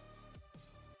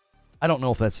 I don't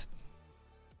know if that's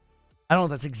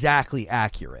exactly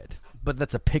accurate, but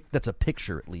that's a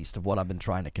picture at least of what I've been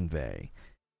trying to convey.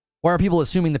 Why are people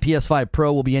assuming the PS5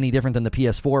 Pro will be any different than the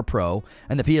PS4 Pro,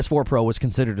 and the PS4 Pro was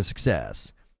considered a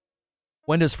success?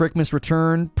 When does Frickmas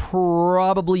return?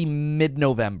 Probably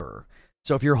mid-November.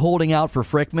 So if you're holding out for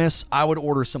Frickmas, I would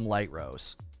order some light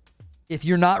roast. If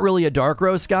you're not really a dark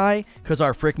roast guy, because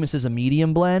our Frickmas is a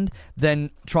medium blend, then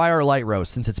try our light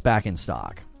roast since it's back in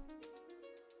stock.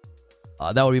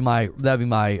 That'd be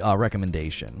my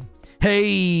recommendation.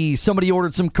 Hey, somebody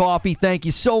ordered some coffee. Thank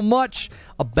you so much.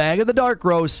 A bag of the dark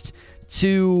roast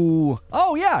to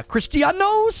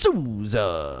Cristiano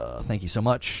Souza. Thank you so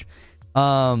much.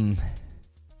 Okay.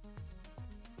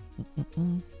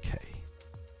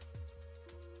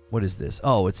 What is this?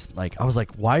 Oh, it's like, I was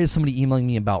like, why is somebody emailing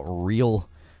me about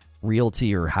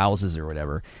realty or houses or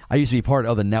whatever? I used to be part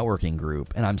of a networking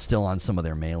group, and I'm still on some of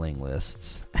their mailing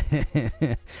lists.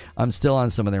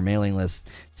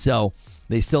 So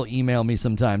they still email me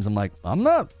sometimes. I'm like, I'm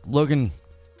not looking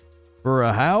for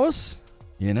a house,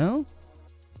 you know?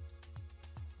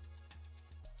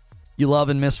 You love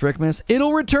and miss Rickmas?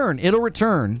 It'll return.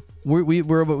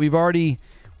 We've already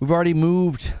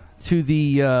moved to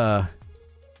the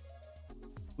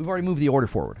we've already moved the order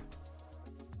forward.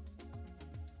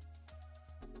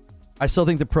 I still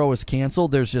think the Pro is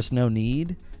canceled. There's just no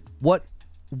need.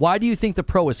 Why do you think the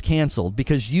Pro is canceled?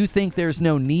 Because you think there's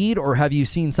no need, or have you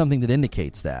seen something that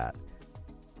indicates that?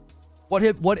 What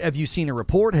have you seen a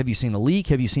report? Have you seen a leak?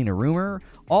 Have you seen a rumor?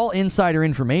 All insider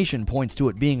information points to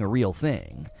it being a real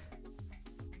thing.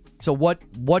 So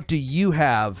what do you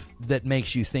have that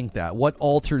makes you think that? What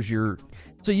alters your...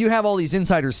 So you have all these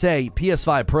insiders say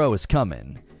PS5 Pro is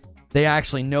coming. They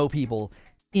actually know people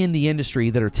in the industry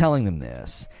that are telling them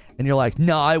this. And you're like,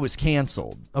 no, it was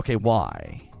canceled. Okay,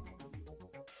 why?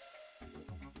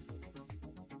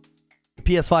 The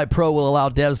PS5 Pro will allow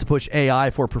devs to push AI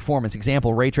for performance.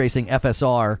 Example, ray tracing,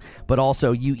 FSR, but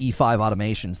also UE5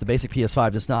 automations. The basic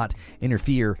PS5 does not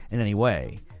interfere in any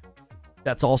way.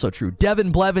 That's also true.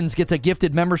 Devin Blevins gets a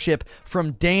gifted membership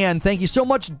from Dan. Thank you so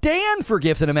much, Dan, for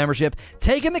gifting a membership.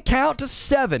 Taking the count to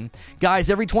 7. Guys,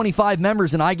 every 25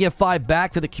 members, and I give 5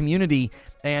 back to the community.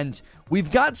 And we've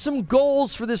got some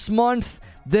goals for this month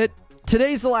that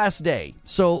today's the last day.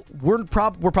 So we're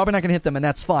probably not going to hit them, and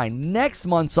that's fine. Next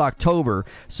month's October,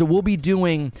 so we'll be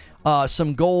doing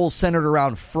some goals centered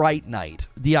around Fright Night.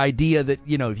 The idea that,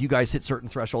 you know, if you guys hit certain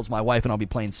thresholds, my wife and I'll be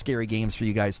playing scary games for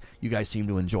you guys. You guys seem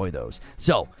to enjoy those.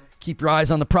 So keep your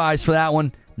eyes on the prize for that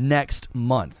one next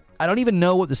month. I don't even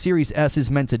know what the Series S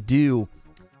is meant to do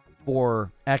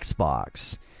for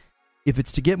Xbox. If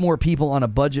it's to get more people on a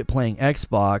budget playing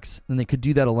Xbox, then they could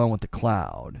do that alone with the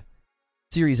cloud.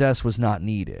 Series S was not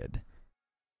needed.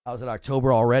 I was at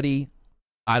October already.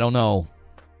 I don't know.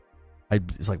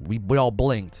 It's like we all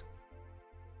blinked.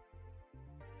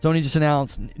 Sony just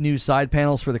announced new side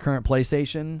panels for the current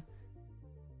PlayStation.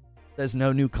 Says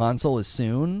no new console is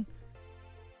soon.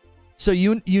 So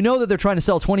you know that they're trying to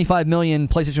sell 25 million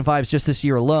PlayStation 5s just this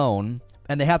year alone,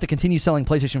 and they have to continue selling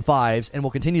PlayStation 5s, and will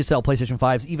continue to sell PlayStation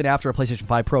 5s even after a PlayStation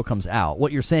 5 Pro comes out.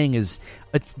 What you're saying is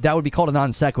that would be called a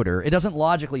non sequitur. It doesn't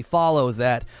logically follow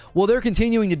that, well, they're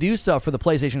continuing to do stuff for the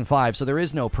PlayStation 5, so there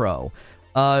is no Pro.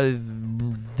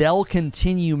 They'll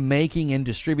continue making and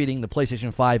distributing the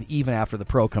PlayStation 5 even after the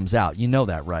Pro comes out. You know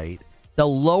that, right?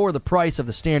 They'll lower the price of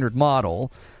the standard model.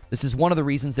 This is one of the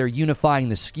reasons they're unifying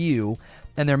the SKU,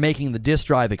 and they're making the disk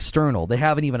drive external. They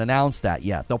haven't even announced that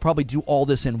yet. They'll probably do all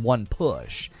this in one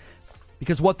push.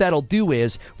 Because what that'll do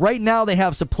is, right now they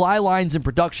have supply lines and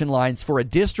production lines for a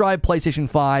disk drive PlayStation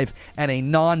 5 and a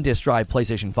non-disk drive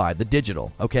PlayStation 5, the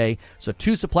digital, okay? So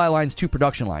 2 supply lines, 2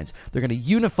 production lines. They're going to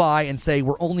unify and say,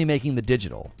 we're only making the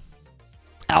digital.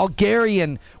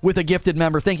 Algarian with a gifted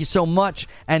member. Thank you so much.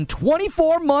 And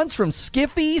 24 months from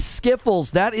Skiffy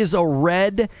Skiffles. That is a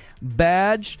red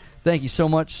badge. Thank you so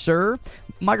much, sir.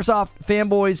 Microsoft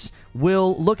fanboys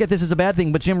will look at this as a bad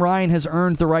thing, but Jim Ryan has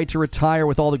earned the right to retire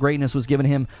with all the greatness was given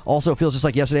him. Also feels just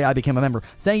like yesterday I became a member.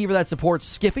 Thank you for that support,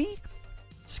 Skiffy.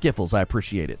 Skiffles, I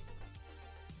appreciate it.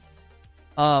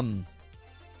 Who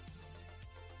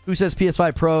says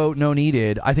PS5 Pro no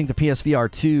needed? I think the PSVR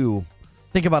 2...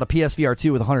 Think about a PSVR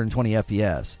 2 with 120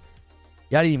 FPS.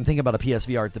 Yeah, I didn't even think about the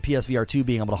PSVR 2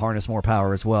 being able to harness more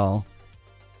power as well.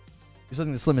 You still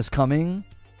think the Slim is coming?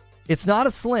 It's not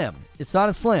a Slim. It's not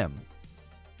a Slim.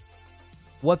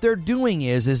 What they're doing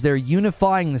is they're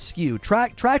unifying the SKU.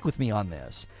 Track with me on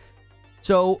this.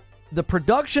 So the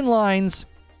production lines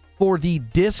for the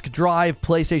disk drive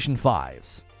PlayStation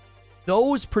 5s,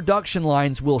 those production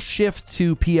lines will shift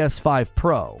to PS5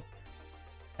 Pro.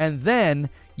 And then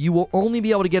you will only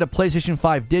be able to get a PlayStation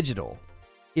 5 digital.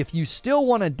 If you still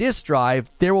want a disk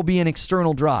drive, there will be an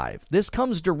external drive. This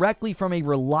comes directly from a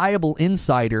reliable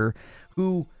insider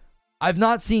who I've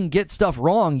not seen get stuff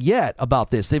wrong yet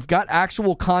about this. They've got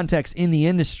actual context in the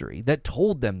industry that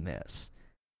told them this.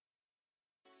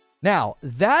 Now,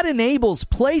 that enables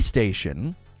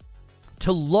PlayStation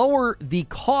to lower the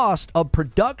cost of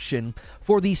production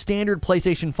for the standard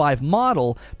PlayStation 5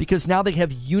 model because now they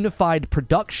have unified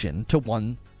production to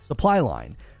one supply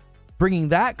line. Bringing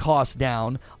that cost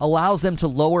down allows them to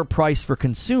lower price for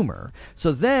consumer.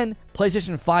 So then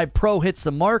PlayStation 5 Pro hits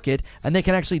the market and they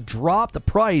can actually drop the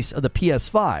price of the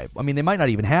PS5. I mean, they might not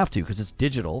even have to because it's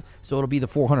digital, so it'll be the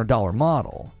 $400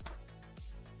 model.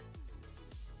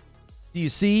 Do you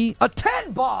see? A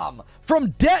 10 bomb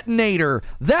from Detonator.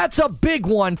 That's a big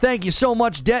one. Thank you so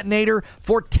much, Detonator,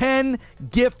 for 10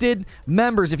 gifted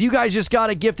members. If you guys just got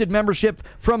a gifted membership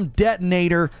from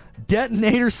Detonator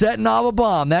setting off a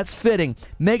bomb. That's fitting.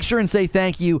 Make sure and say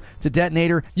thank you to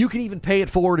Detonator. You can even pay it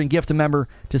forward and gift a member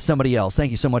to somebody else.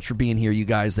 Thank you so much for being here, you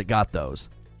guys that got those.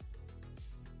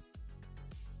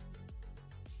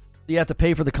 You have to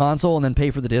pay for the console and then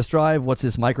pay for the disc drive. What's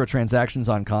this, microtransactions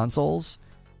on consoles?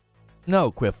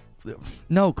 No,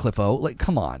 Cliffo. Like,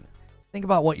 come on. Think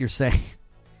about what you're saying.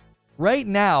 Right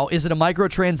now, is it a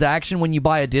microtransaction when you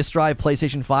buy a disc drive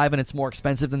PlayStation 5 and it's more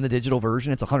expensive than the digital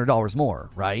version? It's $100 more,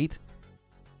 right?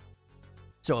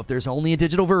 So if there's only a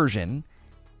digital version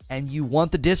and you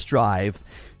want the disc drive,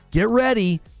 get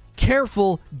ready.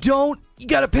 Careful. You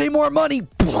got to pay more money.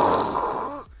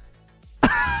 Come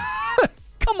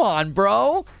on,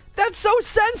 bro. That's so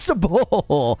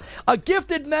sensible. A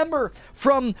gifted member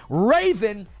from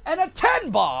Raven and a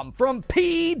 10 bomb from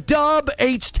P-Dub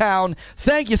H-Town.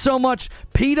 Thank you so much,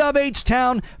 P-Dub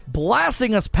H-Town,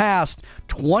 blasting us past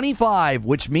 25,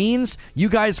 which means you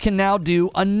guys can now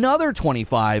do another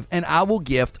 25, and I will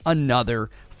gift another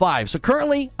 5. So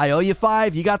currently, I owe you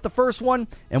 5. You got the first one,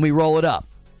 and we roll it up.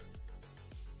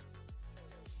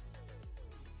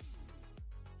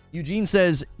 Eugene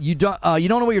says, you don't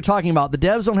know what you're talking about. The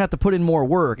devs don't have to put in more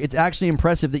work. It's actually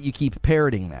impressive that you keep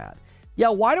parroting that. Yeah,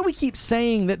 why do we keep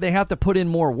saying that they have to put in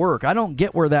more work? I don't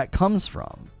get where that comes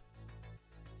from.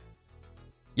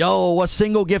 Yo, a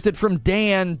single gifted from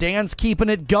Dan. Dan's keeping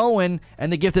it going.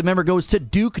 And the gifted member goes to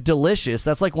Duke Delicious.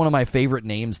 That's like one of my favorite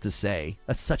names to say.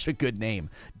 That's such a good name.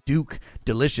 Duke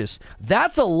Delicious.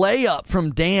 That's a layup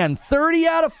from Dan. 30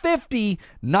 out of 50.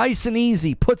 Nice and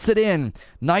easy. Puts it in.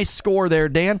 Nice score there,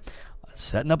 Dan.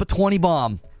 Setting up a 20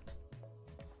 bomb.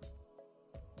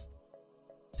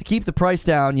 To keep the price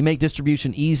down, you make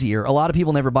distribution easier. A lot of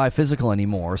people never buy physical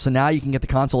anymore, so now you can get the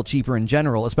console cheaper in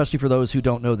general, especially for those who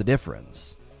don't know the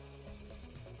difference.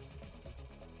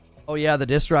 Oh yeah, the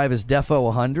disc drive is Defo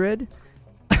 100?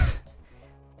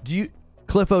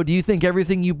 Cliffo, do you think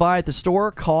everything you buy at the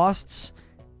store costs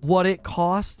what it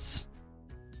costs?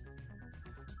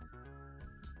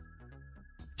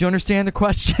 Do you understand the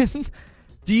question?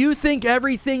 Do you think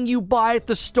everything you buy at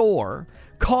the store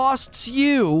costs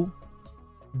you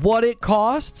what it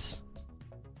costs?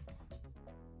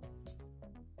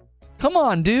 Come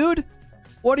on, dude.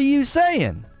 What are you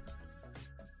saying?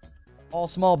 All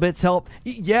small bits help.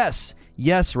 Yes,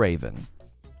 Raven.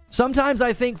 Sometimes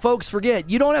I think folks forget.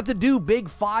 You don't have to do big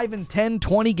 5 and 10,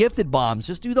 20 gifted bombs.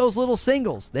 Just do those little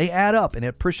singles. They add up, and I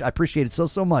appreciate it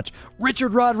so much.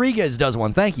 Richard Rodriguez does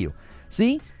one. Thank you.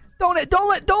 See? Don't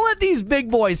let these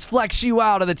big boys flex you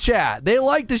out of the chat. They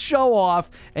like to show off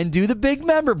and do the big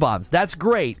member bombs. That's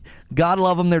great. God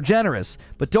love them. They're generous.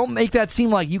 But don't make that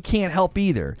seem like you can't help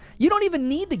either. You don't even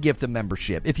need to gift a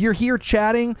membership. If you're here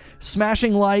chatting,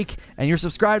 smashing like, and you're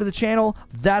subscribed to the channel,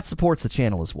 that supports the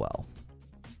channel as well.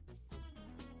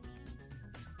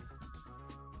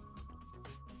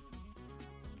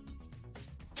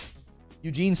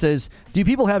 Eugene says, do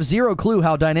people have zero clue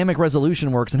how dynamic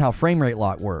resolution works and how frame rate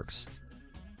lock works?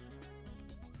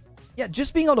 Yeah,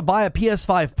 just being able to buy a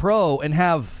PS5 Pro and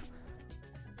have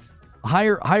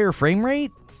higher frame rate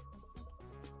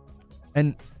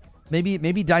and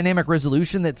maybe dynamic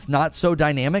resolution that's not so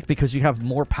dynamic because you have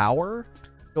more power,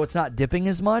 so it's not dipping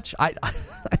as much.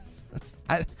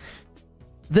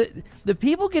 The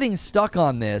people getting stuck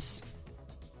on this,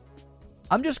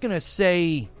 I'm just going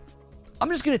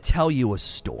to tell you a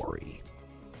story.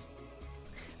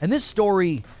 And this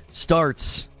story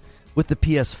starts with the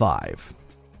PS5.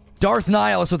 Darth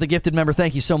Nihilus with a gifted member,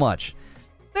 thank you so much.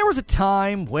 There was a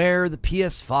time where the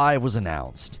PS5 was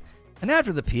announced. And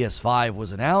after the PS5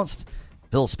 was announced,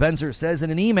 Phil Spencer says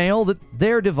in an email that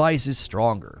their device is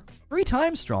stronger. 3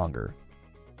 times stronger.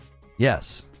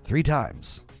 Yes, 3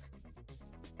 times.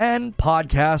 And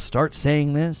podcasts start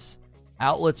saying this.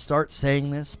 Outlets start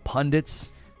saying this. Pundits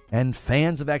and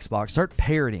fans of Xbox start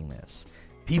parroting this.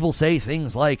 People say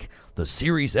things like, the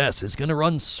Series S is going to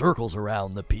run circles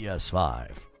around the PS5.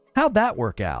 How'd that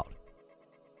work out?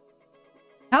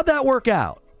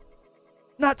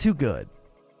 Not too good.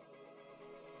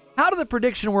 How did the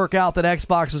prediction work out that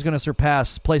Xbox is going to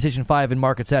surpass PlayStation 5 in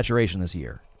market saturation this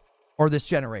year? Or this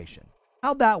generation?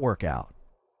 How'd that work out?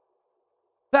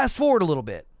 Fast forward a little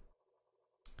bit.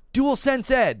 DualSense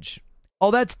Edge.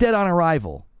 Oh, that's dead on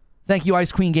arrival. Thank you,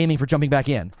 Ice Queen Gaming, for jumping back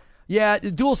in. Yeah,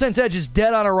 DualSense Edge is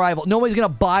dead on arrival. Nobody's going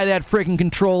to buy that freaking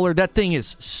controller. That thing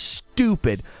is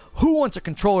stupid. Who wants a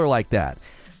controller like that?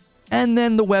 And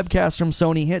then the webcast from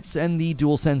Sony hits, and the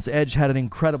DualSense Edge had an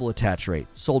incredible attach rate.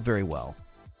 Sold very well.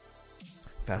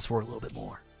 Fast forward a little bit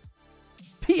more.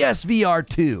 PSVR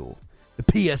 2. The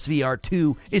PSVR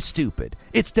 2 is stupid.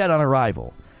 It's dead on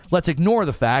arrival. Let's ignore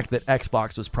the fact that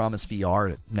Xbox was promised VR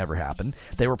and it never happened.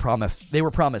 They were promised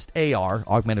AR,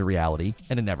 augmented reality,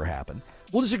 and it never happened.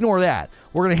 We'll just ignore that.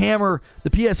 We're going to hammer the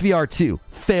PSVR 2.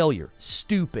 Failure.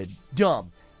 Stupid.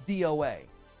 Dumb. DOA.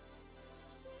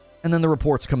 And then the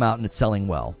reports come out and it's selling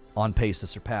well, on pace to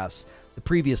surpass the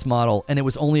previous model, and it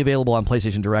was only available on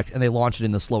PlayStation Direct, and they launched it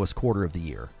in the slowest quarter of the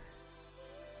year.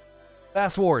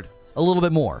 Fast forward a little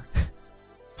bit more.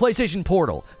 PlayStation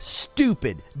Portal.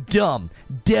 Stupid. Dumb.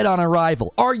 Dead on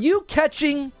arrival. Are you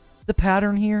catching the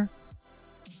pattern here?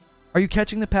 Are you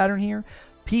catching the pattern here?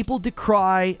 People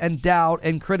decry and doubt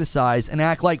and criticize and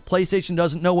act like PlayStation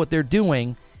doesn't know what they're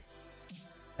doing,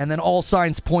 and then all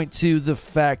signs point to the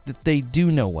fact that they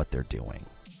do know what they're doing.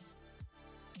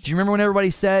 Do you remember when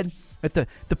everybody said that the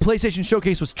PlayStation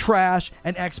Showcase was trash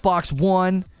and Xbox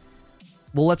won?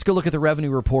 Well, let's go look at the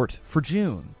revenue report for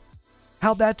June.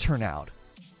 How'd that turn out?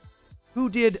 Who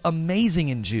did amazing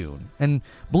in June and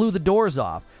blew the doors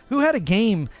off? Who had a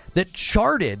game that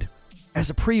charted as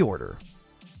a pre-order?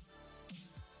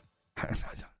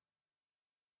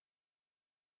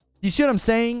 You see what I'm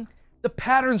saying? The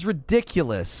pattern's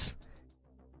ridiculous.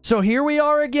 So here we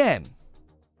are again.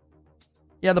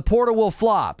 Yeah, the Portal will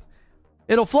flop.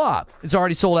 It'll flop. It's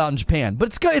already sold out in Japan,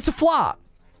 but it's a flop.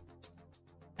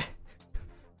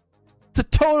 It's a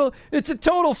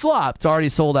total flop. It's already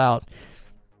sold out.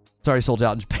 It's already sold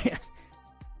out in Japan.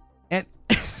 And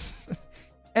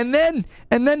and then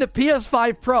the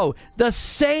PS5 Pro, the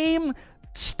same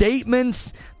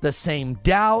statements, the same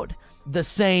doubt, the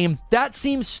same, that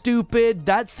seems stupid,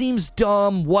 that seems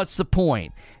dumb, what's the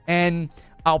point? And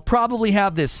I'll probably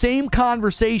have this same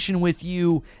conversation with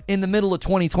you in the middle of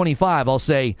 2025. I'll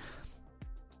say,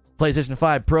 PlayStation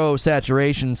 5 Pro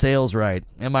saturation sales right.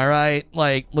 Am I right?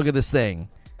 Like, look at this thing.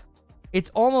 It's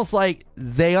almost like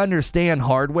they understand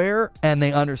hardware and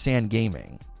they understand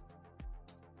gaming.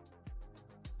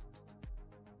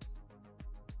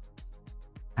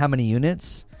 How many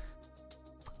units?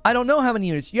 I don't know how many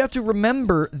units. You have to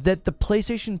remember that the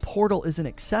PlayStation Portal is an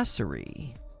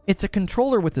accessory. It's a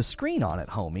controller with a screen on it,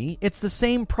 homie. It's the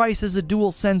same price as a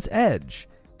DualSense Edge.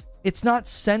 It's not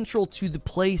central to the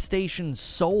PlayStation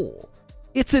soul.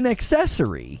 It's an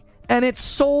accessory, and it's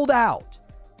sold out.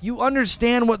 You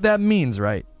understand what that means,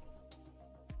 right?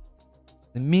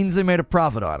 It means they made a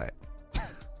profit on it.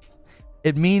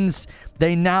 It means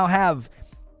they now have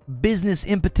business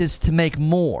impetus to make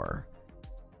more.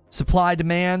 Supply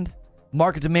demand,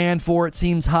 market demand for it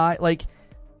seems high. Like,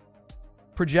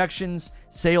 projections,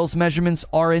 sales measurements,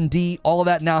 R&D, all of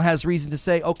that now has reason to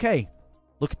say, okay,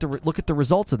 look at the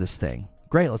results of this thing.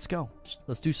 Great, let's go.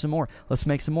 Let's do some more. Let's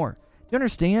make some more. Do you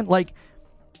understand? Like,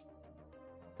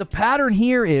 the pattern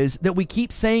here is that we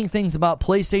keep saying things about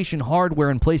PlayStation hardware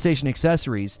and PlayStation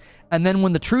accessories, and then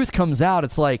when the truth comes out,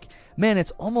 it's like, man, it's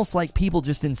almost like people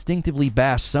just instinctively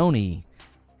bash Sony,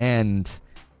 and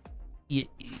you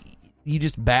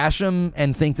just bash them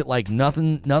and think that, like,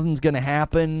 nothing's going to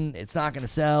happen, it's not going to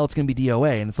sell, it's going to be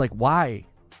DOA, and it's like, why?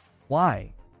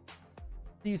 Why?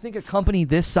 Do you think a company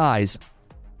this size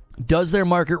does their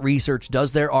market research,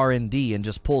 does their R&D, and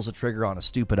just pulls a trigger on a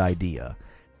stupid idea?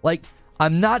 Like,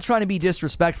 I'm not trying to be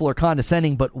disrespectful or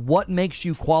condescending, but what makes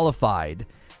you qualified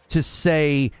to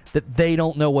say that they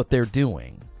don't know what they're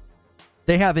doing?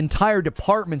 They have entire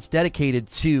departments dedicated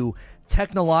to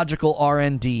technological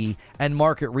R&D and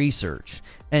market research.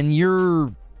 And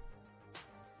you're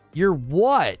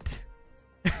what?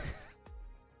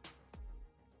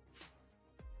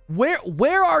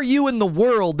 Where are you in the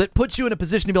world that puts you in a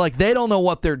position to be like, they don't know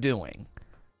what they're doing?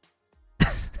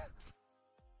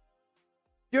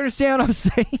 You understand what I'm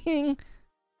saying?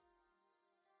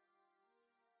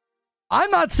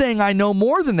 I'm not saying I know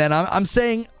more than that. I'm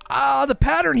saying the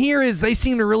pattern here is they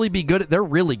seem to really be good at. They're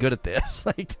really good at this.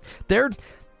 Like,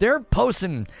 they're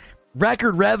posting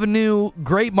record revenue,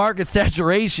 great market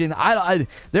saturation.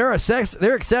 Their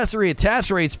accessory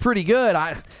attach rate's pretty good.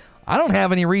 I don't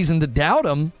have any reason to doubt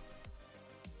them.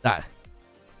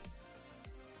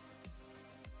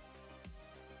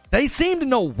 They seem to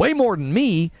know way more than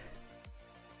me.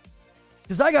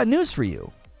 Because I got news for you.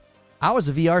 I was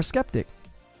a VR skeptic.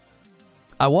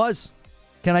 I was.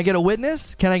 Can I get a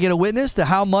witness? Can I get a witness to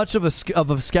how much of a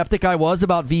skeptic I was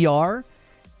about VR?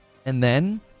 And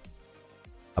then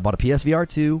I bought a PSVR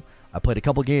 2. I played a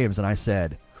couple games and I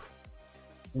said,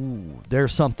 ooh,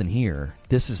 there's something here.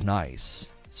 This is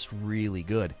nice. It's really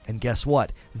good. And guess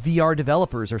what? VR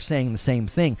developers are saying the same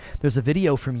thing. There's a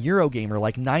video from Eurogamer,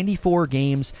 like 94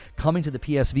 games coming to the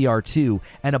PSVR 2,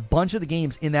 and a bunch of the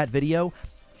games in that video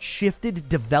shifted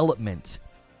development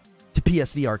to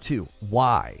PSVR 2.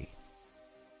 Why?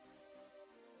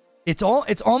 It's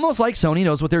almost like Sony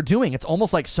knows what they're doing. It's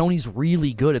almost like Sony's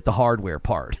really good at the hardware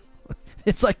part.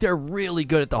 It's like they're really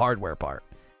good at the hardware part.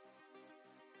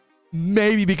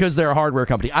 Maybe because they're a hardware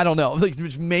company. I don't know.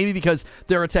 Maybe because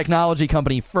they're a technology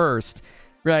company first,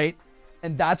 right?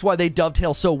 And that's why they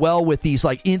dovetail so well with these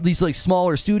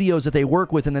smaller studios that they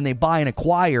work with, and then they buy and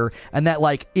acquire, and that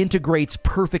like integrates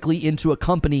perfectly into a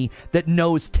company that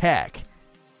knows tech.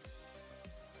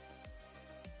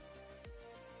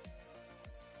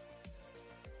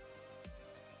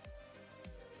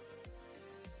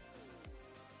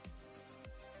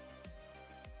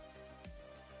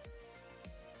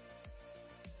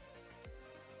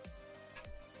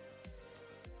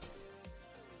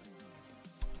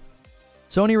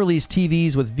 Sony released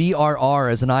TVs with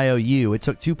VRR as an IOU. It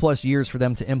took 2+ years for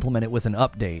them to implement it with an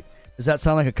update. Does that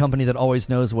sound like a company that always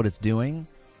knows what it's doing?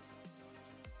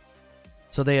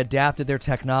 So they adapted their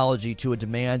technology to a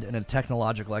demand and a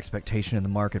technological expectation in the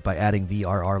market by adding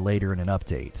VRR later in an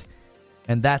update.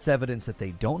 And that's evidence that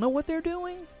they don't know what they're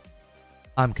doing?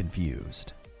 I'm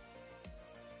confused.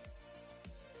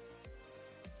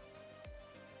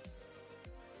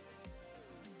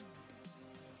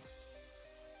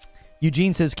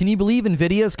 Eugene says, can you believe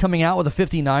NVIDIA's coming out with a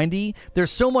 5090? There's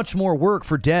so much more work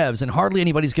for devs and hardly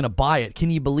anybody's going to buy it.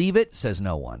 Can you believe it? Says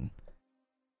no one.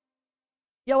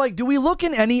 Yeah, like, do we look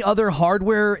in any other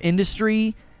hardware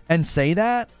industry and say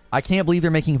that? I can't believe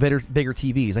they're making bigger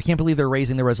TVs. I can't believe they're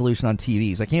raising the resolution on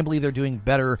TVs. I can't believe they're doing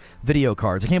better video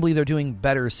cards. I can't believe they're doing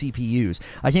better CPUs.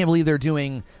 I can't believe they're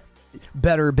doing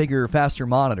better, bigger, faster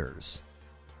monitors.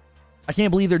 I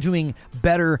can't believe they're doing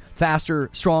better, faster,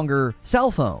 stronger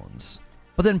cell phones.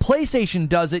 But then PlayStation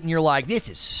does it, and you're like, this is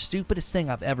the stupidest thing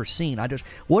I've ever seen.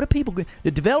 What are people...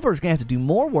 The developers are going to have to do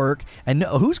more work, and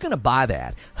who's going to buy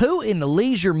that? Who in the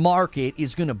leisure market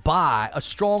is going to buy a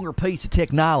stronger piece of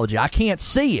technology? I can't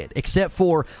see it, except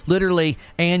for literally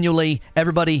annually,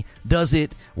 everybody does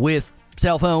it with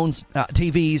cell phones,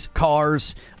 TVs,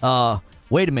 cars.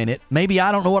 Wait a minute. Maybe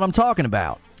I don't know what I'm talking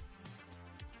about.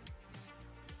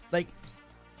 Like,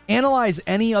 analyze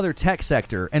any other tech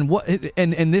sector, and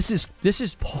this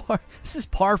is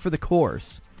par for the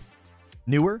course.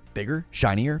 Newer, bigger,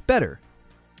 shinier, better.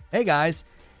 Hey guys,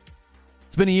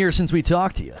 it's been a year since we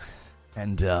talked to you,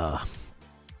 and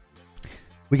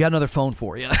we got another phone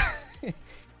for you.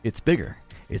 It's bigger,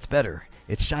 it's better,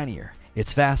 it's shinier,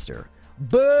 it's faster.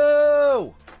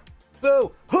 Boo!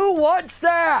 Boo! Who wants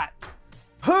that?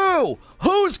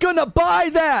 Who's gonna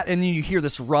buy that? And you hear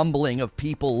this rumbling of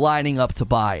people lining up to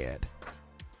buy it.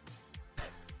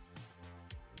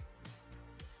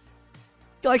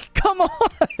 Like, come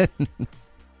on!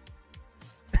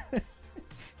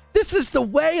 This is the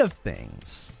way of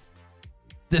things.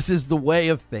 This is the way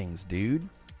of things, dude.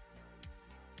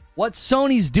 What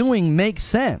Sony's doing makes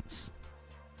sense.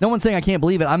 No one's saying I can't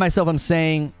believe it. I myself am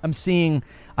seeing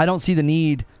I don't see the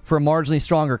need for a marginally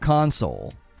stronger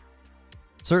console.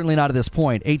 Certainly not at this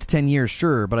point. 8 to 10 years,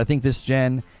 sure, but I think this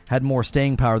gen had more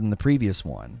staying power than the previous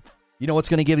one. You know what's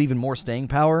going to give even more staying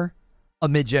power? A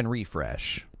mid-gen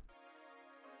refresh.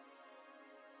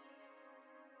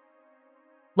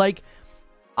 Like,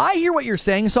 I hear what you're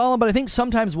saying, Solomon, but I think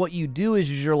sometimes what you do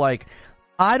is you're like,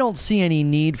 I don't see any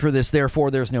need for this,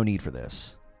 therefore there's no need for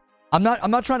this. I'm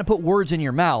not trying to put words in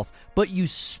your mouth, but you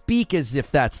speak as if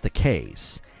that's the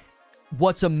case.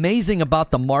 What's amazing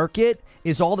about the market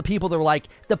is all the people that are like,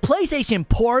 the PlayStation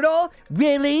Portal?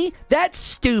 Really? That's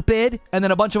stupid. And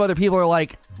then a bunch of other people are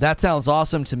like, that sounds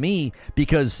awesome to me,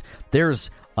 because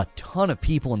there's a ton of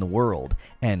people in the world,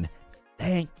 and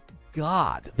thank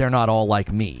God they're not all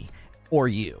like me or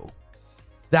you.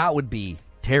 That would be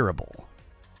terrible.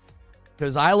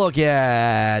 Because I look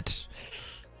at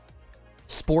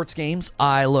sports games,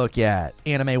 I look at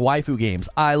anime waifu games,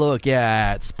 I look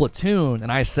at Splatoon,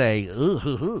 and I say,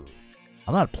 ooh,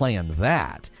 I'm not playing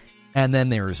that. And then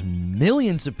there's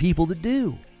millions of people that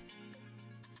do.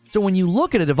 So when you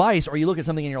look at a device, or you look at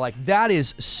something and you're like, that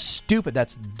is stupid,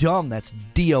 that's dumb, that's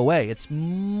DOA, it's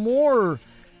more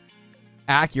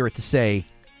accurate to say,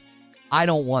 I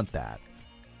don't want that.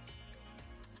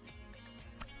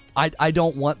 I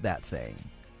don't want that thing.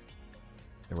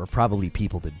 There are probably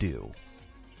people that do.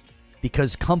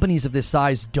 Because companies of this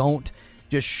size don't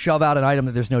just shove out an item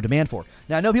that there's no demand for.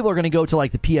 Now, I know people are going to go to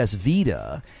like the PS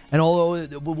Vita, and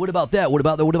what about that? What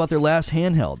about their last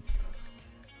handheld?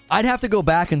 I'd have to go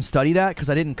back and study that because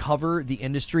I didn't cover the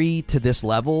industry to this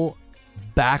level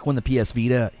back when the PS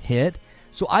Vita hit.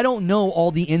 So I don't know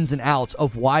all the ins and outs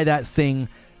of why that thing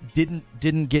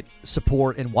didn't get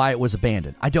support and why it was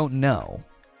abandoned. I don't know.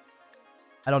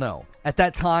 At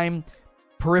that time,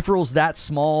 peripherals that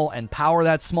small and power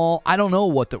that small, I don't know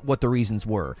what the reasons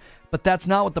were. But that's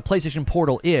not what the PlayStation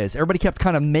Portal is. Everybody kept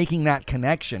kind of making that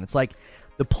connection. It's like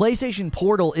the PlayStation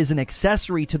Portal is an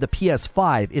accessory to the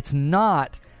PS5. It's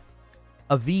not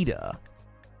a Vita.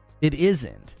 It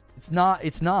isn't. It's not.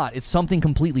 It's something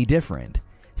completely different.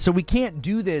 So we can't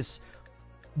do this.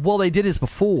 Well, they did this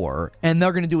before, and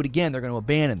they're going to do it again. They're going to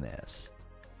abandon this.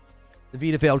 The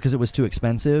Vita failed because it was too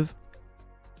expensive.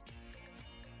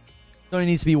 Sony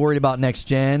needs to be worried about next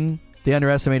gen. They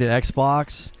underestimated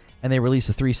Xbox, and they released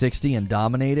the 360 and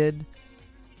dominated.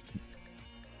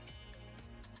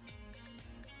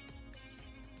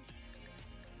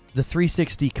 The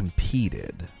 360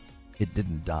 competed. It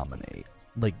didn't dominate.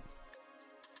 Like,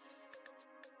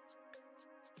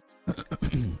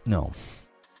 no.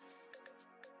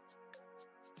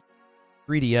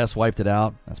 3DS wiped it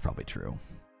out. That's probably true.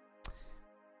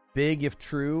 Big if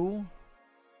true.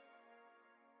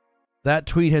 That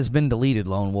tweet has been deleted,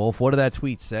 Lone Wolf. What did that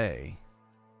tweet say?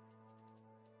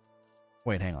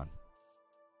 Wait, hang on.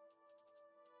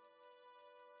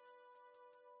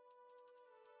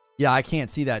 Yeah, I can't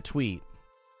see that tweet.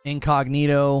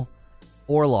 Incognito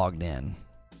or logged in.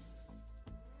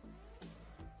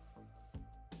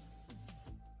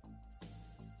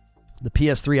 The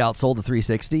PS3 outsold the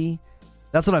 360.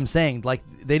 That's what I'm saying. Like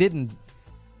they didn't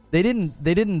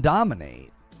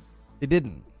dominate. They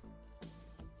didn't.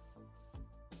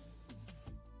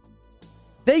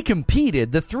 They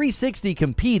competed. The 360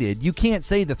 competed. You can't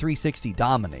say the 360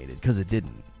 dominated because it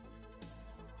didn't.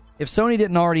 If Sony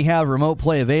didn't already have remote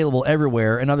play available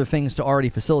everywhere and other things to already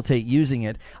facilitate using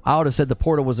it, I would have said the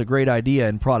Portal was a great idea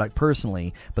and product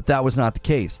personally, but that was not the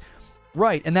case.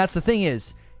 Right, and that's the thing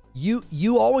is,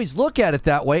 you always look at it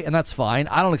that way, and that's fine.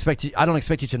 I don't expect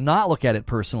you to not look at it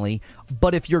personally,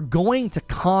 but if you're going to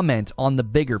comment on the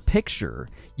bigger picture,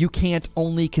 you can't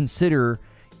only consider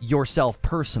yourself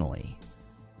personally.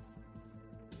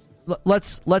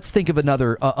 Let's think of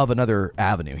another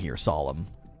avenue here, Solemn.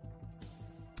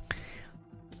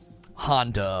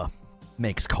 Honda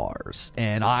makes cars,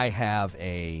 and I have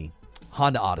a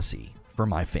Honda Odyssey for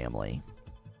my family.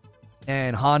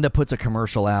 And Honda puts a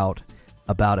commercial out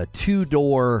about a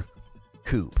 2-door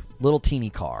coupe, little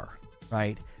teeny car,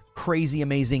 right? Crazy,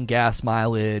 amazing gas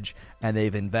mileage, and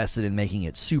they've invested in making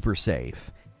it super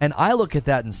safe. And I look at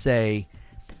that and say,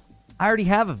 I already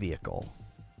have a vehicle,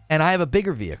 and I have a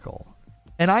bigger vehicle,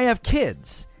 and I have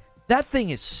kids. That thing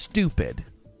is stupid.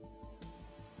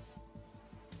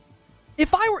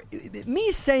 If I were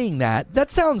me saying that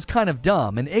sounds kind of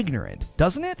dumb and ignorant,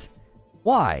 doesn't it?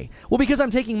 Why? Well, because I'm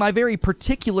taking my very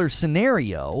particular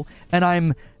scenario and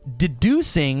I'm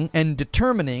deducing and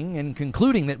determining and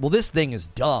concluding that, well, this thing is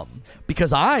dumb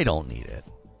because I don't need it.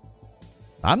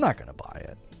 I'm not going to buy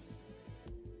it.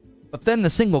 But then the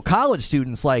single college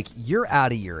student's like, you're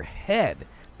out of your head.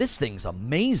 This thing's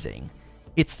amazing.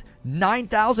 It's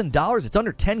 $9,000. It's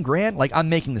under 10 grand. Like, I'm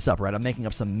making this up, right? I'm making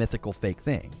up some mythical fake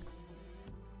thing.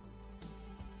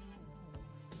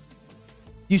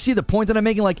 You see the point that I'm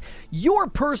making? Like, your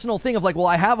personal thing of like, well,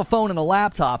 I have a phone and a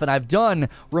laptop and I've done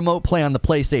remote play on the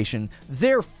PlayStation.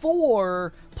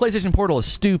 Therefore, PlayStation Portal is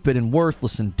stupid and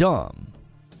worthless and dumb.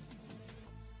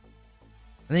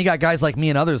 And then you got guys like me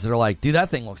and others that are like, dude, that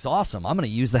thing looks awesome. I'm going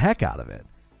to use the heck out of it.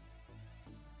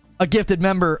 A gifted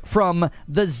member from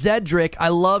the Zedric. I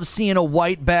love seeing a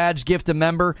white badge gifted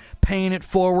member, paying it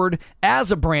forward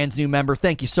as a brand new member.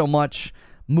 Thank you so much.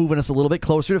 Moving us a little bit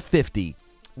closer to 50.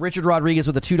 Richard Rodriguez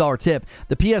with a $2 tip.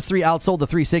 The PS3 outsold the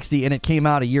 360 and it came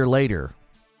out a year later.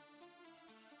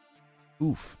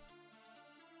 Oof.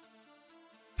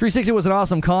 360 was an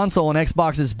awesome console and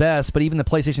Xbox's best, but even the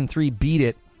PlayStation 3 beat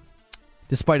it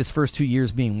despite its first 2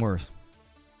 years being worse.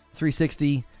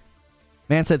 360.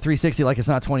 Man said 360 like it's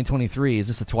not 2023. Is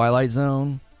this the Twilight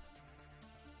Zone?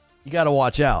 You got to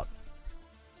watch out.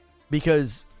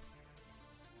 Because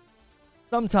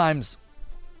sometimes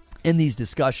in these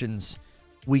discussions,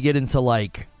 we get into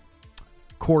like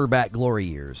quarterback glory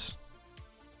years.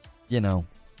 You know,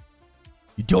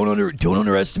 you don't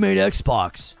underestimate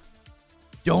Xbox.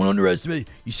 Don't underestimate.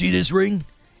 You see this ring?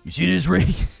 You see this ring?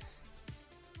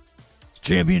 It's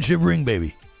championship ring,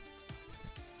 baby.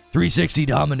 360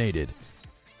 dominated.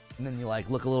 And then you like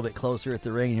look a little bit closer at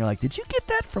the ring and you're like, did you get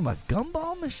that from a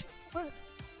gumball machine? What?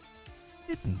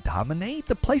 It didn't dominate.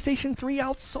 The PlayStation 3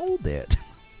 outsold it.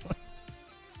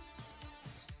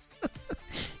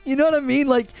 You know what I mean?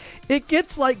 Like, it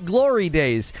gets like glory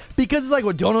days. Because it's like,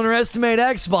 well, don't underestimate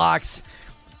Xbox.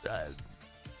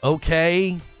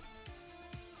 Okay.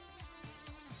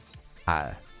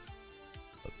 All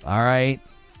right.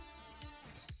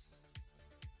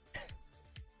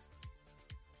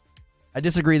 I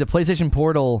disagree. The PlayStation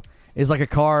Portal is like a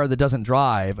car that doesn't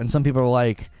drive. And some people are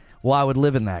like, well, I would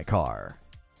live in that car.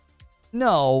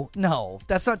 No,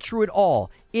 that's not true at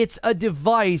all. It's a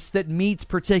device that meets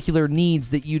particular needs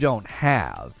that you don't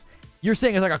have. You're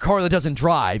saying it's like a car that doesn't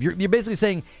drive. You're basically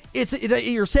saying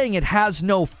you're saying it has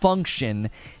no function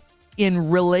in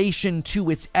relation to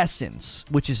its essence,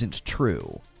 which isn't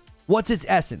true. What's its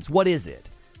essence? What is it?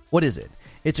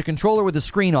 It's a controller with a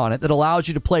screen on it that allows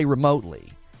you to play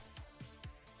remotely.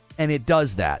 And it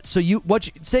does that. So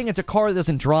saying it's a car that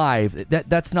doesn't drive,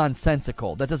 that's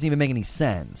nonsensical. That doesn't even make any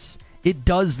sense. It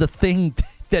does the thing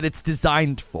that it's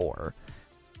designed for.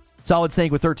 Solid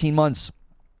Snake with 13 months.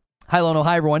 Hi, Lono.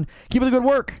 Hi, everyone. Keep up the good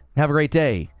work. Have a great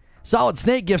day. Solid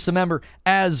Snake gifts a member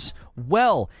as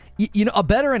well. You know, a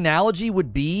better analogy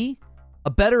would be that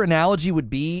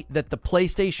the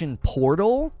PlayStation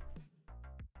Portal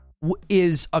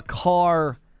is a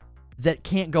car that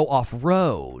can't go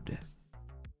off-road.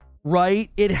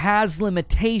 Right? It has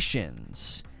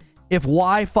limitations. If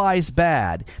Wi-Fi's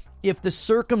bad, if the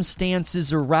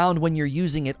circumstances around when you're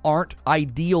using it aren't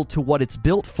ideal to what it's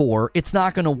built for, it's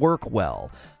not going to work well.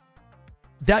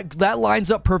 That lines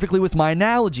up perfectly with my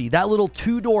analogy. That little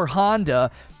two-door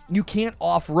Honda, you can't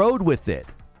off-road with it.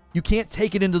 You can't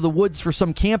take it into the woods for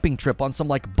some camping trip on some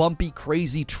like bumpy,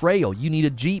 crazy trail. You need a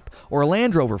Jeep or a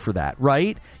Land Rover for that,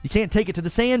 right? You can't take it to the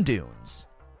sand dunes.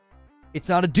 It's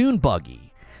not a dune buggy.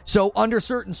 So under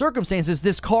certain circumstances,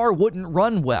 this car wouldn't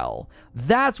run well.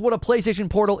 That's what a PlayStation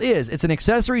Portal is. It's an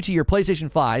accessory to your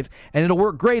PlayStation 5, and it'll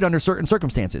work great under certain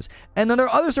circumstances. And under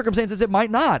other circumstances, it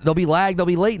might not. There'll be lag, there'll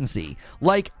be latency.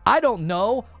 Like, I don't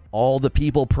know, all the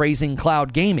people praising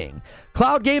cloud gaming.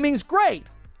 Cloud gaming's great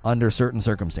under certain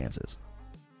circumstances.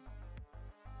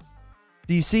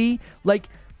 Do you see? Like,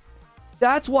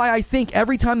 that's why I think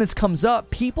every time this comes up,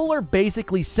 people are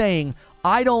basically saying,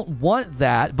 I don't want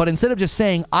that, but instead of just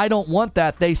saying, I don't want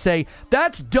that, they say,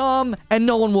 that's dumb and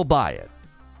no one will buy it.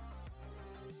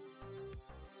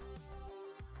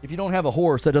 If you don't have a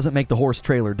horse, that doesn't make the horse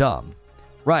trailer dumb.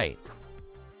 Right.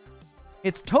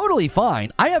 It's totally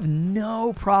fine. I have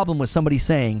no problem with somebody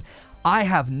saying, I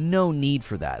have no need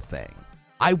for that thing.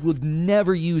 I would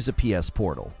never use a PS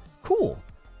Portal. Cool.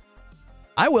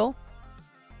 I will.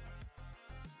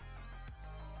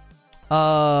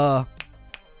 The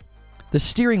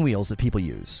steering wheels that people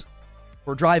use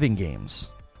for driving games.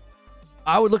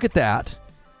 I would look at that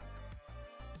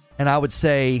and I would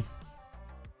say,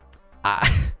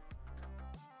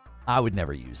 I would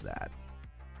never use that.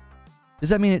 Does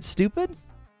that mean it's stupid?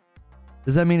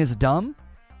 Does that mean it's dumb?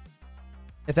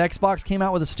 If Xbox came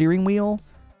out with a steering wheel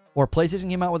or PlayStation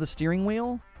came out with a steering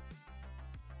wheel,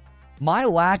 my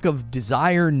lack of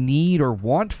desire, need, or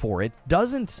want for it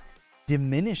doesn't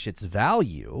diminish its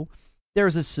value.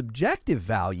 There's a subjective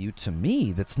value to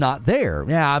me that's not there.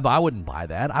 Yeah, I wouldn't buy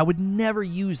that. I would never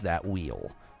use that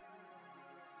wheel.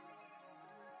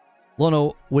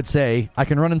 Lono would say, I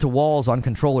can run into walls on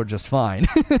controller just fine.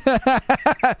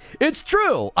 It's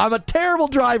true. I'm a terrible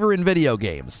driver in video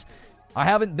games. I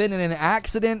haven't been in an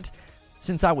accident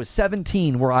since I was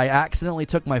 17 where I accidentally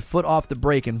took my foot off the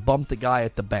brake and bumped a guy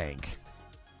at the bank.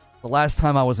 The last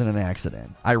time I was in an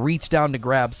accident, I reached down to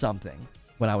grab something.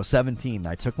 When I was 17,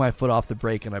 I took my foot off the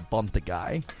brake and I bumped the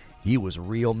guy. He was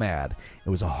real mad. It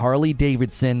was a Harley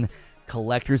Davidson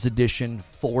collector's edition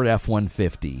Ford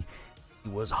F-150. He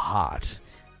was hot,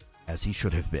 as he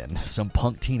should have been. Some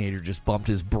punk teenager just bumped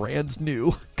his brand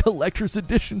new collector's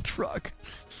edition truck.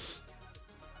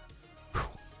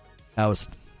 I was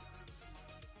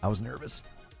nervous.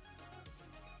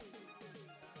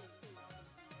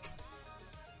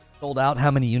 Sold out. How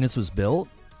many units was built?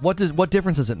 What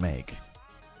difference does it make?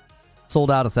 Sold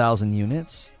out 1,000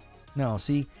 units? No,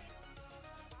 see,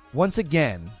 once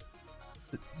again,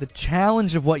 the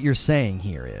challenge of what you're saying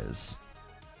here is,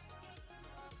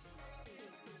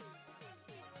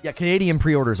 yeah, Canadian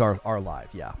pre-orders are live.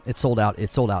 Yeah, it's sold out.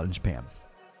 It's sold out in Japan.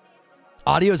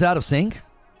 Audio's out of sync?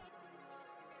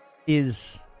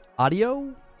 Is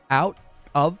audio out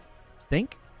of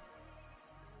sync?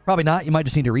 Probably not. You might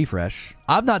just need to refresh.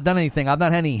 I've not done anything. I've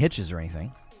not had any hitches or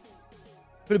anything.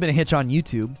 Could have been a hitch on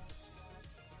YouTube.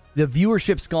 The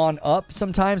viewership's gone up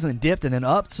sometimes and then dipped and then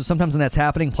up. So sometimes when that's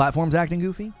happening, platform's acting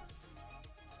goofy.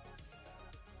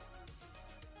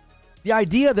 The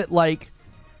idea that, like,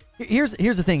 here's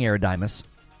the thing, Eridimus.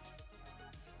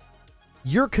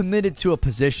 You're committed to a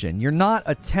position. You're not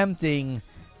attempting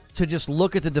to just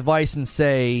look at the device and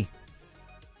say,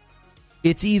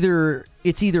 it's either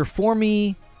for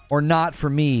me or not for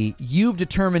me. You've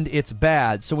determined it's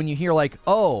bad. So when you hear, like,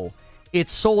 oh,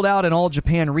 it's sold out in all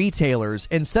Japan retailers,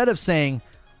 instead of saying,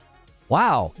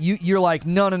 wow, you're like,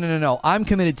 no. I'm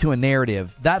committed to a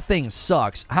narrative. That thing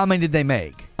sucks. How many did they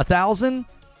make? 1,000?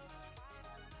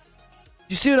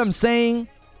 You see what I'm saying?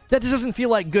 That just doesn't feel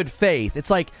like good faith. It's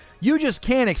like, you just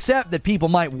can't accept that people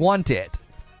might want it.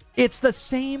 It's the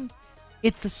same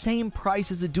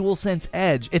price as a DualSense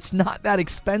Edge. It's not that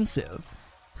expensive.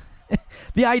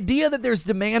 The idea that there's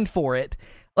demand for it,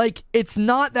 like, it's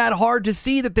not that hard to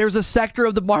see that there's a sector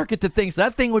of the market that thinks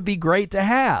that thing would be great to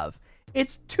have.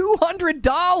 It's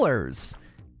 $200.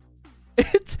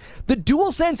 The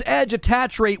DualSense Edge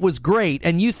attach rate was great,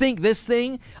 and you think this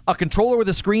thing, a controller with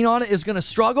a screen on it, is going to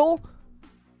struggle?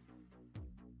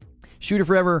 Shooter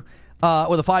Forever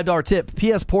with a $5 tip.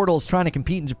 PS Portal is trying to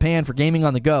compete in Japan for gaming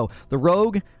on the go. The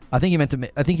Rogue, I think you meant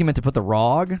to put the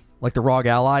ROG, like the ROG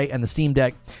Ally, and the Steam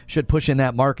Deck should push in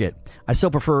that market. I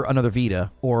still prefer another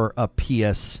Vita or a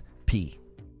PSP.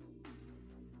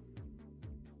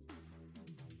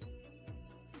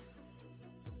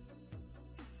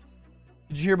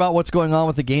 Did you hear about what's going on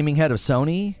with the gaming head of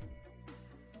Sony?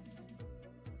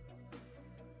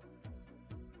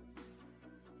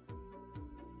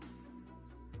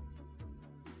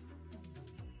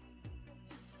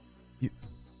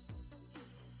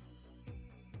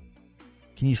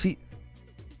 Can you see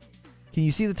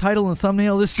the title and the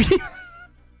thumbnail of this stream?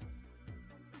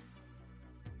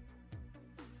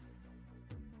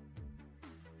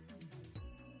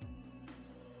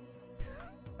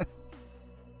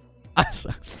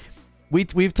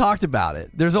 We've talked about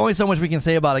it. There's only so much we can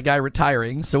say about a guy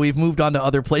retiring, so we've moved on to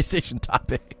other PlayStation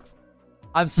topics.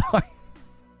 I'm sorry.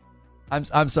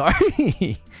 I'm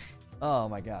sorry. Oh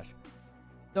my gosh.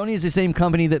 Sony is the same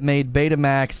company that made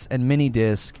Betamax and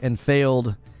Minidisc and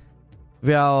failed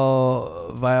via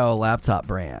a laptop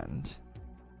brand.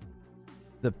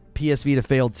 The PS Vita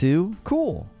failed too?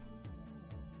 Cool.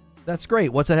 That's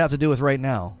great. What's that have to do with right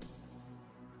now?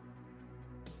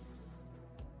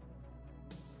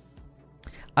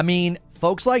 I mean,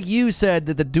 folks like you said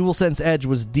that the DualSense Edge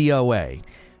was DOA.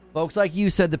 Folks like you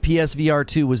said the PSVR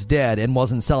 2 was dead and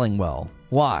wasn't selling well.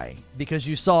 Why? Because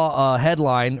you saw a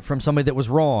headline from somebody that was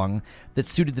wrong that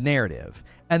suited the narrative.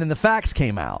 And then the facts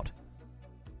came out.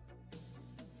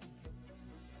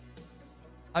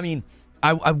 I mean,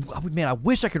 I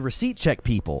wish I could receipt check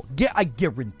people. I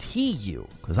guarantee you,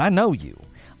 because I know you,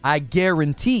 I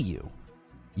guarantee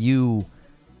you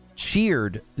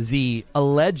cheered the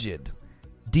alleged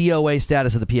DOA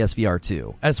status of the PSVR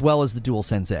 2, as well as the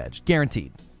DualSense Edge.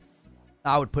 Guaranteed.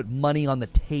 I would put money on the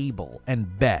table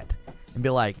and bet. And be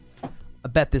like, I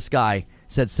bet this guy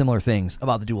said similar things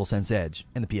about the DualSense Edge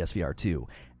and the PSVR 2.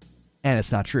 And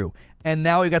it's not true. And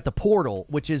now we got the Portal,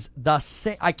 which is the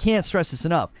same. I can't stress this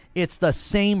enough. It's the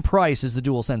same price as the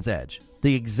DualSense Edge.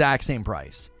 The exact same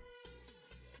price.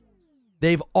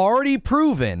 They've already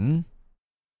proven...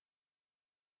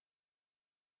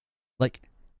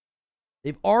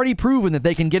 They've already proven that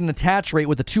they can get an attach rate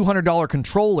with a $200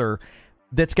 controller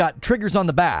that's got triggers on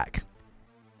the back.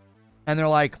 And they're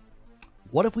like,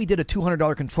 what if we did a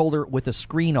 $200 controller with a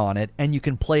screen on it and you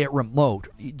can play it remote?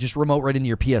 Just remote right into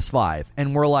your PS5.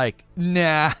 And we're like,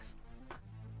 nah.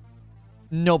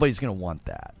 Nobody's going to want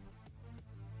that.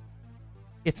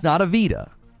 It's not a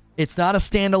Vita. It's not a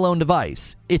standalone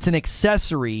device. It's an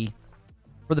accessory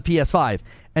for the PS5.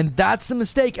 And that's the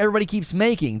mistake everybody keeps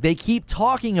making. They keep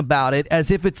talking about it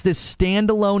as if it's this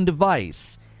standalone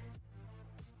device.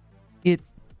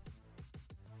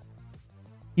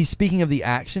 He's speaking of the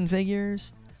action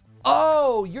figures?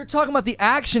 Oh, you're talking about the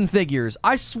action figures.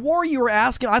 I swore you were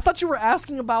asking. I thought you were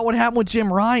asking about what happened with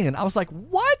Jim Ryan. I was like,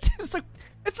 what? It's like,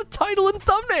 it's a title and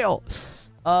thumbnail.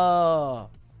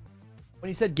 When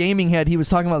he said gaming head, he was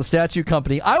talking about the statue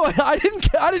company. I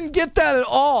didn't get that at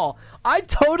all. I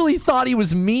totally thought he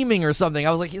was memeing or something.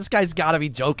 I was like, this guy's got to be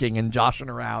joking and joshing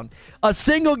around. A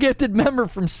single gifted member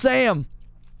from Sam.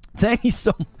 Thank you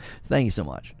so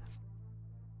much.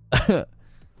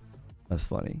 That's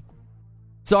funny.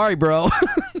 Sorry, bro.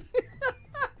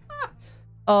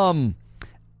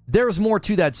 There's more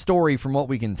to that story from what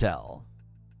we can tell.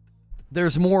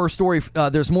 There's more to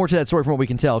that story from what we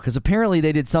can tell, because apparently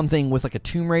they did something with like a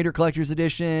Tomb Raider Collector's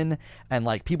Edition, and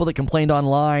like people that complained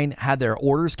online had their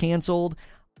orders canceled.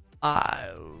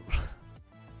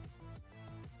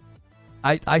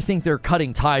 I think they're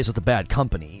cutting ties with a bad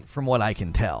company, from what I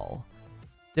can tell.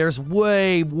 There's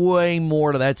way, way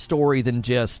more to that story than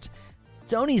just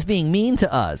Sony's being mean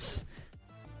to us.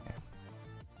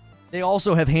 They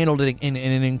also have handled it in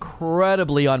an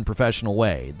incredibly unprofessional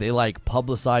way. They, like,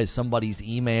 publicized somebody's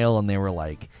email, and they were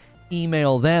like,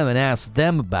 email them and ask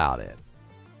them about it.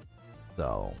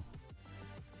 So,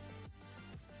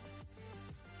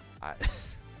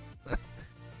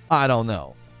 I don't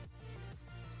know.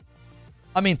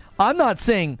 I mean, I'm not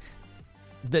saying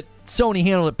that Sony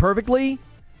handled it perfectly,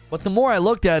 but the more I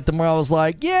looked at it, the more I was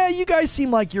like, yeah, you guys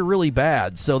seem like you're really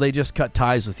bad, so they just cut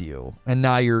ties with you. And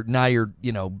now you're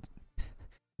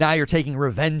taking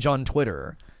revenge on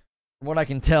Twitter. From what I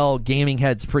can tell, Gaming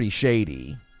Head's pretty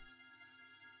shady.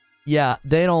 Yeah,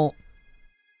 there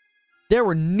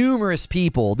were numerous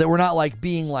people that were not like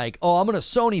being like, oh, I'm going to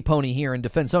Sony pony here and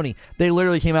defend Sony. They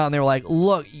literally came out and they were like,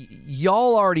 look,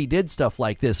 y'all already did stuff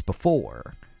like this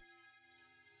before.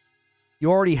 You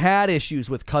already had issues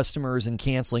with customers and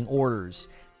canceling orders.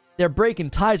 They're breaking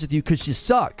ties with you because you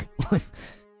suck.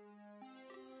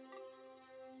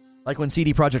 Like when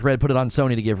CD Projekt Red put it on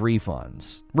Sony to give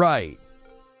refunds. Right.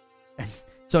 And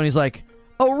Sony's like,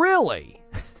 oh, really?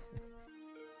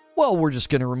 Well, we're just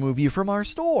going to remove you from our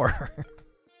store.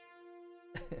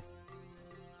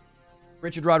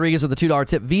 Richard Rodriguez with the $2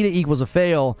 tip. Vita equals a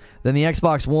fail. Then the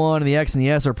Xbox One and the X and the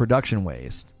S are production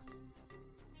waste.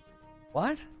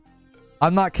 What?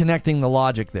 I'm not connecting the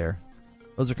logic there.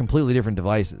 Those are completely different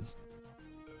devices.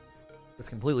 With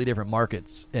completely different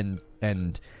markets and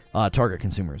target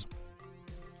consumers.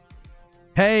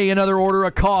 Hey, another order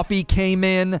of coffee came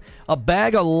in. A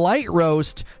bag of light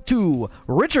roast to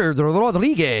Richard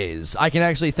Rodriguez. I can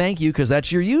actually thank you because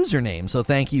that's your username. So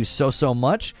thank you so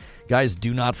much. Guys,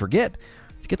 do not forget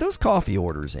to get those coffee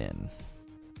orders in.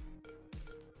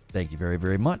 Thank you very,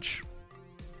 very much.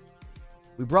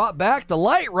 We brought back the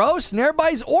light roast and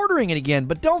everybody's ordering it again.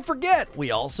 But don't forget,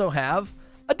 we also have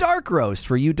a dark roast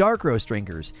for you dark roast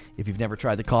drinkers. If you've never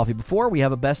tried the coffee before, we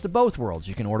have a best of both worlds.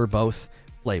 You can order both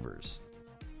flavors.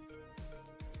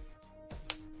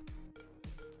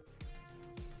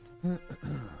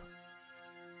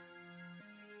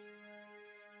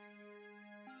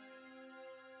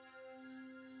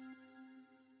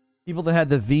 People that had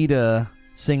the Vita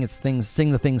sing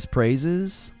the thing's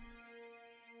praises.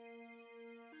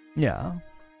 Yeah.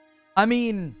 I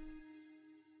mean,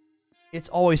 it's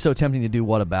always so tempting to do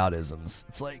whataboutisms.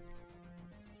 It's like,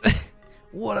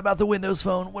 what about the Windows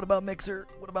Phone? What about Mixer?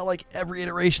 What about, like, every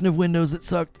iteration of Windows that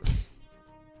sucked?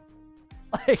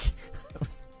 Like,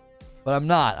 but I'm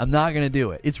not going to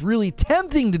do it. It's really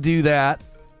tempting to do that.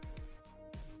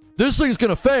 This thing's going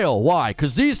to fail. Why?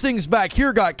 Because these things back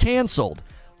here got canceled.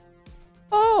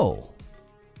 Oh.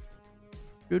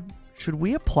 Should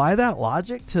we apply that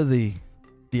logic to the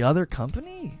other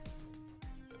company?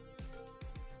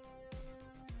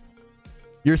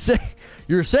 You're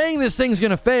saying this thing's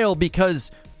going to fail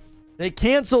because they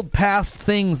canceled past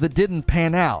things that didn't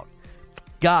pan out.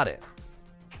 Got it.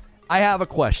 I have a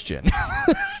question.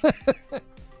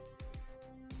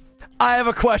 I have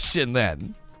a question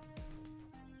then.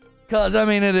 Because, I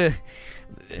mean,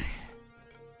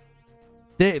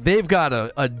 they've got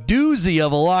a doozy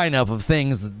of a lineup of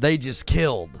things that they just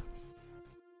killed.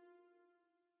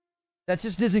 That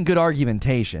just isn't good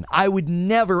argumentation. I would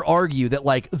never argue that,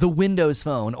 like, the Windows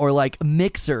Phone or, like,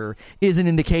 Mixer is an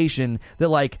indication that,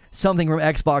 like, something from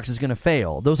Xbox is going to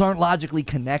fail. Those aren't logically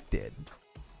connected.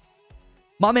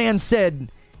 My man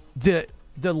said the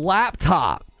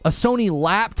laptop, a Sony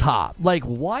laptop. Like,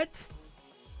 what?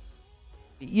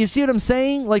 You see what I'm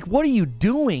saying? Like, what are you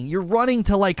doing? You're running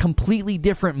to, like, completely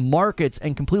different markets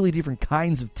and completely different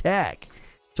kinds of tech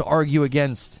to argue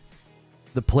against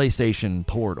the PlayStation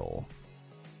Portal.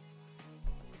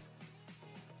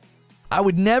 I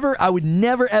would never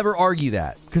ever argue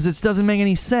that because it doesn't make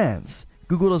any sense.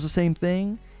 Google does the same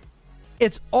thing.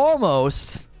 It's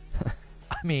almost,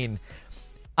 I mean,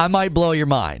 I might blow your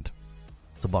mind,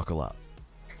 so buckle up.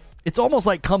 It's almost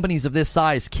like companies of this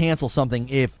size cancel something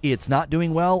if it's not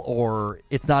doing well or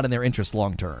it's not in their interest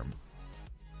long term.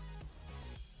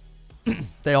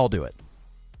 They all do it.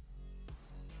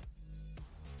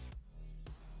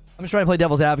 I'm just trying to play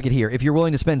devil's advocate here. If you're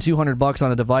willing to spend $200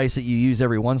 on a device that you use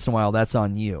every once in a while, that's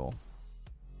on you.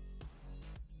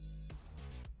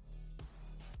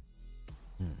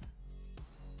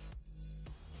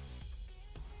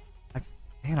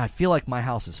 I feel like my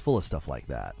house is full of stuff like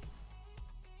that.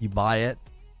 You buy it,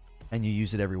 and you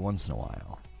use it every once in a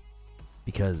while.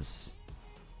 Because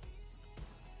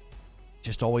it's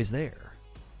just always there.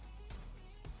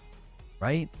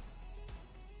 Right?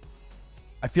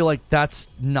 I feel like that's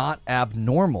not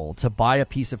abnormal to buy a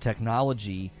piece of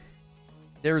technology.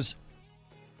 There's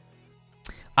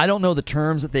I don't know the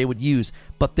terms that they would use,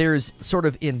 but there's sort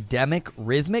of endemic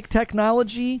rhythmic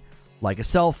technology, like a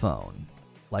cell phone,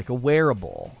 like a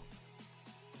wearable.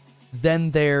 Then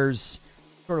there's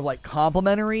sort of like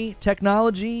complementary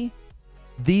technology.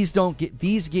 These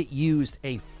get used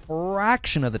a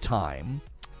fraction of the time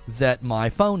that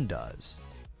my phone does.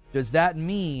 Does that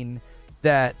mean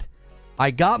that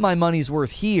I got my money's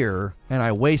worth here and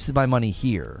I wasted my money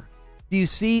here? Do you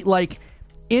see, like,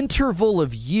 interval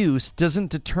of use doesn't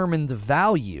determine the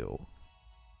value.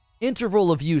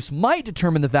 Interval of use might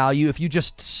determine the value if you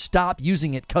just stop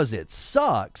using it because it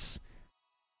sucks.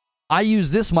 I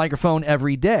use this microphone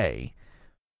every day.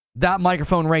 That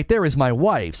microphone right there is my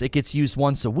wife's. It gets used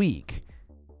once a week.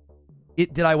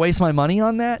 Did I waste my money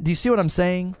on that? Do you see what I'm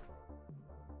saying?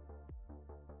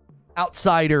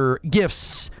 Outsider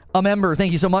Gifts, a member.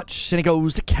 Thank you so much. And it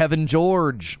goes to Kevin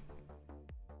George.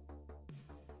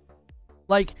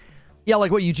 Like, yeah, like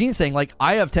what Eugene's saying. Like,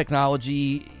 I have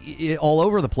technology all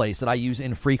over the place that I use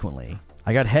infrequently.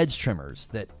 I got hedge trimmers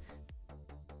that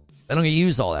I don't get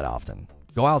used all that often.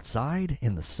 Go outside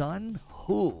in the sun?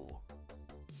 Ooh.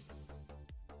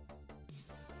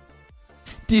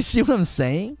 Do you see what I'm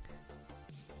saying?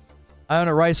 I own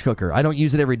a rice cooker. I don't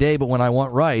use it every day, but when I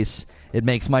want rice, it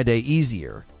makes my day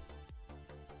easier.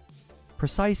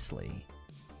 Precisely.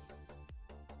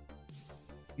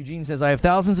 Eugene says, I have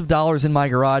thousands of dollars in my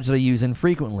garage that I use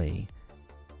infrequently.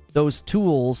 Those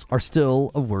tools are still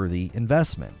a worthy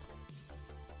investment.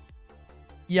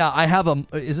 Yeah, I have a...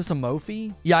 Is this a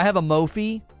Mophie? Yeah, I have a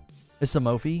Mophie. It's a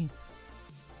Mophie.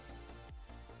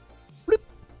 Bloop.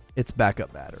 It's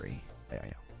backup battery. Yeah.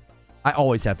 I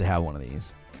always have to have one of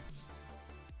these.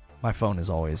 My phone is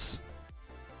always...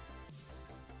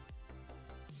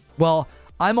 Well,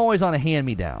 I'm always on a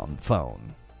hand-me-down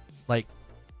phone. Like,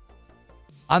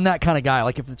 I'm that kind of guy.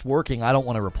 Like, if it's working, I don't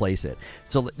want to replace it.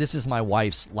 So this is my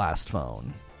wife's last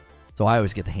phone. So I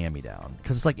always get the hand-me-down.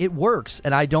 Because it's like, it works,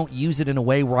 and I don't use it in a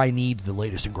way where I need the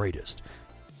latest and greatest.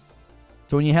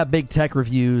 So when you have big tech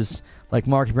reviews, like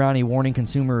Mark Brownie warning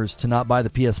consumers to not buy the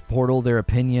PS Portal, their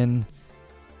opinion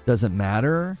doesn't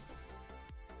matter.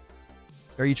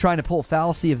 Are you trying to pull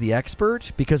fallacy of the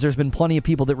expert? Because there's been plenty of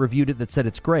people that reviewed it that said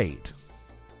it's great.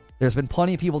 There's been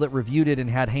plenty of people that reviewed it and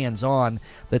had hands-on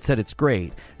that said it's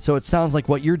great. So it sounds like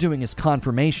what you're doing is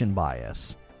confirmation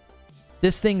bias.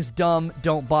 This thing's dumb,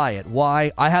 don't buy it.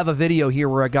 Why? I have a video here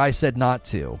where a guy said not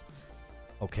to.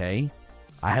 Okay.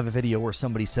 I have a video where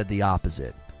somebody said the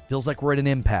opposite. Feels like we're at an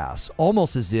impasse.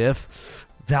 Almost as if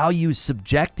value is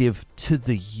subjective to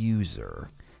the user.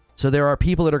 So there are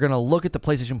people that are going to look at the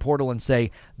PlayStation Portal and say,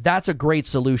 that's a great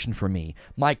solution for me.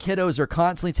 My kiddos are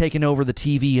constantly taking over the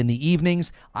TV in the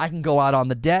evenings. I can go out on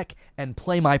the deck and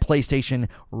play my PlayStation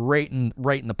right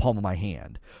in the palm of my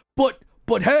hand. But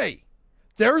hey,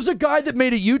 there's a guy that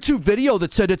made a YouTube video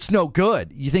that said it's no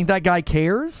good. You think that guy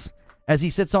cares? As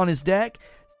he sits on his deck,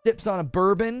 sips on a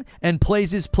bourbon, and plays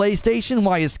his PlayStation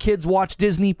while his kids watch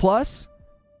Disney Plus?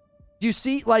 Do you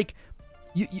see, like...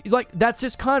 You like, that's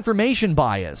just confirmation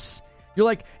bias. You're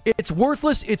like, it's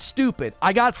worthless, it's stupid.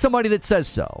 I got somebody that says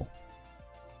so.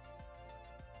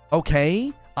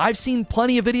 Okay, I've seen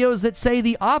plenty of videos that say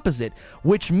the opposite,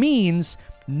 which means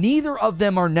neither of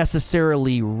them are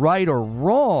necessarily right or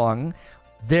wrong.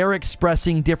 They're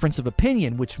expressing difference of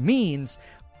opinion, which means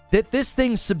that this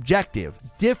thing's subjective.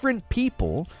 Different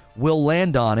people will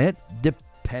land on it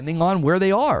depending on where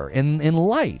they are in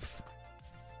life.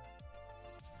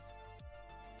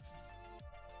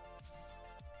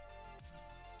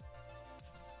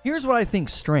 Here's what I think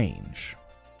strange.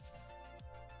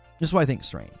 This is what I think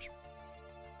strange.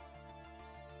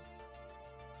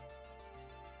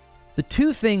 The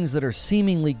two things that are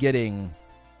seemingly getting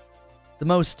the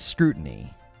most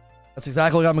scrutiny. That's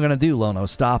exactly what I'm going to do, Lono.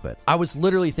 Stop it. I was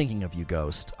literally thinking of you,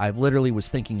 Ghost. I literally was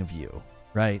thinking of you,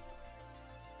 right?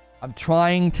 I'm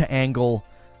trying to angle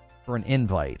for an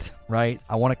invite, right?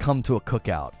 I want to come to a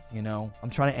cookout, you know? I'm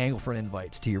trying to angle for an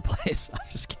invite to your place. I'm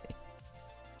just kidding.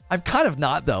 I'm kind of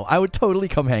not, though. I would totally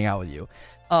come hang out with you.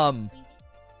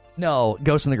 No,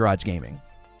 Ghost in the Garage Gaming.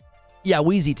 Yeah,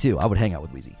 Wheezy, too. I would hang out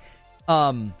with Wheezy.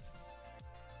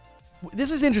 This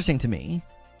is interesting to me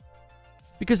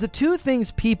because the two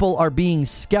things people are being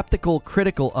skeptical,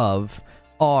 critical of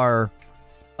are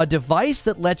a device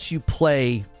that lets you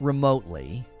play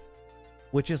remotely,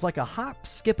 which is like a hop,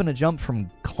 skip, and a jump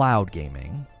from cloud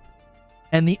gaming.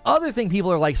 And the other thing people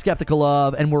are like skeptical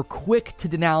of and were quick to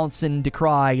denounce and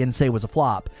decry and say was a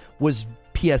flop was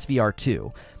PSVR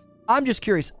 2. I'm just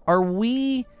curious, are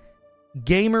we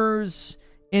gamers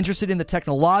interested in the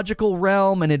technological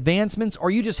realm and advancements, or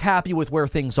are you just happy with where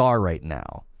things are right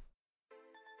now?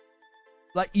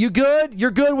 Like, you good?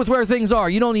 You're good with where things are.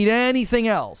 You don't need anything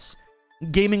else.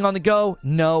 Gaming on the go?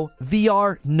 No.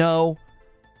 VR? No.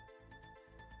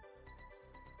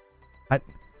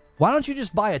 Why don't you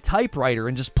just buy a typewriter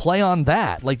and just play on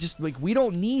that? Like, we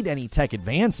don't need any tech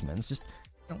advancements. Just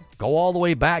go all the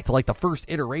way back to, like, the first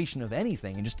iteration of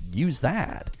anything and just use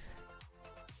that.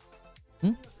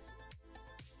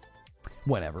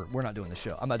 Whatever. We're not doing the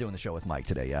show. I'm not doing the show with Mike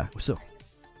today, yeah? So,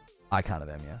 I kind of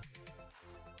am, yeah?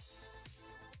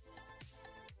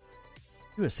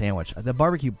 Do a sandwich. The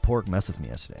barbecue pork messed with me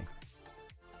yesterday.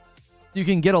 You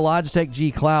can get a Logitech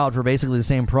G Cloud for basically the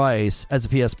same price as a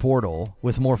PS Portal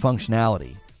with more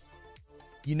functionality.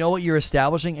 You know what you're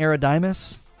establishing,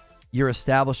 Eridimus? You're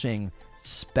establishing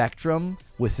spectrum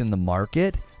within the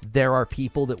market. There are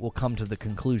people that will come to the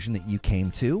conclusion that you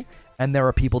came to, and there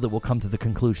are people that will come to the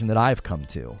conclusion that I've come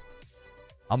to.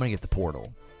 I'm going to get the Portal.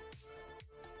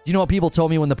 Do you know what people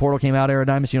told me when the Portal came out,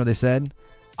 Eridimus? You know what they said?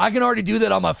 I can already do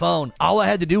that on my phone. All I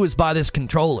had to do was buy this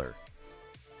controller.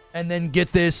 And then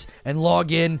get this and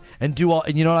log in and do all.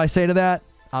 And you know what I say to that?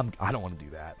 I don't want to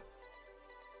do that.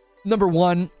 Number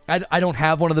one, I don't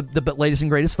have one of the latest and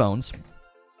greatest phones.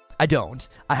 I don't.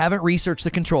 I haven't researched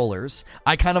the controllers.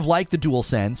 I kind of like the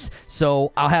DualSense,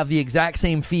 so I'll have the exact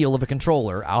same feel of a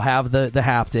controller. I'll have the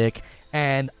haptic,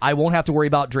 and I won't have to worry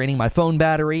about draining my phone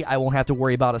battery. I won't have to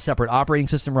worry about a separate operating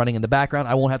system running in the background.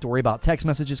 I won't have to worry about text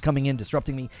messages coming in,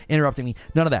 disrupting me, interrupting me.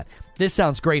 None of that. This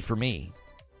sounds great for me.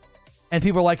 And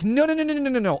people are like,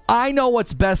 no. I know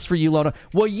what's best for you, Lona.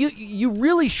 Well, you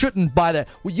really shouldn't buy that.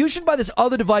 Well, you should buy this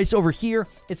other device over here.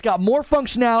 It's got more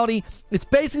functionality. It's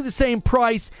basically the same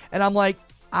price. And I'm like,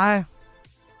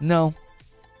 no.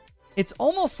 It's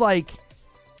almost like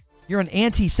you're an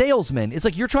anti-salesman. It's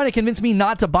like you're trying to convince me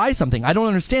not to buy something. I don't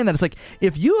understand that. It's like,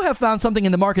 if you have found something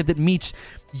in the market that meets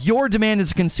your demand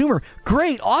as a consumer,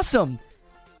 great, awesome.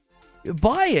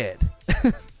 Buy it.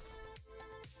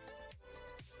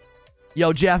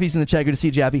 Yo, Jaffe's in the chat. Good to see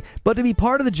you, Jaffe. But to be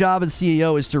part of the job of the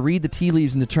CEO is to read the tea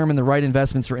leaves and determine the right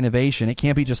investments for innovation. It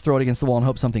can't be just throw it against the wall and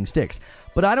hope something sticks.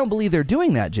 But I don't believe they're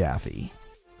doing that, Jaffe.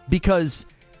 Because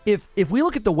if we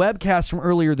look at the webcast from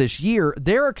earlier this year,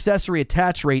 their accessory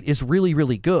attach rate is really,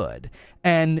 really good.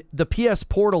 And the PS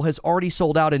Portal has already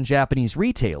sold out in Japanese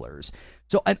retailers.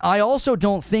 So, and I also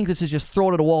don't think this is just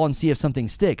throw it at a wall and see if something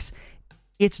sticks.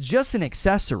 It's just an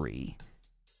accessory.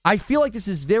 I feel like this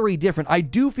is very different. I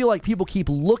do feel like people keep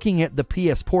looking at the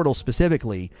PS Portal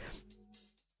specifically,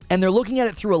 and they're looking at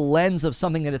it through a lens of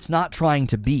something that it's not trying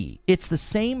to be. It's the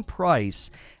same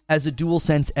price as a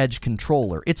DualSense Edge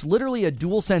controller. It's literally a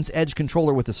DualSense Edge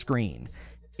controller with a screen.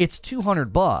 It's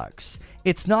 $200.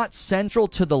 It's not central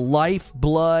to the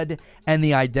lifeblood and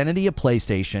the identity of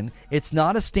PlayStation. It's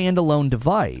not a standalone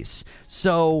device.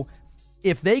 So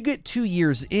if they get 2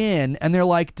 years in and they're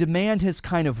like, demand has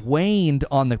kind of waned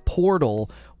on the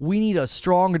Portal, we need a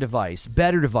stronger device,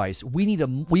 better device. We need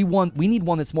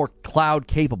one that's more cloud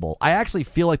capable. I actually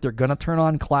feel like they're gonna turn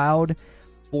on cloud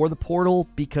for the Portal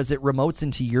because it remotes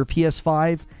into your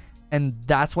PS5, and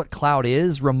that's what cloud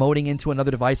is, remoting into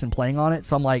another device and playing on it.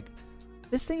 So I'm like,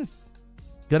 this thing's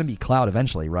gonna be cloud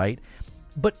eventually, right?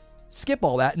 But skip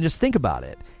all that and just think about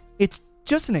it. It's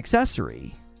just an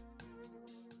accessory.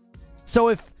 So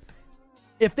if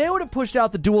they would have pushed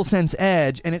out the DualSense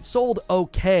Edge and it sold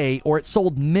okay, or it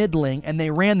sold middling, and they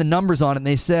ran the numbers on it and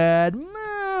they said,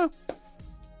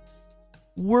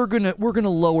 we're gonna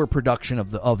lower production of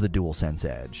the DualSense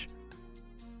Edge.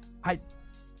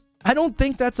 I don't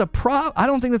think that's a problem.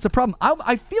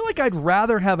 I feel like I'd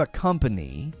rather have a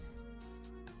company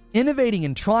innovating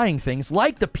and trying things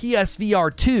like the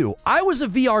PSVR 2. I was a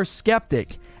VR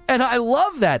skeptic, and I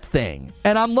love that thing.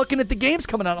 And I'm looking at the games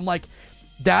coming out. I'm like,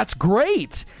 that's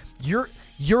great. You're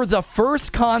the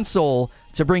first console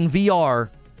to bring VR,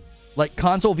 like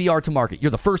console VR to market.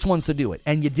 You're the first ones to do it.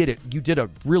 And you did it. You did a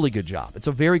really good job. It's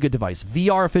a very good device.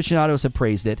 VR aficionados have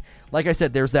praised it. Like I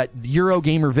said, there's that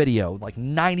Eurogamer video, like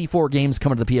 94 games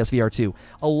coming to the PSVR 2.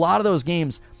 A lot of those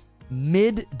games,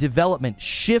 mid-development,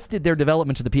 shifted their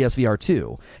development to the PSVR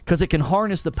 2 because it can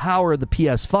harness the power of the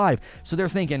PS5. So they're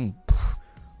thinking,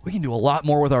 we can do a lot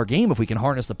more with our game if we can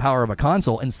harness the power of a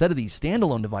console instead of these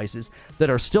standalone devices that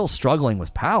are still struggling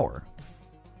with power.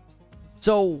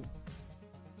 So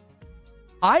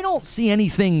I don't see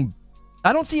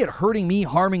it hurting me,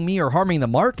 harming me, or harming the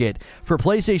market for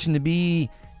PlayStation to be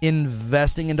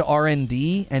investing into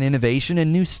R&D and innovation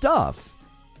and new stuff.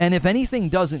 And if anything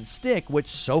doesn't stick, which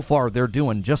so far they're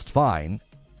doing just fine,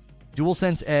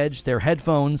 DualSense Edge, their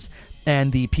headphones,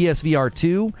 and the PSVR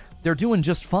 2, they're doing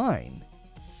just fine.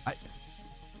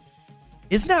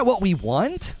 Isn't that what we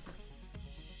want?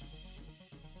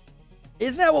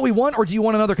 Isn't that what we want, or do you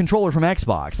want another controller from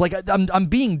Xbox? Like, I'm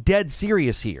being dead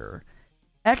serious here.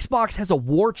 Xbox has a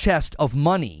war chest of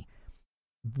money.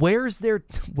 Where's their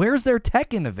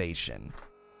tech innovation?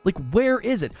 Like, where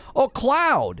is it? Oh,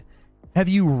 cloud. Have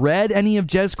you read any of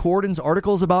Jez Corden's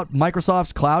articles about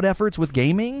Microsoft's cloud efforts with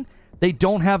gaming? They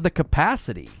don't have the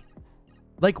capacity.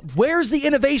 Like, where's the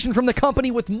innovation from the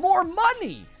company with more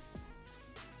money?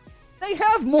 They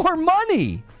have more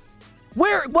money.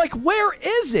 Where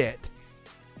is it?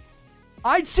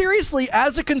 I seriously,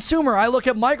 as a consumer, I look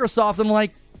at Microsoft and I'm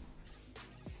like,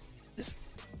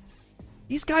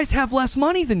 these guys have less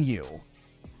money than you.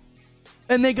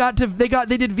 And they did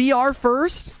VR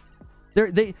first.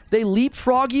 They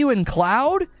leapfrog you in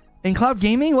cloud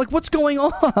gaming. Like, what's going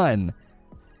on?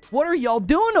 What are y'all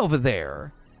doing over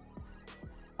there?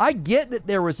 I get that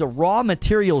there was a raw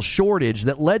material shortage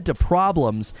that led to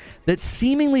problems that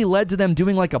seemingly led to them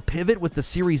doing like a pivot with the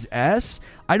Series S.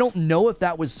 I don't know if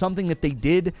that was something that they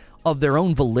did of their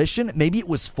own volition. Maybe it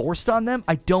was forced on them.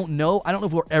 I don't know. I don't know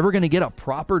if we're ever going to get a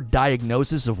proper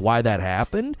diagnosis of why that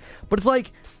happened. But it's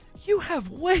like, you have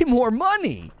way more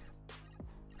money.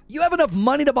 You have enough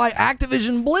money to buy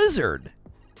Activision Blizzard.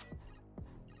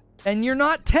 And you're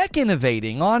not tech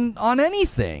innovating on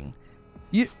anything.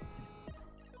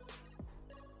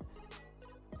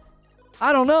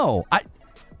 I don't know.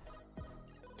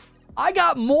 I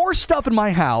got more stuff in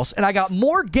my house, and I got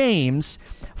more games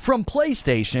from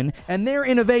PlayStation and their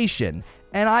innovation,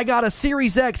 and I got a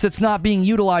Series X that's not being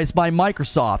utilized by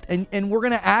Microsoft, and we're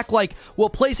going to act like, well,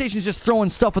 PlayStation's just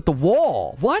throwing stuff at the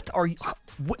wall. What are you...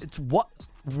 What?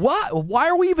 Why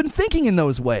are we even thinking in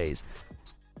those ways?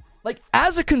 Like,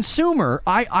 as a consumer,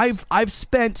 I've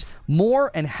spent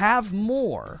more and have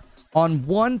more on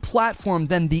one platform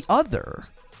than the other.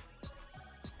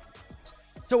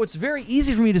 So it's very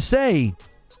easy for me to say,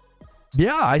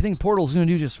 yeah, I think Portal's going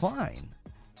to do just fine.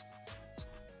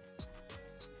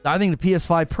 I think the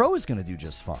PS5 Pro is going to do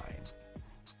just fine.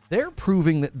 They're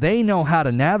proving that they know how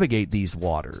to navigate these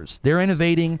waters. They're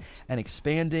innovating and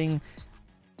expanding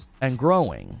and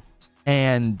growing.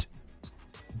 And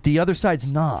the other side's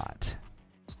not.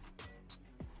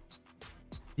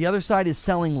 The other side is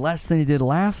selling less than they did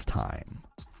last time.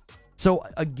 So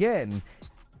again,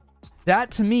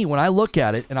 that to me, when I look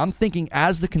at it and I'm thinking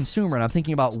as the consumer and I'm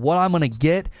thinking about what I'm going to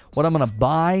get, what I'm going to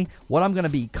buy, what I'm going to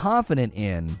be confident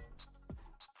in,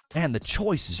 man, the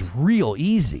choice is real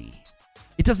easy.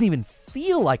 It doesn't even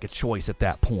feel like a choice at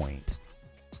that point.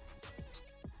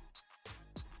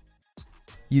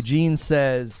 Eugene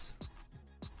says,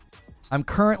 I'm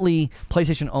currently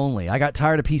PlayStation only. I got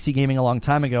tired of PC gaming a long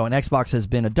time ago, and Xbox has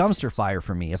been a dumpster fire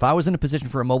for me. If I was in a position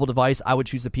for a mobile device, I would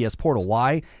choose the PS Portal.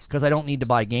 Why? Because I don't need to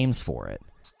buy games for it.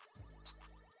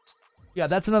 Yeah,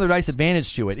 that's another nice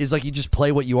advantage to it, is like you just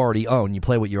play what you already own. You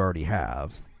play what you already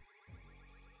have.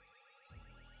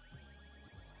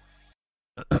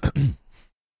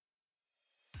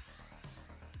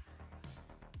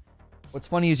 What's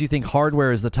funny is you think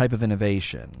hardware is the type of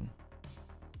innovation.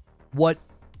 What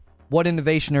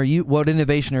innovation are you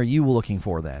looking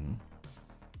for then?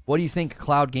 What do you think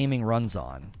cloud gaming runs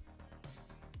on?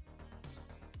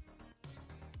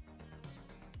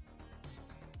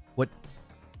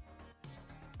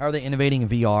 How are they innovating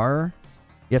VR?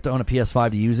 You have to own a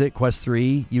PS5 to use it. Quest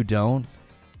 3, you don't.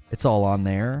 It's all on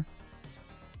there.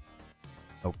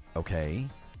 Oh, okay.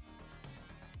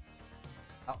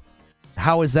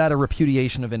 How is that a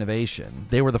repudiation of innovation?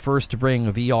 They were the first to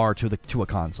bring VR to a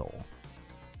console.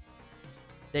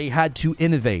 They had to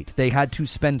innovate. They had to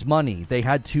spend money. They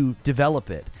had to develop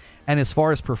it. And as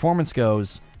far as performance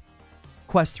goes,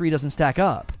 Quest 3 doesn't stack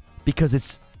up because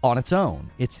it's on its own.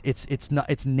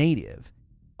 It's native.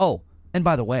 Oh, and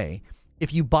by the way,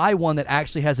 if you buy one that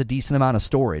actually has a decent amount of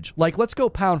storage, like let's go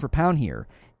pound for pound here,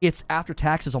 it's after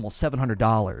taxes almost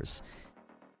 $700.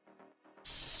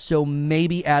 So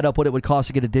maybe add up what it would cost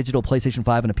to get a digital PlayStation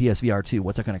 5 and a PSVR 2.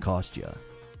 What's that going to cost you?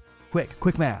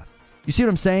 Quick math. You see what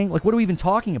I'm saying? Like, what are we even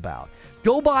talking about?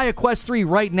 Go buy a Quest 3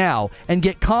 right now and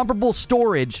get comparable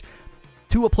storage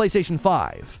to a PlayStation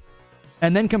 5.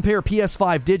 And then compare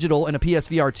PS5 digital and a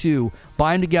PSVR 2.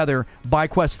 Buy them together. Buy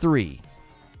Quest 3.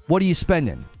 What are you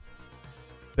spending?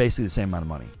 Basically the same amount of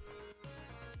money.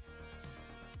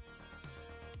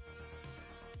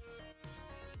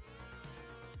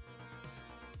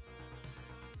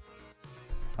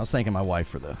 I was thanking my wife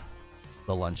for the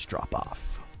lunch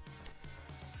drop-off.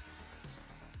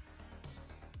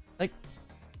 Like,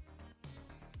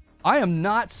 I am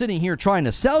not sitting here trying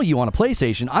to sell you on a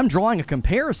PlayStation. I'm drawing a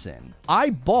comparison.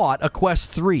 I bought a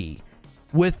Quest 3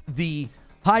 with the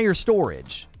higher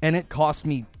storage, and it cost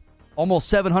me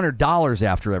almost $700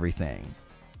 after everything.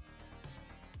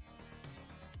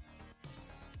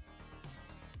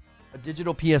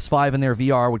 digital PS5 in their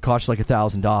VR would cost you like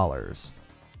 $1,000.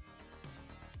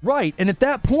 Right, and at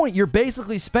that point, you're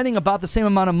basically spending about the same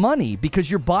amount of money because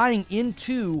you're buying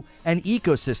into an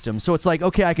ecosystem. So it's like,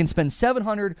 okay, I can spend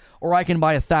 $700 or I can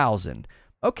buy $1,000.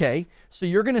 Okay, so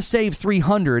you're going to save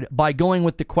 $300 by going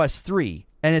with the Quest 3,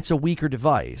 and it's a weaker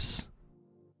device.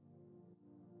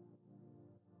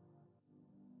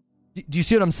 Do you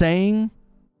see what I'm saying?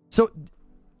 So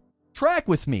track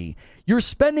with me. You're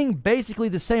spending basically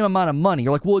the same amount of money.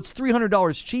 You're like, well, it's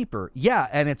 $300 cheaper. Yeah,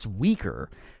 and it's weaker.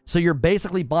 So you're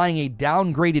basically buying a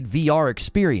downgraded VR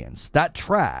experience. That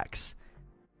tracks.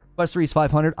 Quest 3 is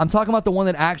 $500. I'm talking about the one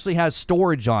that actually has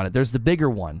storage on it. There's the bigger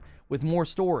one with more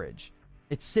storage.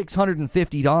 It's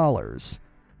 $650.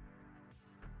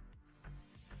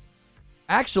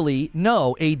 Actually,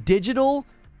 no, a digital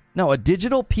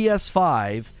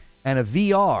PS5 and a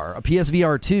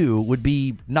PSVR 2 would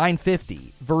be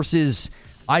 $950 versus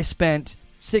I spent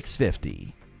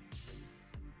 $650.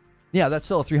 Yeah, that's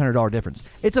still a $300 difference.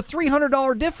 It's a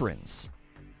 $300 difference.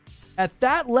 At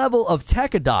that level of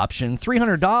tech adoption,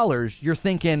 $300, you're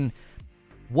thinking,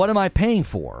 what am I paying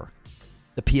for?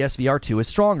 The PSVR 2 is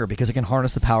stronger because it can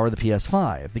harness the power of the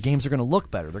PS5. The games are going to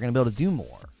look better. They're going to be able to do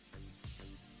more.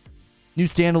 New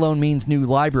standalone means new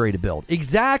library to build.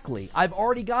 Exactly. I've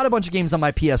already got a bunch of games on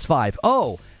my PS5.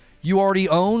 Oh, you already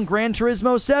own Gran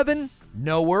Turismo 7?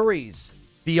 No worries.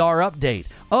 VR update.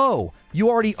 Oh, you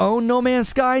already own No Man's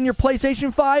Sky in your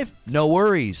PlayStation 5? No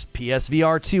worries.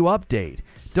 PSVR 2 update.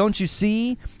 Don't you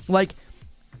see? Like,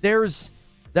 that's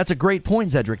a great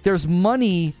point, Zedric. There's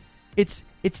money. It's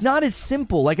not as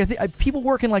simple. Like, I think people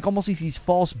work in like almost these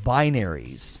false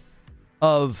binaries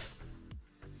of,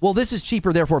 well, this is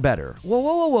cheaper, therefore better.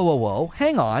 Whoa.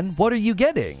 Hang on. What are you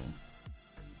getting?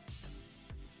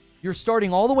 You're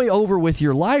starting all the way over with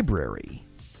your library.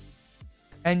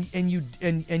 And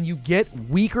you get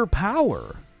weaker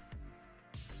power.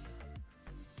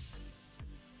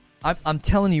 I'm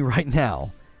telling you right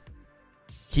now,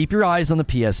 keep your eyes on the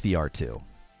PSVR 2.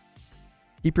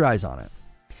 Keep your eyes on it.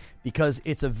 Because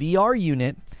it's a VR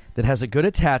unit that has a good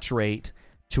attach rate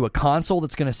to a console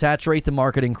that's going to saturate the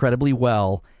market incredibly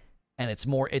well, and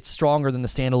it's stronger than the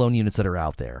standalone units that are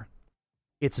out there.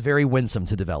 It's very winsome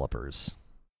to developers.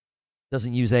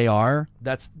 Doesn't use AR.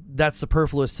 That's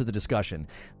superfluous to the discussion.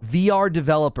 VR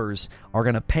developers are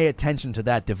going to pay attention to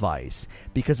that device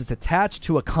because it's attached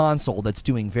to a console that's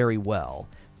doing very well.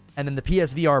 And then the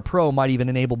PSVR Pro might even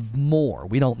enable more.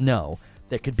 We don't know.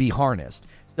 That could be harnessed.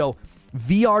 So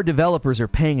VR developers are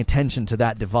paying attention to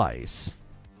that device.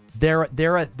 They're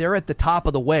at the top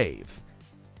of the wave.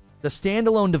 The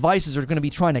standalone devices are going to be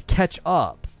trying to catch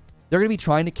up. They're going to be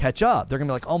trying to catch up. They're going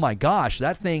to be like, oh my gosh,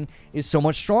 that thing is so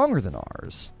much stronger than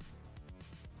ours.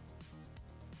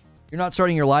 You're not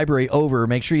starting your library over.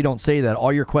 Make sure you don't say that.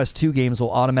 All your Quest 2 games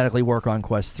will automatically work on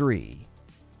Quest 3.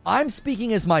 I'm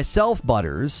speaking as myself,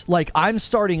 Butters. Like, I'm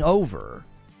starting over.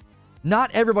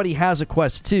 Not everybody has a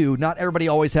Quest 2. Not everybody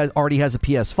already has a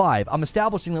PS5. I'm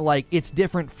establishing that, like, it's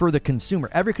different for the consumer.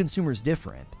 Every consumer is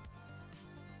different.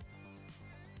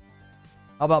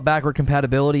 How about backward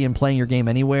compatibility and playing your game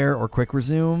anywhere or quick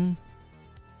resume?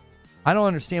 I don't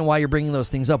understand why you're bringing those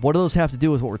things up. What do those have to do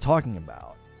with what we're talking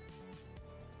about?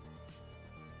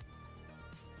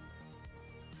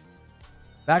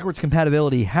 Backwards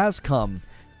compatibility has come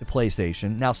to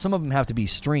PlayStation. Now, some of them have to be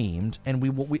streamed, and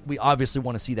we obviously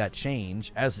want to see that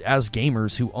change as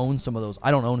gamers who own some of those.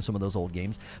 I don't own some of those old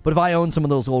games, but if I own some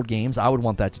of those old games, I would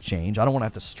want that to change. I don't want to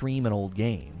have to stream an old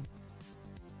game.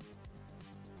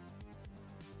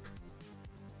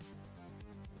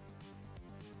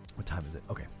 What time is it?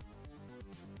 Okay.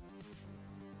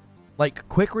 Like,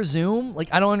 quick resume? Like,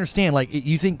 I don't understand. Like,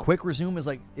 you think quick resume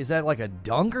is that like a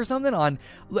dunk or something?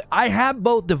 I have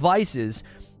both devices,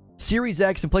 Series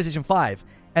X and PlayStation 5,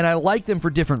 and I like them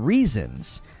for different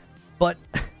reasons. But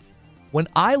when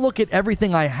I look at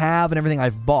everything I have and everything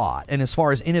I've bought, and as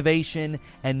far as innovation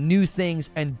and new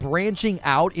things and branching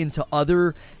out into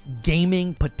other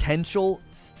gaming potential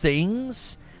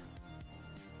things,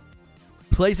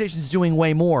 PlayStation's doing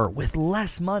way more with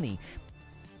less money.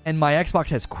 And my Xbox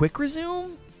has quick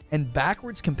resume and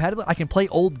backwards compatibility. I can play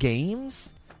old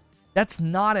games. That's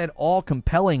not at all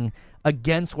compelling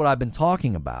against what I've been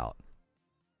talking about.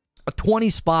 A 20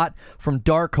 spot from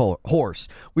Dark Horse.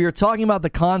 We are talking about the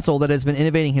console that has been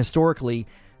innovating historically,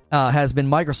 has been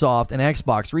Microsoft and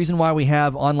Xbox. Reason why we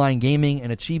have online gaming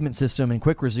and achievement system and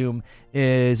quick resume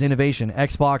is innovation.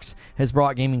 Xbox has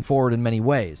brought gaming forward in many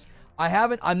ways.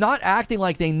 I'm not acting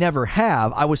like they never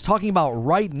have. I was talking about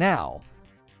right now.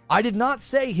 I did not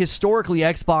say historically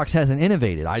Xbox hasn't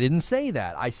innovated. I didn't say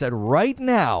that. I said right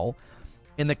now,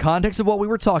 in the context of what we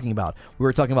were talking about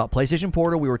PlayStation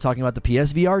Portal, we were talking about the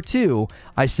PSVR 2,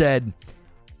 I said,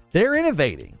 they're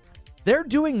innovating. They're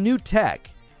doing new tech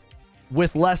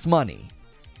with less money.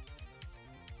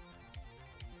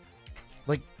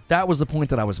 Like, that was the point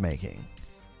that I was making.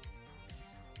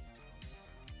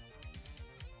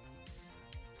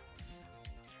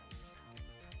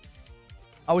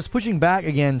 I was pushing back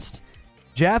against...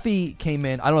 Jaffe came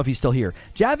in. I don't know if he's still here.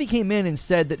 Jaffe came in and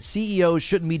said that CEOs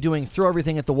shouldn't be doing throw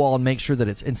everything at the wall and make sure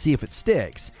that and see if it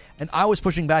sticks. And I was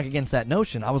pushing back against that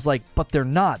notion. I was like, but they're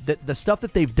not. The stuff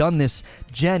that they've done this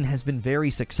gen has been very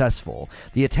successful.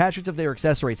 The attachments of their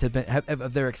accessories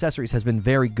has been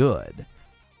very good.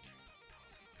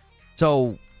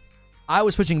 So I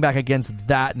was pushing back against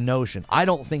that notion. I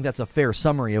don't think that's a fair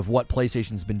summary of what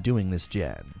PlayStation's been doing this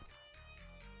gen.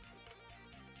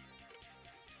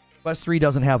 Quest 3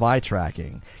 doesn't have eye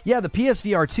tracking. Yeah, the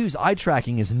PSVR 2's eye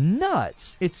tracking is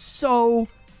nuts. It's so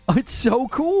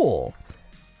cool.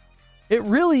 It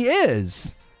really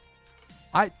is.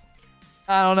 I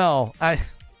don't know. And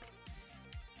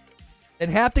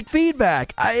haptic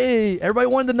feedback. Everybody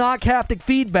wanted to knock haptic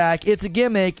feedback. It's a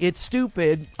gimmick. It's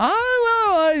stupid.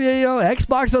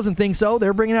 Xbox doesn't think so.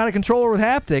 They're bringing out a controller with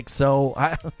haptics. So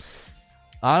I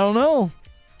don't know.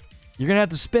 You're going to have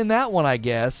to spin that one, I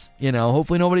guess.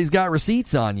 Hopefully nobody's got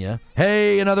receipts on you.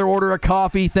 Hey, another order of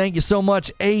coffee. Thank you so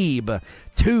much, Abe.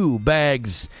 2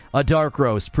 bags of dark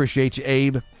roast. Appreciate you,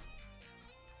 Abe.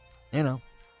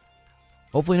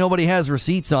 Hopefully nobody has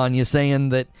receipts on you saying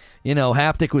that,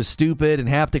 haptic was stupid and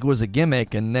haptic was a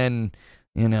gimmick. And then,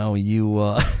 and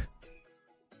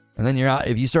then you're out.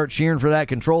 If you start cheering for that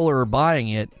controller or buying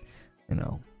it,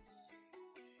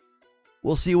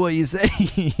 we'll see what you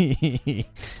say.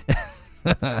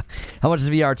 How much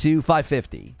is VR 2?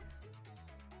 $550.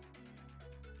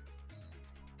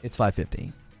 It's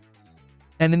 $550.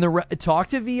 And in the talk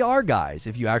to VR guys,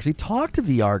 if you actually talk to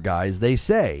VR guys, they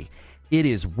say it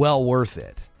is well worth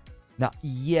it. Now,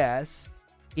 yes,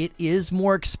 it is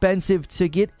more expensive to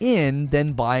get in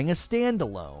than buying a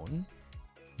standalone,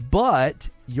 but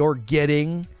you're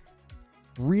getting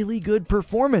really good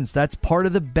performance. That's part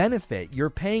of the benefit. You're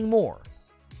paying more.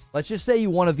 Let's just say you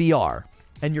want a VR,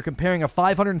 and you're comparing a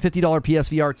 $550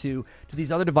 PSVR 2 to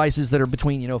these other devices that are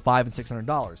between, $500 and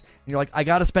 $600. And you're like, I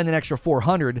got to spend an extra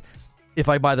 $400 if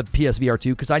I buy the PSVR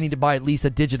 2 because I need to buy at least a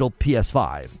digital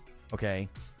PS5. Okay?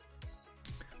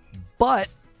 But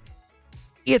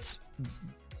it's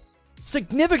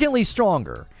significantly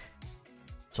stronger.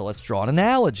 So let's draw an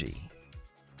analogy.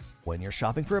 When you're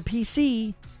shopping for a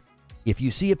PC, if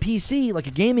you see a PC like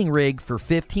a gaming rig for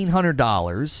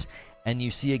 $1,500 and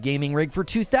you see a gaming rig for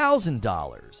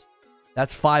 $2,000,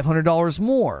 that's $500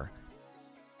 more.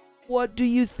 What do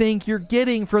you think you're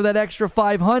getting for that extra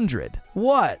 $500?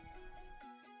 What?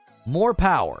 More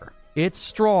power. It's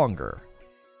stronger.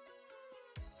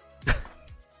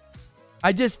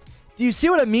 Do you see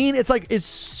what I mean? It's like as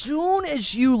soon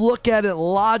as you look at it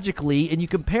logically and you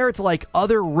compare it to like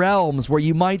other realms where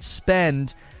you might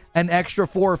spend an extra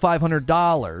 $400 or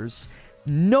 $500,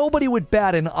 nobody would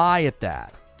bat an eye at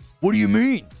that. What do you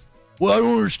mean? Well, I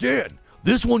don't understand.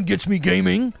 This one gets me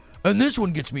gaming, and this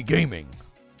one gets me gaming.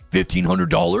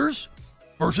 $1,500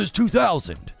 versus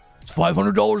 $2,000. It's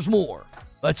 $500 more.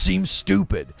 That seems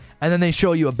stupid. And then they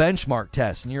show you a benchmark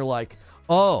test, and you're like,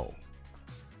 oh,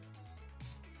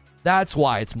 that's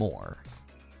why it's more.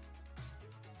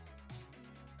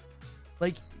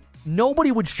 Like,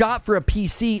 nobody would shop for a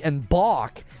PC and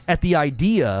balk at the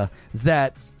idea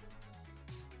that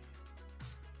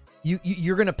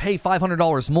you're going to pay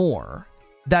 $500 more.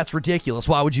 That's ridiculous.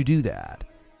 Why would you do that?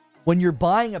 When you're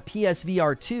buying a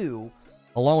PSVR 2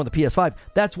 along with a PS5,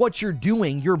 that's what you're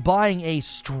doing. You're buying a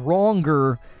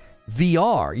stronger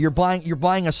VR. You're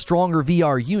buying a stronger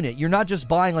VR unit. You're not just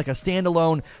buying like a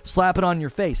standalone, slap it on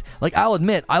your face. Like, I'll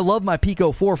admit, I love my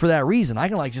Pico 4 for that reason. I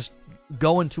can like just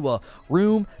go into a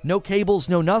room, no cables,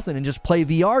 no nothing, and just play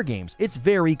VR games. It's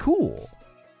very cool.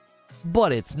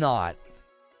 But it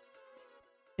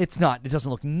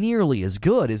doesn't look nearly as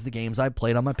good as the games I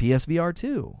played on my PSVR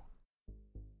 2.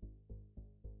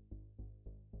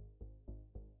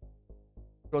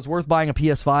 So it's worth buying a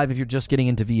PS5 if you're just getting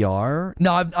into VR.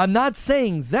 No, I'm not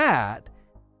saying that.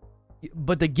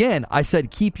 But again, I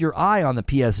said keep your eye on the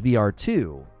PSVR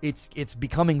 2. It's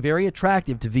becoming very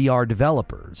attractive to VR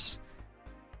developers.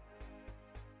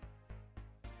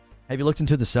 Have you looked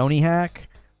into the Sony hack?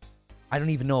 I don't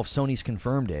even know if Sony's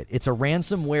confirmed it. It's a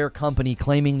ransomware company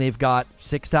claiming they've got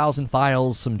 6,000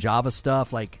 files, some Java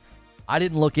stuff. Like, I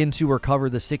didn't look into or cover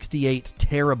the 68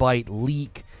 terabyte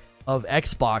leak of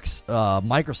Xbox,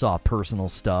 Microsoft personal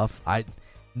stuff.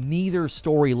 Neither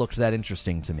story looked that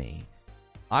interesting to me.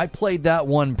 I played that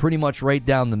one pretty much right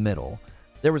down the middle.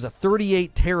 There was a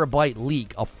 38 terabyte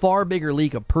leak, a far bigger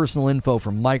leak of personal info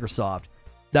from Microsoft.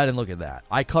 I didn't look at that.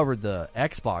 I covered the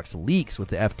Xbox leaks with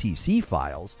the FTC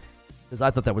files because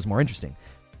I thought that was more interesting.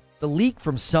 The leak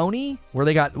from Sony, where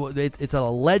they got, it's an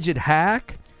alleged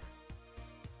hack.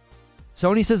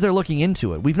 Sony says they're looking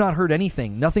into it. We've not heard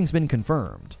anything. Nothing's been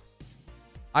confirmed.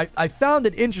 I found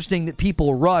it interesting that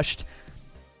people rushed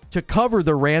to cover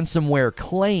the ransomware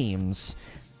claims,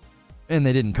 and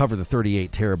they didn't cover the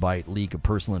 38 terabyte leak of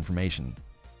personal information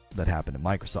that happened at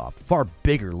Microsoft. Far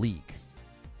bigger leak.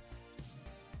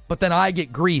 But then I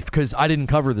get grief because I didn't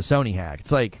cover the Sony hack.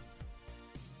 It's like,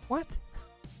 what?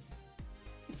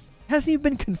 It hasn't even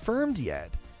been confirmed yet.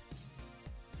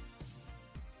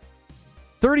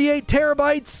 38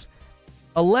 terabytes?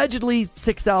 Allegedly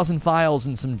 6,000 files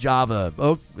and some Java.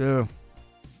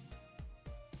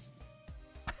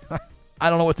 I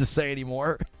don't know what to say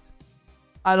anymore.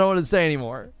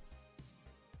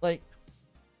 Like,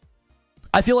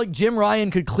 I feel like Jim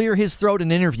Ryan could clear his throat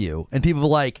in an interview, and people be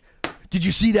like, did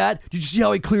you see that? Did you see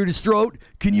how he cleared his throat?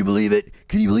 Can you believe it?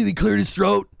 Can you believe he cleared his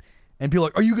throat? And people are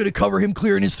like, are you going to cover him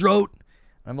clearing his throat?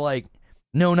 I'm like,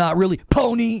 no, not really.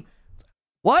 Pony!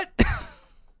 What?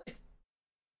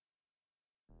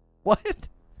 What?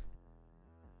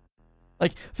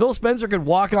 Like, Phil Spencer could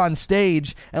walk on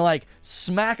stage and, like,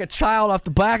 smack a child off the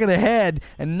back of the head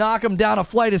and knock him down a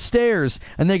flight of stairs.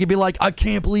 And they could be like, I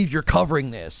can't believe you're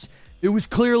covering this. It was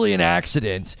clearly an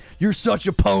accident. You're such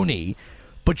a pony.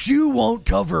 But you won't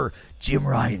cover Jim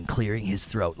Ryan clearing his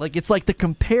throat. Like, it's like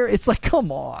it's like,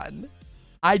 come on.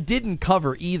 I didn't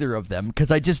cover either of them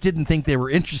because I just didn't think they were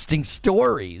interesting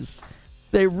stories.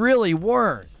 They really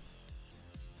weren't.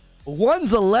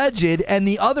 One's alleged, and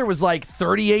the other was like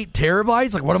 38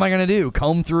 terabytes. Like, what am I going to do?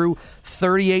 Comb through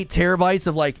 38 terabytes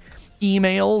of, like,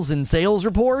 emails and sales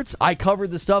reports? I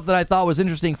covered the stuff that I thought was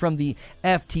interesting from the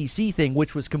FTC thing,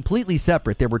 which was completely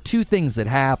separate. There were two things that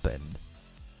happened.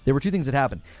 There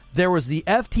was the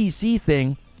FTC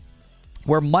thing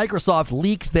where Microsoft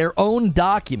leaked their own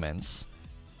documents,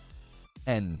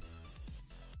 and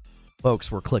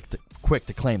folks were quick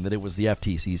to claim that it was the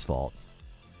FTC's fault.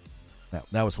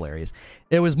 That was hilarious.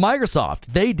 It was Microsoft.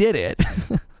 They did it.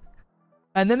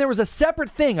 And then there was a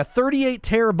separate thing, a 38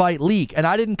 terabyte leak, and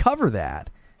I didn't cover that.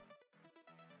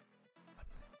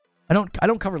 I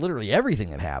don't cover literally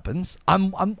everything that happens.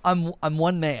 I'm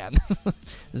one man.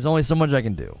 There's only so much I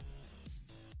can do.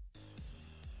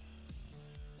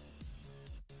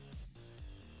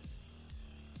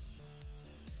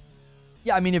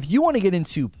 Yeah, I mean, if you want to get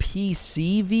into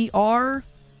PC VR,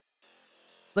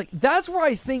 like, that's where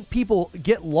I think people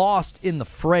get lost in the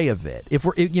fray of it. If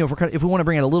we want to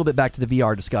bring it a little bit back to the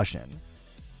VR discussion,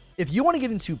 if you want to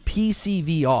get into PC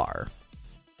VR,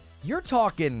 you're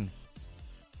talking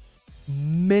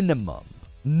minimum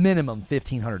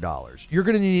 $1,500. You're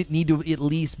going to need to at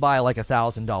least buy like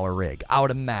 $1,000 rig. I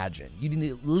would imagine you need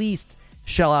to at least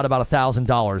shell out about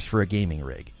 $1,000 for a gaming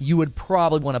rig. You would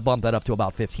probably want to bump that up to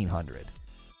about $1,500.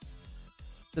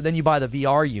 So then you buy the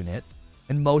VR unit,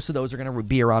 and most of those are going to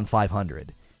be around $500.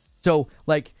 So,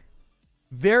 like,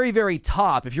 very, very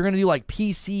top, if you're going to do like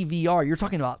PC VR, you're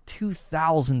talking about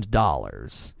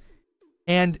 $2,000.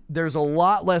 And there's a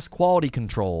lot less quality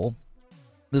control.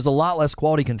 There's a lot less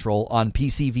quality control on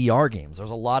PC VR games. There's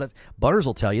a lot of, Butters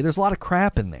will tell you, there's a lot of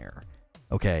crap in there.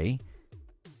 Okay?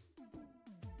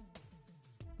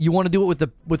 You want to do it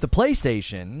with the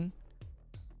PlayStation,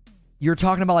 you're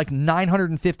talking about like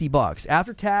 $950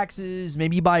 after taxes.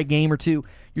 Maybe you buy a game or two.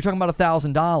 You're talking about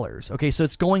 $1,000. Okay, so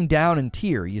it's going down in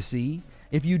tier. You see,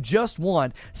 if you just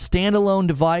want standalone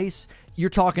device, you're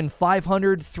talking $500,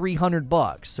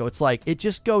 $300. So it's like it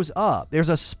just goes up. There's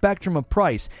a spectrum of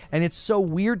price, and it's so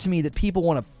weird to me that people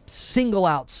want to single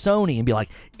out Sony and be like,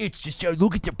 "It's just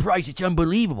look at the price. It's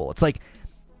unbelievable." It's like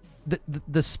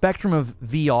the spectrum of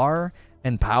VR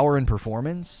and power and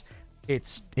performance.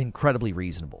 It's incredibly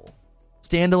reasonable.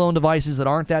 Standalone devices that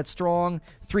aren't that strong,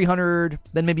 $300,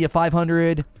 then maybe a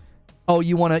 $500. Oh,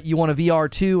 you want a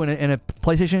VR 2 and a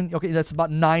PlayStation? Okay, that's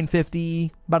about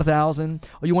 $950, about $1,000.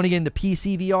 Oh, you want to get into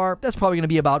PC VR? That's probably going to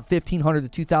be about $1,500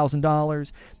 to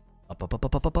 $2,000.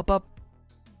 Up.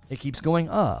 It keeps going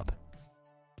up.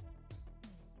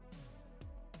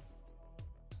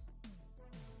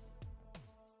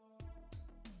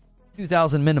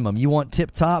 $2,000 minimum. You want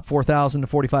tip top, $4,000 to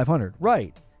 $4,500.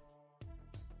 Right.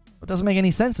 It doesn't make any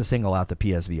sense to single out the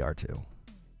PSVR 2.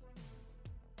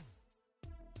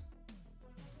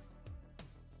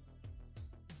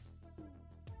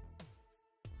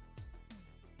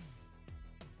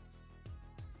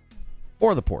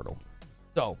 Or the Portal.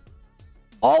 So,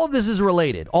 all of this is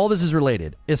related. All this is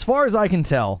related. As far as I can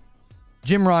tell,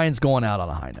 Jim Ryan's going out on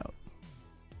a high note.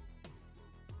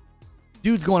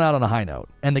 Dude's going out on a high note.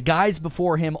 And the guys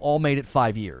before him all made it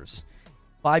 5 years.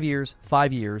 5 years,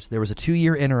 5 years. There was a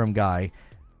 2-year interim guy.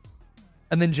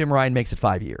 And then Jim Ryan makes it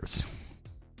 5 years.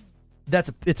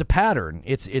 It's a pattern.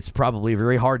 It's probably a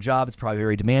very hard job. It's probably a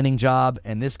very demanding job.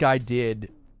 And this guy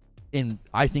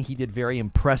I think he did very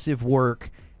impressive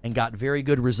work and got very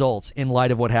good results in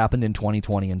light of what happened in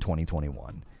 2020 and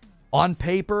 2021. On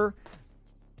paper,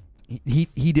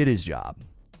 he did his job.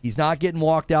 He's not getting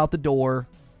walked out the door.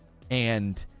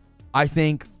 And I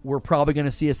think we're probably going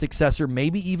to see a successor,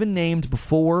 maybe even named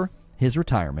before his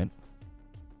retirement.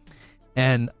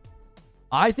 And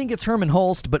I think it's Herman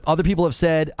Hulst, but other people have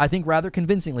said, I think rather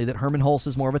convincingly, that Herman Hulst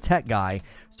is more of a tech guy.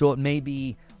 So it may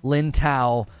be Lin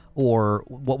Tao or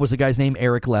what was the guy's name?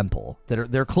 Eric Lempel.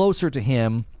 They're closer to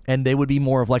him, and they would be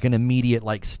more of like an immediate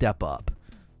step up.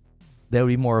 They would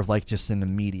be more of just an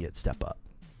immediate step up.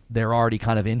 They're already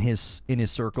kind of in his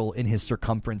circle, in his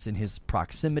circumference, in his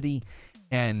proximity,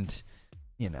 and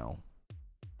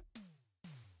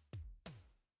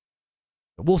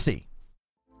we'll see.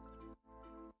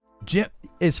 Jim,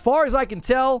 as far as I can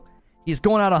tell, he's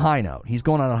going out on a high note.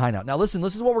 Now listen,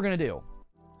 this is what we're going to do.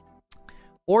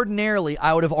 Ordinarily,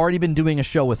 I would have already been doing a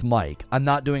show with Mike. I'm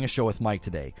not doing a show with Mike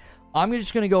today. I'm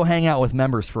just going to go hang out with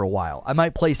members for a while. I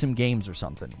might play some games or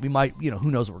something. We might,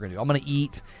 who knows what we're going to do. I'm going to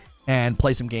eat and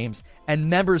play some games. And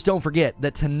members, don't forget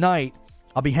that tonight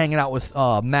I'll be hanging out with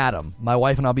Madam. My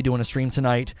wife and I'll be doing a stream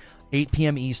tonight, 8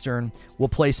 p.m. Eastern. We'll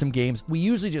play some games. We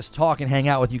usually just talk and hang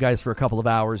out with you guys for a couple of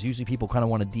hours. Usually people kind of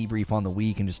want to debrief on the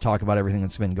week and just talk about everything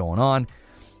that's been going on.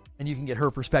 And you can get her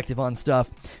perspective on stuff.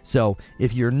 So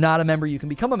if you're not a member, you can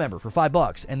become a member for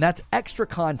 $5. And that's extra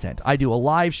content. I do a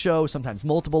live show, sometimes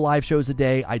multiple live shows a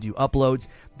day. I do uploads.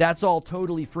 That's all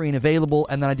totally free and available.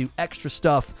 And then I do extra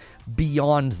stuff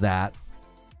beyond that.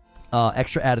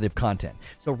 Extra additive content.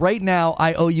 So right now,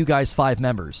 I owe you guys 5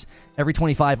 members. Every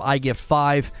 25, I gift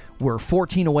 5. We're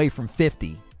 14 away from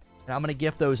 50. And I'm going to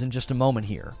gift those in just a moment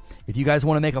here. If you guys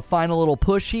want to make a final little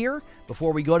push here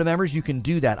before we go to members, you can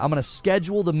do that. I'm going to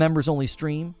schedule the members-only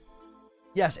stream.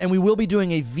 Yes, and we will be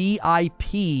doing a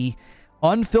VIP,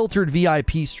 unfiltered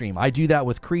VIP stream. I do that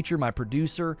with Creature, my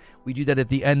producer. We do that at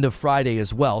the end of Friday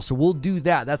as well. So we'll do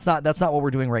that. That's not what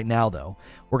we're doing right now, though.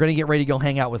 We're going to get ready to go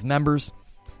hang out with members.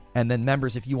 And then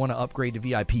members, if you want to upgrade to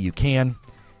VIP, you can.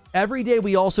 Every day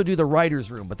we also do the Writers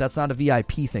Room, but that's not a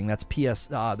VIP thing. That's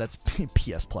that's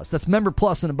PS Plus. That's Member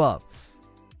Plus and above.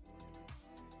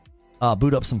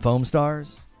 Boot up some Foam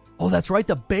Stars. Oh, that's right.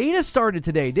 The beta started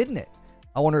today, didn't it?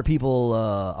 I wonder what people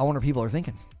are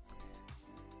thinking.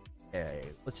 Okay,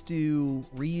 let's do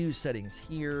reuse settings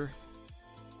here.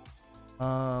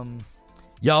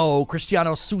 Yo,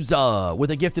 Cristiano Souza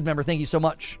with a gifted member. Thank you so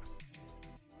much.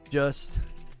 Just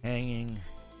hanging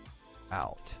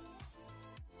out.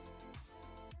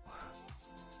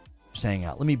 Just hanging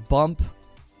out. Let me bump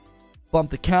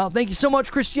the count. Thank you so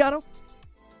much, Cristiano.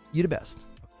 You the best.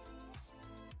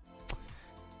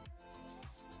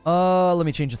 Let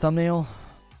me change the thumbnail.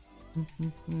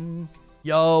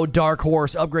 Yo, Dark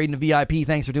Horse upgrading to VIP.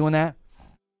 Thanks for doing that.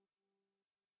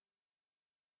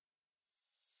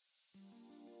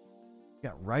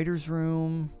 Got Writer's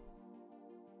Room.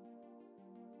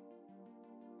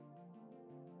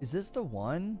 Is this the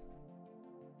one?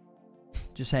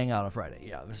 Just hang out on Friday.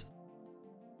 Yeah.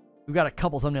 We've got a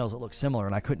couple thumbnails that look similar,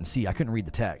 and I couldn't read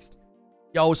the text.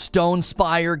 Yo, Stone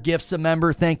Spire gifts a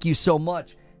member. Thank you so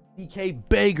much. DK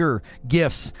Bager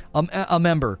gifts a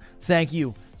member. Thank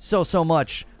you so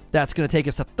much. That's going to take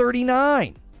us to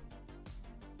 39.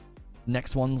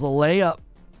 Next one's a layup.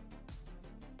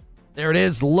 There it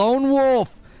is. Lone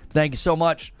Wolf. Thank you so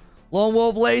much. Lone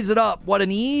Wolf lays it up. What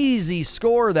an easy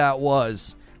score that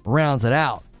was. Rounds it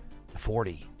out to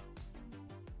 40.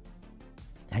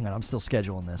 Hang on, I'm still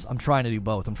scheduling this. I'm trying to do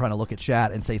both. I'm trying to look at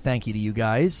chat and say thank you to you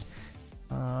guys.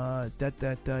 That's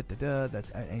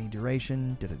at any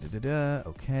duration.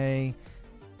 Okay.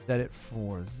 Set it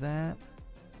for that.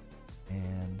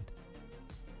 And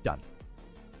done.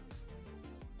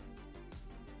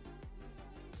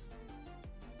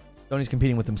 Sony's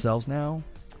competing with themselves now?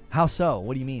 How so?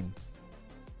 What do you mean?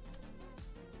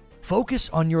 Focus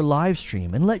on your live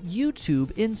stream and let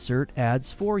YouTube insert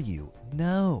ads for you.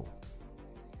 No.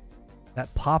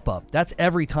 That pop-up, that's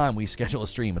every time we schedule a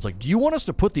stream. It's like, do you want us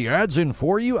to put the ads in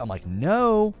for you? I'm like,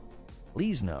 no.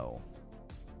 Please no.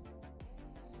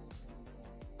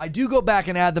 I do go back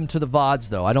and add them to the VODs,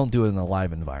 though. I don't do it in the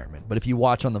live environment. But if you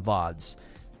watch on the VODs,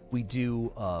 we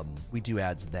do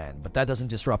ads then. But that doesn't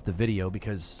disrupt the video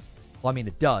because Well, I mean,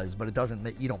 it does, but it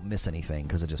doesn't. You don't miss anything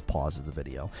because it just pauses the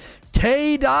video.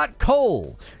 K.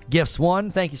 Cole gifts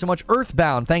 1. Thank you so much.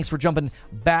 Earthbound, thanks for jumping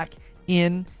back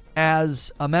in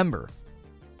as a member.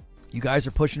 You guys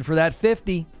are pushing for that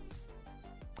 50.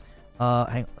 Hang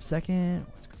on a second.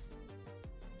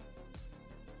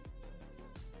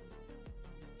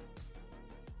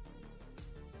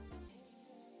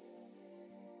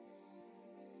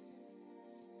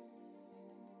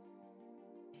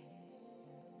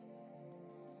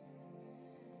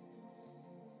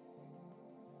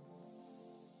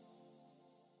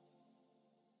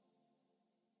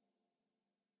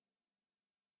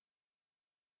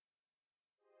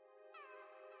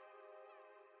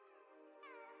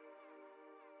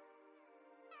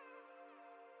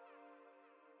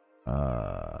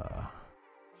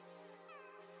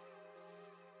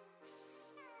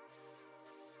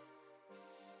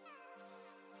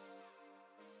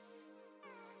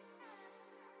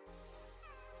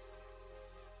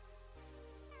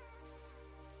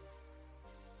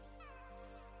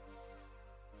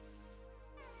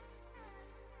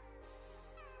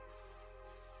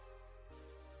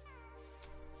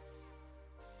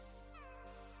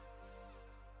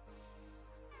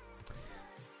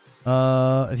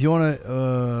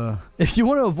 If you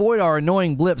want to avoid our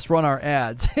annoying blips, run our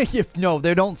ads. No,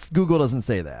 they don't. Google doesn't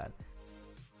say that.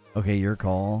 Okay, your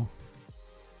call.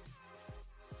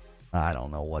 I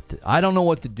don't know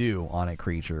what to do on a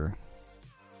creature.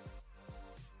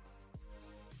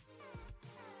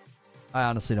 I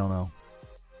honestly don't know.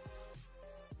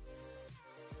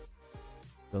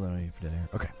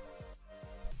 Okay.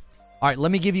 All right,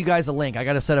 let me give you guys a link. I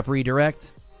got to set up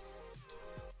redirect.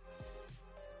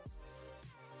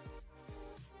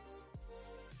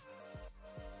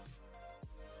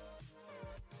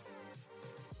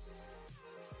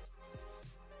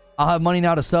 I'll have money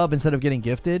now to sub instead of getting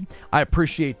gifted. I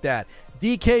appreciate that.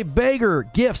 DK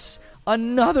Bager gifts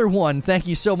another one. Thank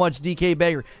you so much, DK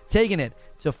Bager. Taking it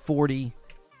to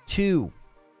 42.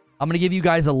 I'm going to give you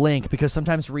guys a link because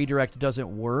sometimes redirect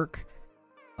doesn't work.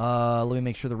 Let me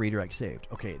make sure the redirect saved.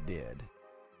 Okay, it did.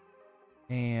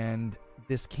 And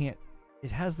this can't... It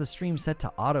has the stream set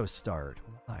to auto start.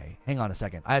 Why? Hang on a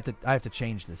second. I have to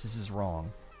change this. This is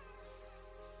wrong.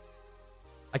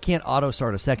 I can't auto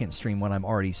start a second stream when I'm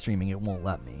already streaming. It won't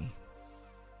let me.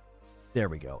 There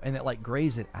we go. And it like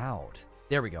grays it out.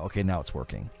 There we go. Okay, now it's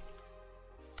working.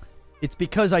 It's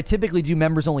because I typically do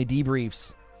members only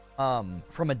debriefs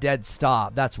from a dead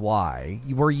stop. That's why.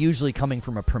 We're usually coming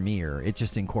from a premiere. It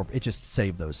just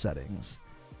saved those settings.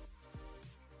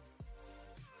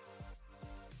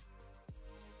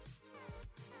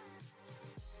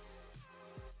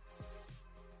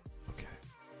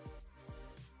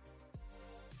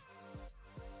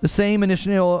 The same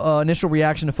initial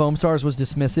reaction to Foam Stars was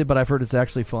dismissive, but I've heard it's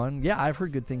actually fun. Yeah, I've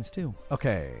heard good things too.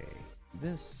 Okay,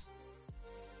 this.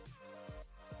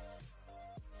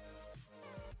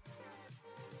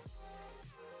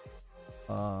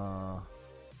 I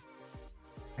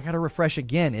gotta refresh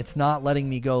again. It's not letting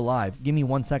me go live. Give me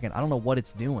 1 second. I don't know what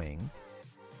it's doing.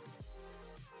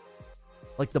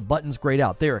 Like the button's grayed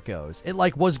out. There it goes. It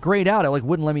like was grayed out. It like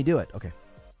wouldn't let me do it. Okay.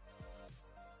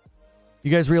 You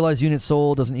guys realize units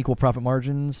sold doesn't equal profit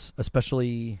margins,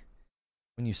 especially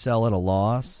when you sell at a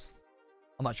loss?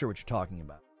 I'm not sure what you're talking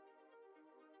about.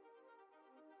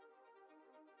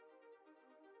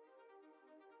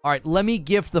 All right, let me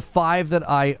gift the 5 that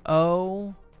I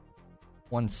owe.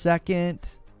 1 second.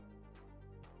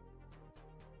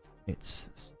 It's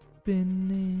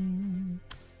spinning.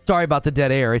 Sorry about the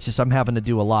dead air. It's just I'm having to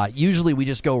do a lot. Usually we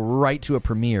just go right to a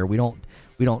premiere. We don't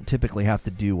typically have to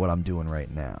do what I'm doing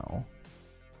right now.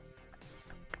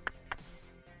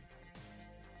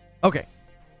 Okay.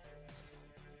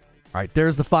 All right,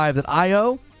 there's the 5 that I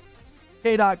owe.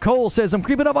 K. Cole says, I'm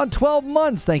creeping up on 12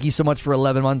 months. Thank you so much for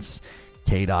 11 months,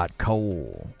 K.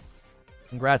 Cole.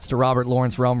 Congrats to Robert,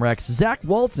 Lawrence, Realm Rex, Zach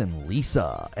Walton,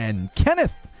 Lisa, and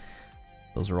Kenneth.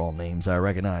 Those are all names I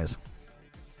recognize.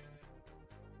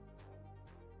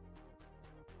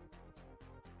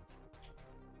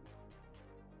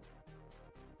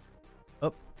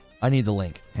 Oh, I need the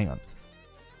link. Hang on.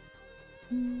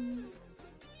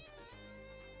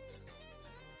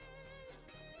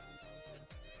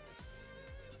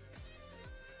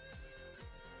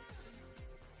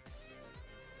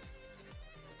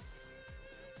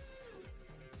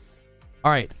 All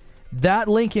right, that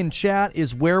link in chat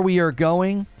is where we are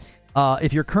going.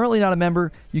 If you're currently not a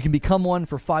member, you can become one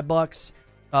for $5.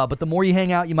 But the more you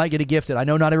hang out, you might get a gifted. I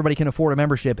know not everybody can afford a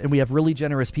membership, and we have really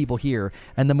generous people here.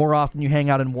 And the more often you hang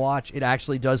out and watch, it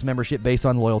actually does membership based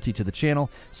on loyalty to the channel.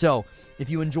 So if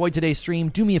you enjoyed today's stream,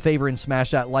 do me a favor and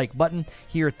smash that like button.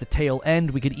 Here at the tail end,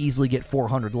 we could easily get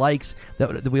 400 likes.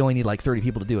 We only need like 30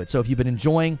 people to do it. So if you've been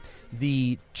enjoying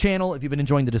the channel, if you've been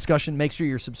enjoying the discussion, make sure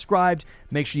you're subscribed.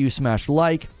 Make sure you smash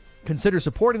like. Consider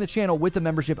supporting the channel with the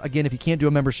membership. Again, if you can't do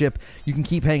a membership, you can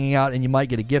keep hanging out and you might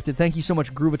get a gifted. Thank you so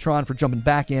much, Groovatron, for jumping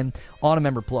back in on a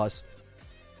Member Plus.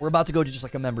 We're about to go to just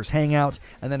like a members hangout,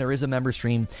 and then there is a member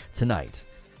stream tonight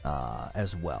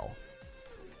as well.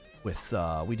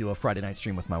 We do a Friday night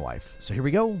stream with my wife. So here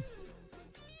we go.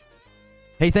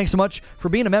 Hey, thanks so much for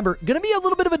being a member. Going to be a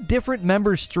little bit of a different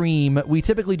member stream. We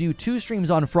typically do 2 streams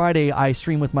on Friday. I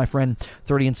stream with my friend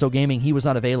 30 and So Gaming. He was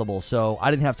not available, so I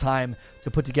didn't have time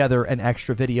to put together an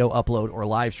extra video upload or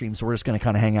live stream, so we're just going to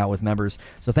kind of hang out with members.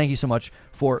 So thank you so much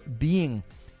for being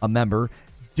a member.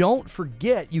 Don't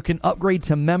forget, you can upgrade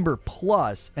to Member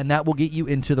Plus, and that will get you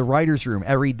into the writer's room.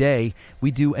 Every day, we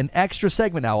do an extra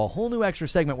segment now, a whole new extra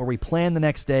segment where we plan the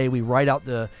next day. We write out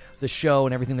the show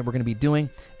and everything that we're going to be doing,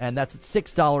 and that's at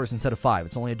 $6 instead of $5.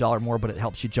 It's only $1 more, but it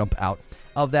helps you jump out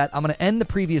of that. I'm going to end the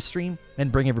previous stream and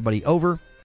bring everybody over.